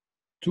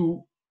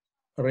 to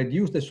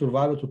reduce the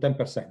survival to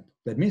 10%.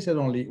 That means that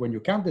only when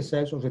you count the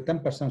cells, only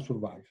 10%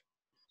 survive.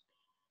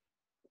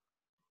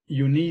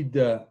 You need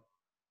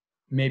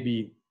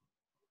maybe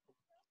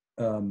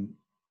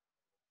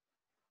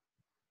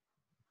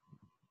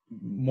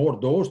more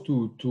dose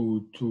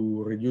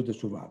to reduce the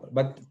survival.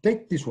 But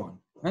take this one,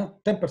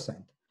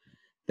 10%.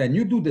 Then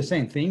you do the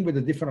same thing with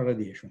a different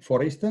radiation.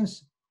 For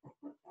instance,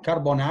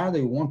 carbon ion that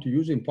you want to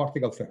use in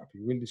particle therapy.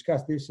 We'll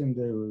discuss this in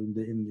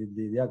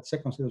the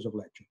second series of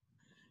lecture.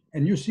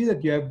 And you see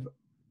that you have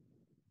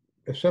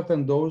a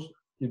certain dose,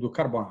 you do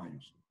carbon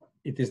ions.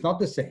 It is not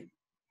the same.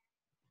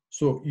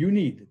 So you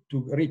need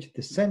to reach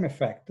the same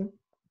effect,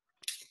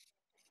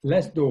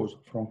 less dose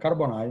from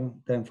carbon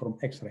ion than from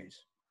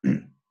X-rays.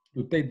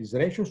 You take this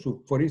ratio,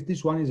 so for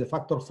this one is a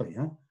factor 3.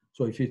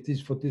 So if it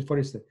is for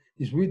instance,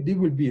 this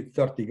will be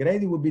 30 gray,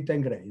 it will be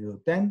 10 gray,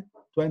 10,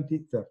 20,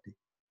 30.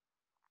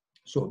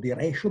 So the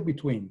ratio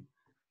between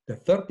the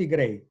 30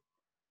 gray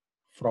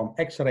from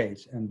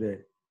X-rays and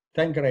the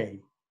 10 gray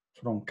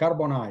from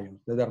carbon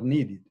ions that are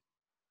needed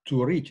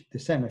to reach the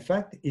same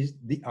effect is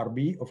the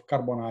RB of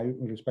carbon ion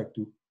with respect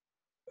to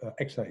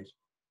X-rays.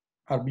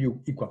 RB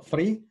equal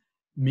 3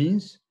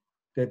 means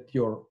that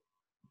your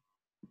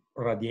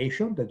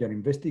radiation that you're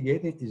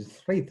investigating is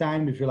 3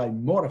 times, if you like,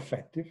 more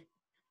effective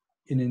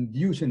in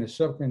inducing a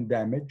certain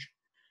damage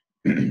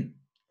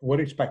with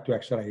respect to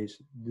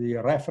X-rays. The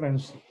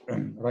reference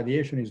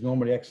radiation is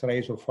normally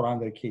X-rays of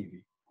 400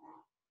 kV.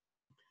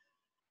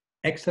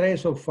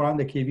 X-rays of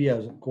 400 kV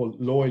is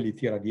called low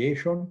LET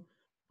radiation.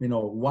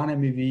 1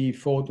 MeV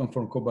photon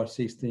from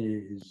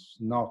cobalt-60 is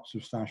not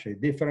substantially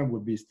different,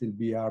 would still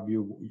be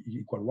RB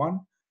equal 1.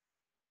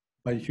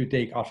 But if you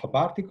take alpha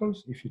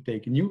particles, if you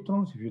take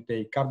neutrons, if you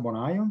take carbon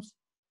ions,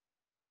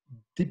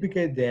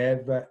 typically they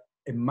have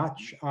a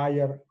much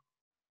higher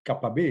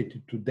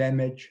capability to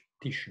damage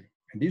tissue.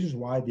 And this is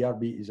why the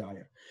RB is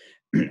higher.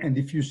 And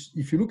if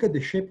you look at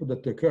the shape of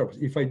the curves,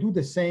 if I do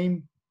the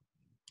same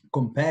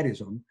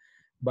comparison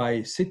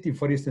by sitting,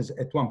 for instance,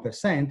 at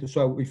 1%,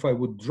 so if I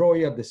would draw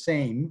here the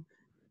same,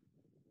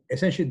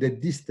 essentially the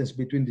distance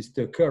between this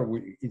curve,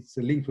 it's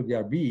linked to the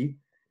RB,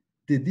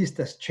 the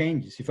distance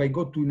changes. If I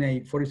go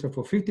to, for instance,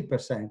 for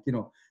 50%,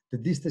 the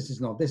distance is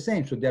not the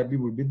same, so the RB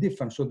will be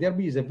different. So the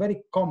RB is a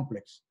very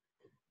complex,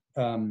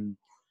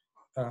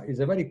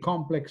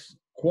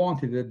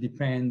 quantity that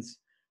depends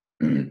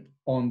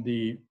on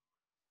the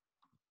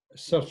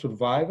cell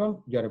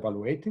survival you're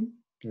evaluating.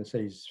 Let's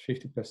say it's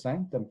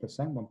 50%,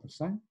 10%,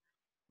 1%.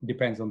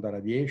 Depends on the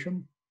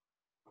radiation.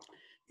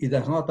 It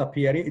does not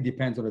appear, it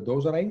depends on the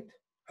dose rate.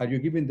 Are you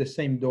giving the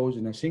same dose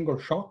in a single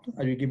shot?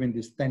 Are you giving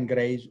this 10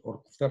 grays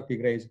or 30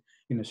 grays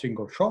in a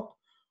single shot?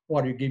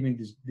 Or are you giving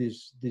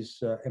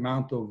this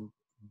amount of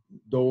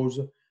dose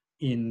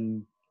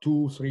in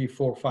 2, 3,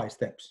 4, 5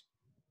 steps?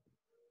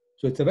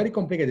 So it's a very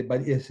complicated,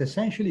 but it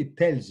essentially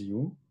tells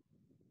you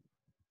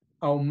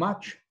how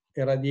much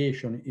a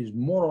radiation is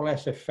more or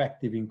less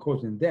effective in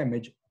causing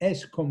damage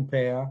as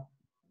compared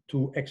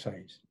to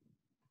X-rays.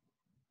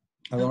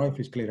 I don't know if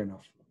it's clear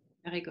enough.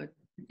 Very good.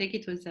 I think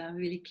it was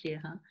really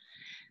clear.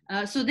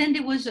 So then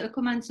there was a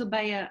comment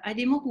by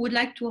Ademo, who would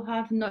like to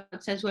have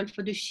notes as well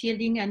for the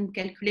shielding and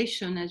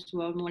calculation as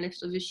well, more or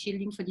less, of the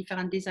shielding for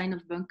different design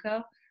of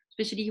bunker.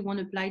 Especially you want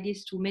to apply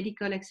this to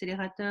medical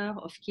accelerator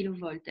of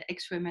kilovolt, the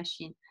X-ray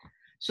machine.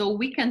 So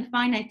we can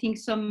find, I think,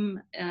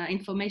 some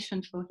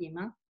information for him.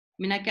 I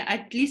mean,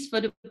 at least for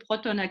the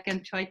proton, I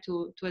can try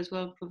to as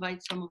well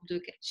provide some of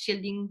the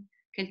shielding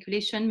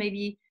calculation.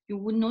 Maybe you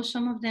would know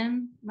some of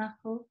them,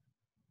 Marco?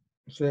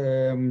 So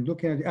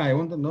looking at, I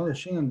want to know the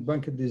shielding and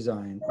bunker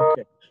design.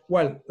 Okay.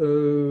 Well,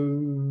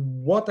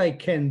 what I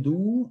can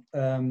do,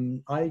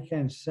 I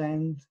can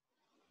send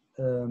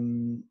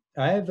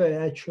I have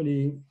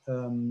actually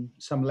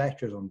some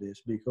lectures on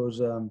this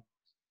because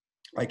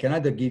I can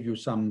either give you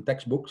some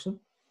textbooks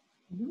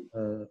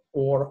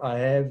or I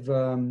have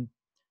a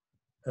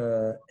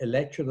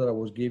lecture that I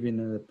was giving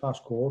in the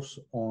past course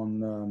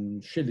on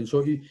shielding.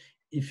 So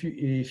if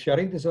you're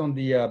interested on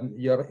the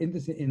you're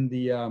interested in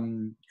the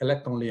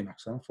electron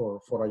Linux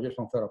for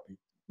radiation therapy,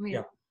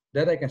 yeah,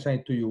 that I can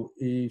send it to you.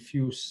 If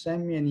you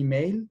send me an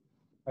email,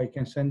 I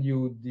can send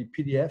you the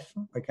PDF.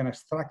 I can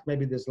extract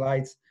maybe the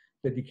slides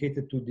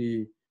dedicated to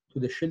the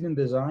shielding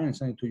design and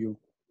send it to you.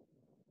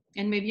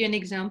 And maybe an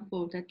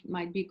example that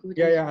might be good.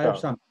 Yeah, I have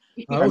some.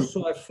 I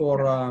also have for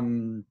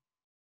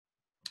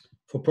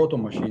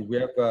proton machines, we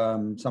have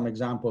some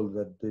examples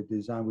that the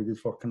design we did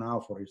for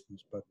Canal, for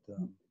instance. But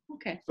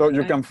okay. So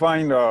you can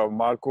find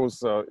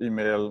Marco's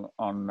email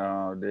on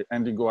the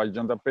Indigo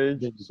agenda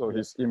page. So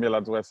his email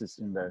address is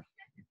in there.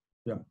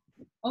 Yeah.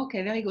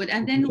 Okay, very good.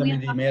 And if then you send me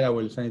the email, I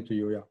will send it to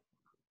you. Yeah.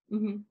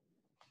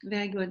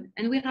 Very good.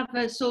 And we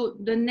have so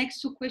the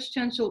next two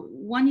questions. So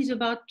one is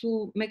about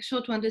to make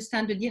sure to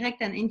understand the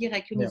direct and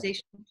indirect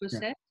ionization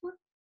process.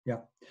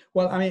 Yeah.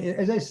 Well, I mean,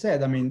 as I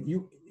said, I mean,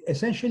 you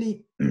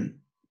essentially,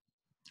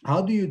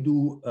 how do you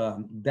do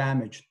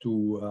damage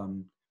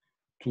to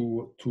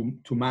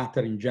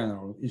matter in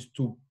general? Is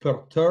to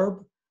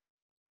perturb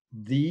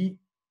the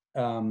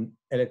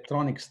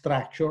electronic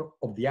structure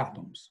of the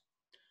atoms.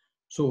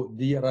 So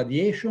the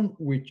radiation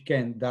which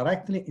can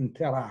directly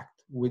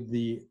interact with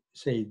the,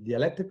 say, the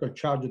electrical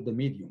charge of the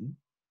medium,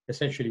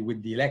 essentially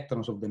with the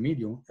electrons of the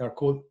medium, are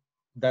called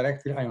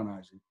directly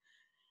ionizing.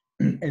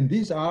 And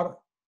these are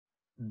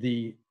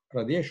the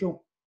radiation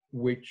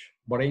which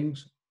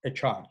brings a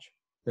charge,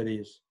 that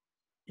is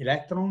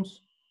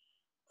electrons,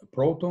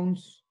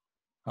 protons,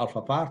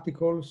 alpha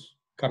particles,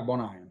 carbon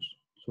ions.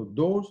 So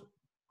those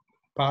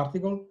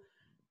particles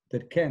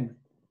that can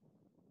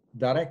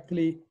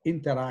directly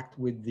interact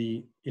with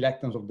the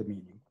electrons of the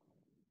medium.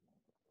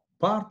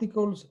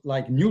 Particles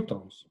like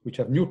neutrons, which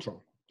are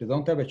neutral, they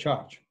don't have a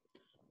charge,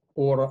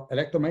 or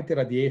electromagnetic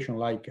radiation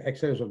like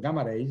X-rays or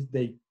gamma rays,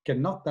 they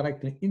cannot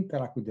directly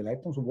interact with the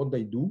electrons. So what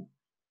they do,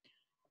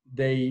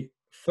 they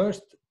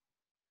first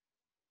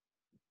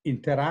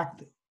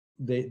interact,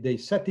 they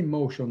set in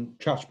motion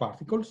charged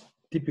particles.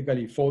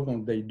 Typically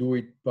photons, they do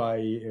it by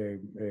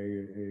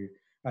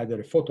either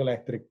a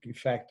photoelectric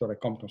effect or a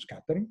Compton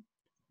scattering.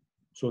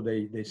 So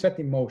they set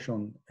in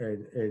motion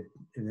an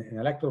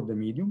electron of the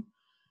medium.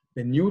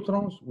 The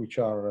neutrons, which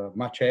are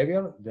much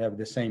heavier, they have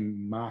the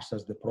same mass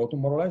as the proton,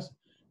 more or less.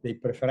 They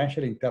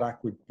preferentially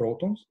interact with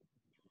protons.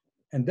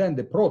 And then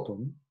the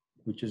proton,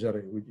 which is a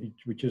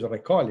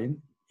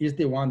recoiling, is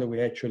the one that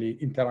will actually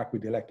interact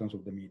with the electrons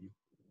of the medium.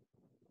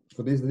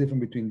 So this is the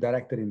difference between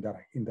direct and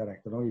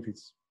indirect. I don't know if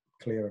it's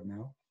clearer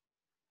now.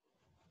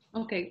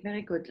 Okay,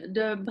 very good.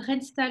 The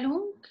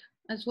Brennstrahlung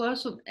as well,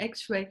 so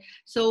X-ray.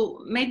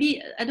 So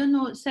maybe, I don't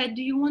know, Said,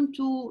 do you want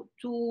to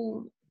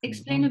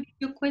explain a bit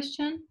your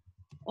question?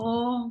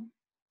 Or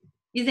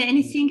is there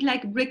anything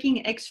like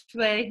breaking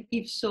X-ray?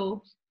 If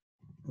so,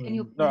 can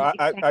you no,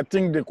 I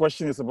think the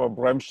question is about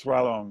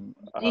Brennstrahlung.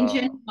 In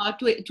general,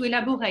 to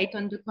elaborate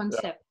on the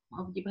concept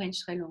of the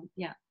Brennstrahlung,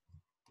 yeah.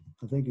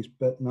 I think it's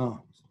better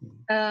now.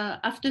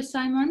 After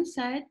Simon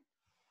said.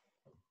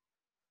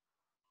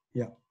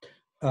 Yeah.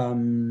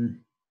 Well,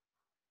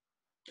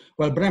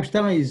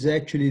 Brennstrahlung is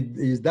actually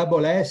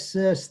double S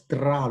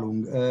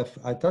Strahlung.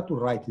 I try to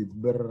write it.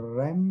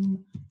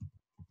 Brennstrahlung.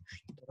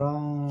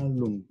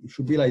 It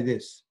should be like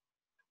this,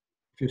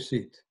 if you see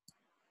it,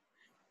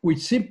 which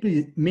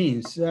simply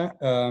means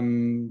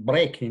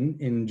breaking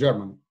in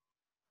German.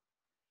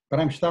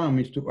 Brennstrahlung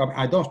means to.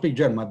 I don't speak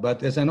German,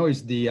 but as I know,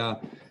 it's the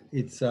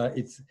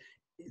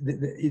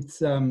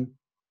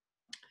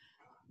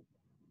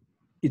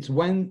it's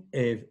when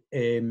an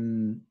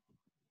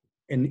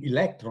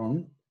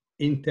electron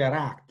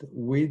interact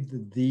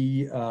with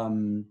the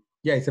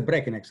yeah, it's a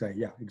breaking X-ray.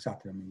 Yeah,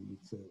 exactly. I mean,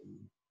 it's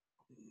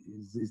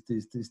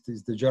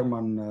the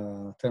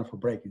German term for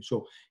breaking.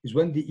 So it's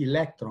when the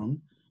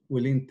electron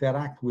will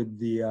interact with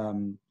the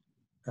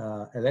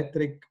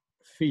electric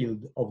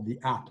field of the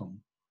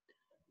atom,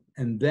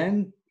 and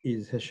then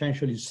is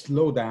essentially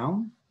slowed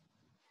down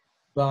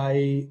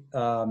by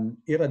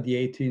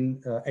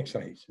irradiating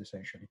X-rays,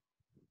 essentially,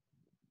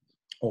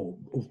 or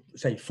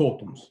say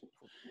photons.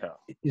 Yeah.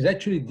 Is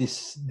actually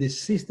this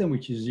system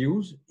which is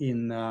used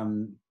in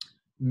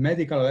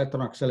medical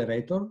electron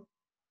accelerator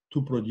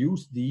to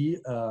produce the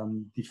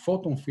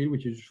photon field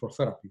which is used for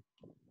therapy,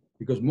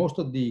 because most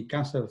of the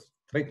cancer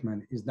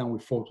treatment is done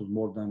with photons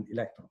more than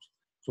electrons.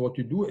 So what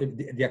you do,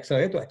 the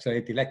accelerator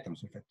accelerates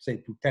electrons, in fact, say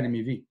to 10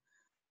 MeV.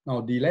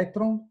 Now the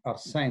electrons are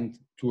sent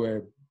to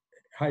a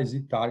high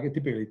Z target,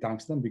 typically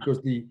tungsten,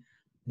 because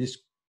this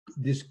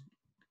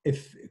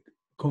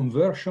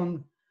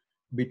conversion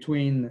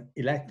between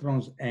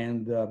electrons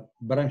and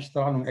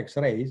Brennstrahlung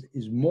X-rays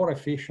is more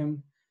efficient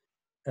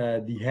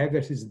the heavier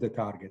is the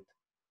target.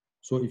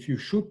 So if you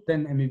shoot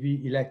 10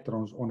 MeV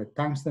electrons on a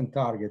tungsten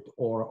target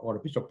or a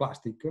piece of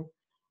plastic,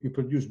 you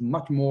produce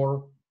much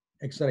more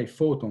X-ray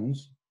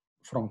photons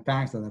from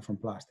tungsten than from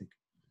plastic.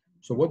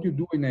 So what you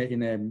do in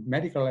a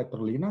medical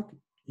electrolinac,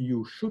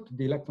 you shoot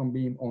the electron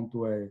beam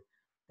onto a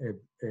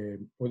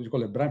what is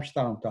called a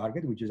Bremsstrahlung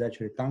target, which is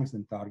actually a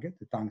tungsten target,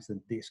 a tungsten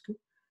disk.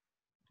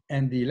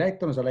 And the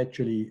electrons are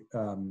actually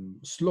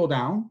slowed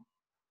down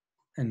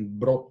and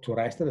brought to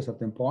rest at a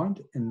certain point.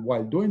 And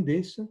while doing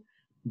this,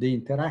 the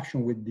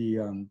interaction with the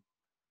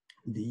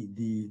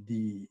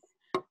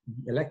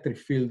electric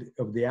field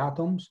of the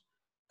atoms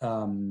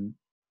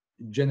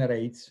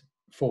generates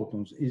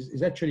photons.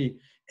 Is actually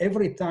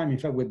every time, in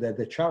fact, with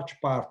the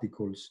charged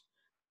particles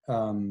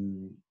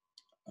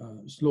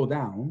slow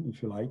down,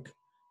 if you like,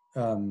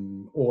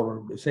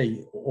 or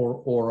say,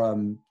 or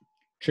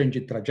change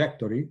its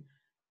trajectory.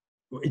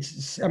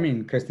 It's, I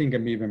mean, Christine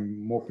can be even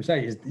more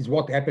precise. Is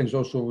what happens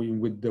also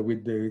in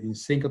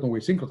synchrotron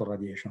with synchrotron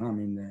radiation. I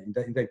mean,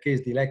 in that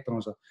case, the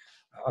electrons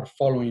are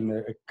following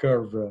a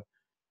curve.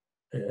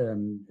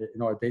 You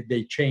know,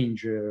 they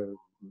change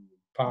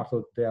part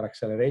of their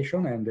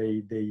acceleration, and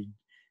they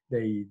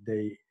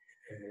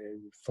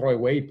throw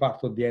away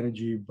part of the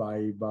energy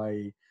by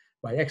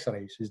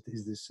X-rays.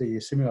 Is this a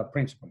similar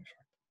principle, in fact?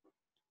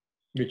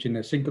 Which in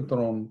a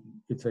synchrotron,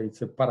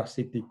 it's a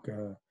parasitic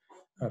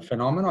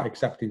phenomenon,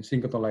 except in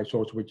synchrotron light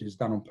source, which is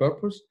done on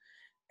purpose,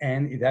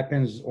 and it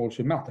happens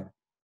also in matter.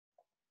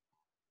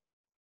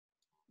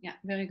 Yeah,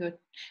 very good.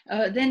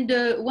 Then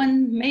the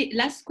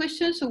last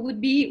question would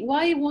be,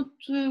 why won't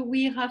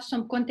we have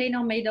some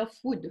container made of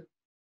wood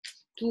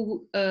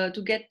to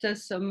get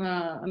some,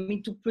 I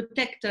mean, to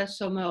protect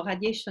some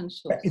radiation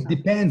source? It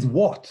depends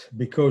what,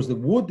 because the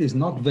wood is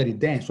not very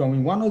dense. So I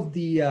mean, one of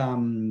the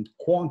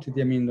quantity,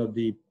 I mean, of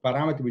the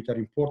parameters which are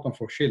important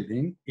for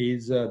shielding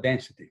is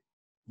density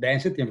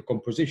and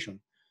composition.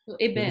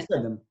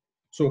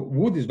 So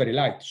wood is very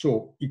light,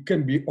 so it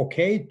can be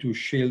okay to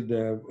shield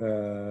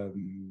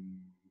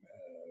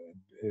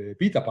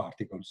beta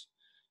particles.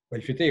 But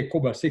if you take a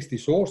cobalt-60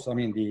 source, I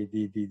mean,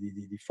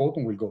 the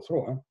photon will go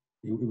through. Huh?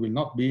 It will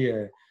not be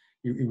a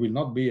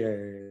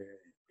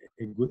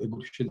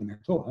good shielding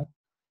at all. Huh?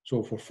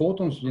 So for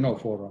photons, you know,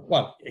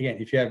 well, again,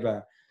 if you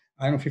have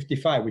iron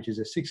 55, which is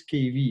a 6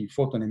 keV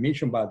photon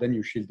emission, but then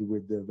you shield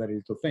with very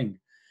little thing.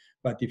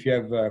 But if you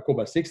have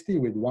cobalt-60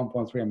 with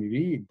 1.3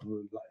 MeV,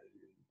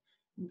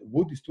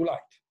 wood is too light.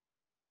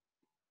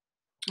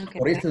 Okay.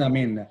 For instance, I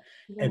mean,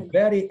 a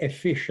very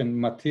efficient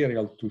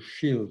material to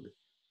shield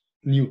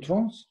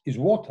neutrons is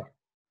water.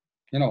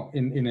 You know,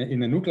 in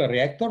a nuclear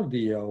reactor,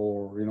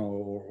 or in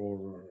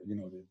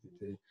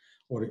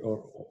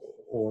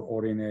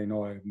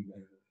a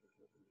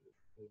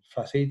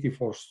facility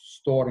for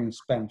storing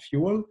spent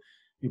fuel,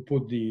 you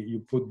put the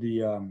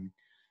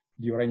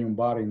uranium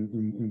bar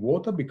in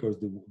water, because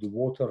the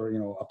water, you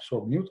know,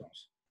 absorb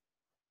neutrons.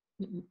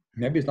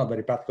 Maybe it's not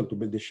very practical to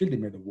build a shield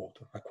made of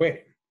water,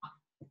 aquarium.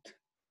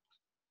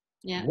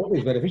 Yeah. Water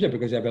is very efficient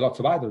because you have lots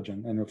of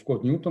hydrogen, and of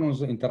course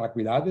neutrons interact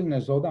with hydrogen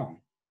and slow down.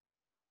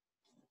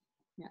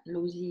 Yeah,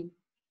 low Z.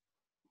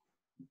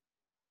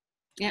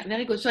 Yeah,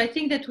 very good. So I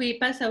think that we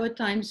pass our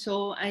time.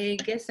 So I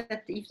guess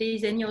that if there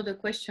is any other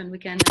question, we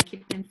can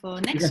keep them for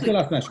next week. You can still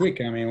ask next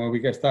week. I mean, when we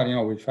can start, you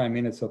know, with 5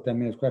 minutes or 10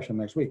 minutes question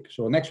next week.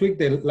 So next week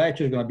the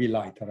lecture is going to be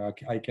lighter.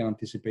 I can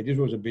anticipate. This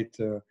was a bit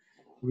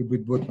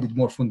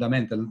more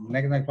fundamental.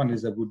 Next one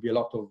is would be a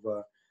lot of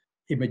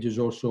images,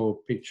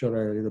 also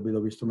picture, a little bit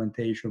of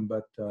instrumentation,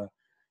 but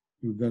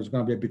it's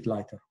going to be a bit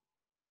lighter.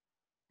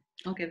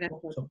 Okay, very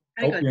good. So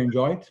hope you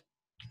enjoy it.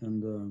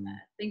 And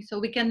I think so.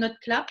 We cannot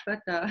clap,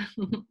 but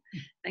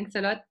thanks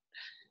a lot.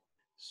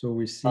 So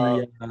we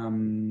see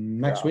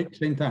next week,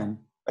 same time.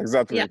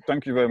 Exactly. Yeah.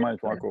 Thank you very much,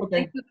 Marco. Okay.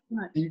 Thank you so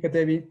much. Thank you,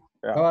 Katevi.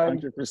 Yeah. Bye.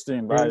 Thank you,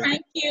 Christine. Bye.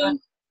 Thank you.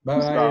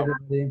 Bye.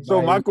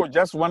 So, Marco,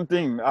 just one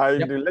thing.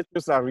 The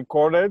lectures are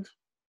recorded,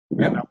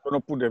 and I'm going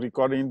to put the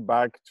recording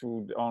back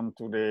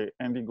onto the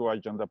Indigo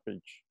agenda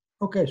page.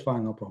 Okay, it's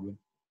fine. No problem.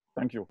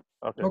 Thank you.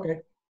 Okay.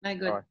 Okay. Very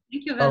good. Bye.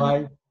 Thank you very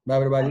much. Bye. Bye,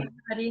 everybody. Bye,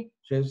 everybody.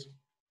 Cheers.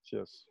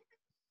 Cheers.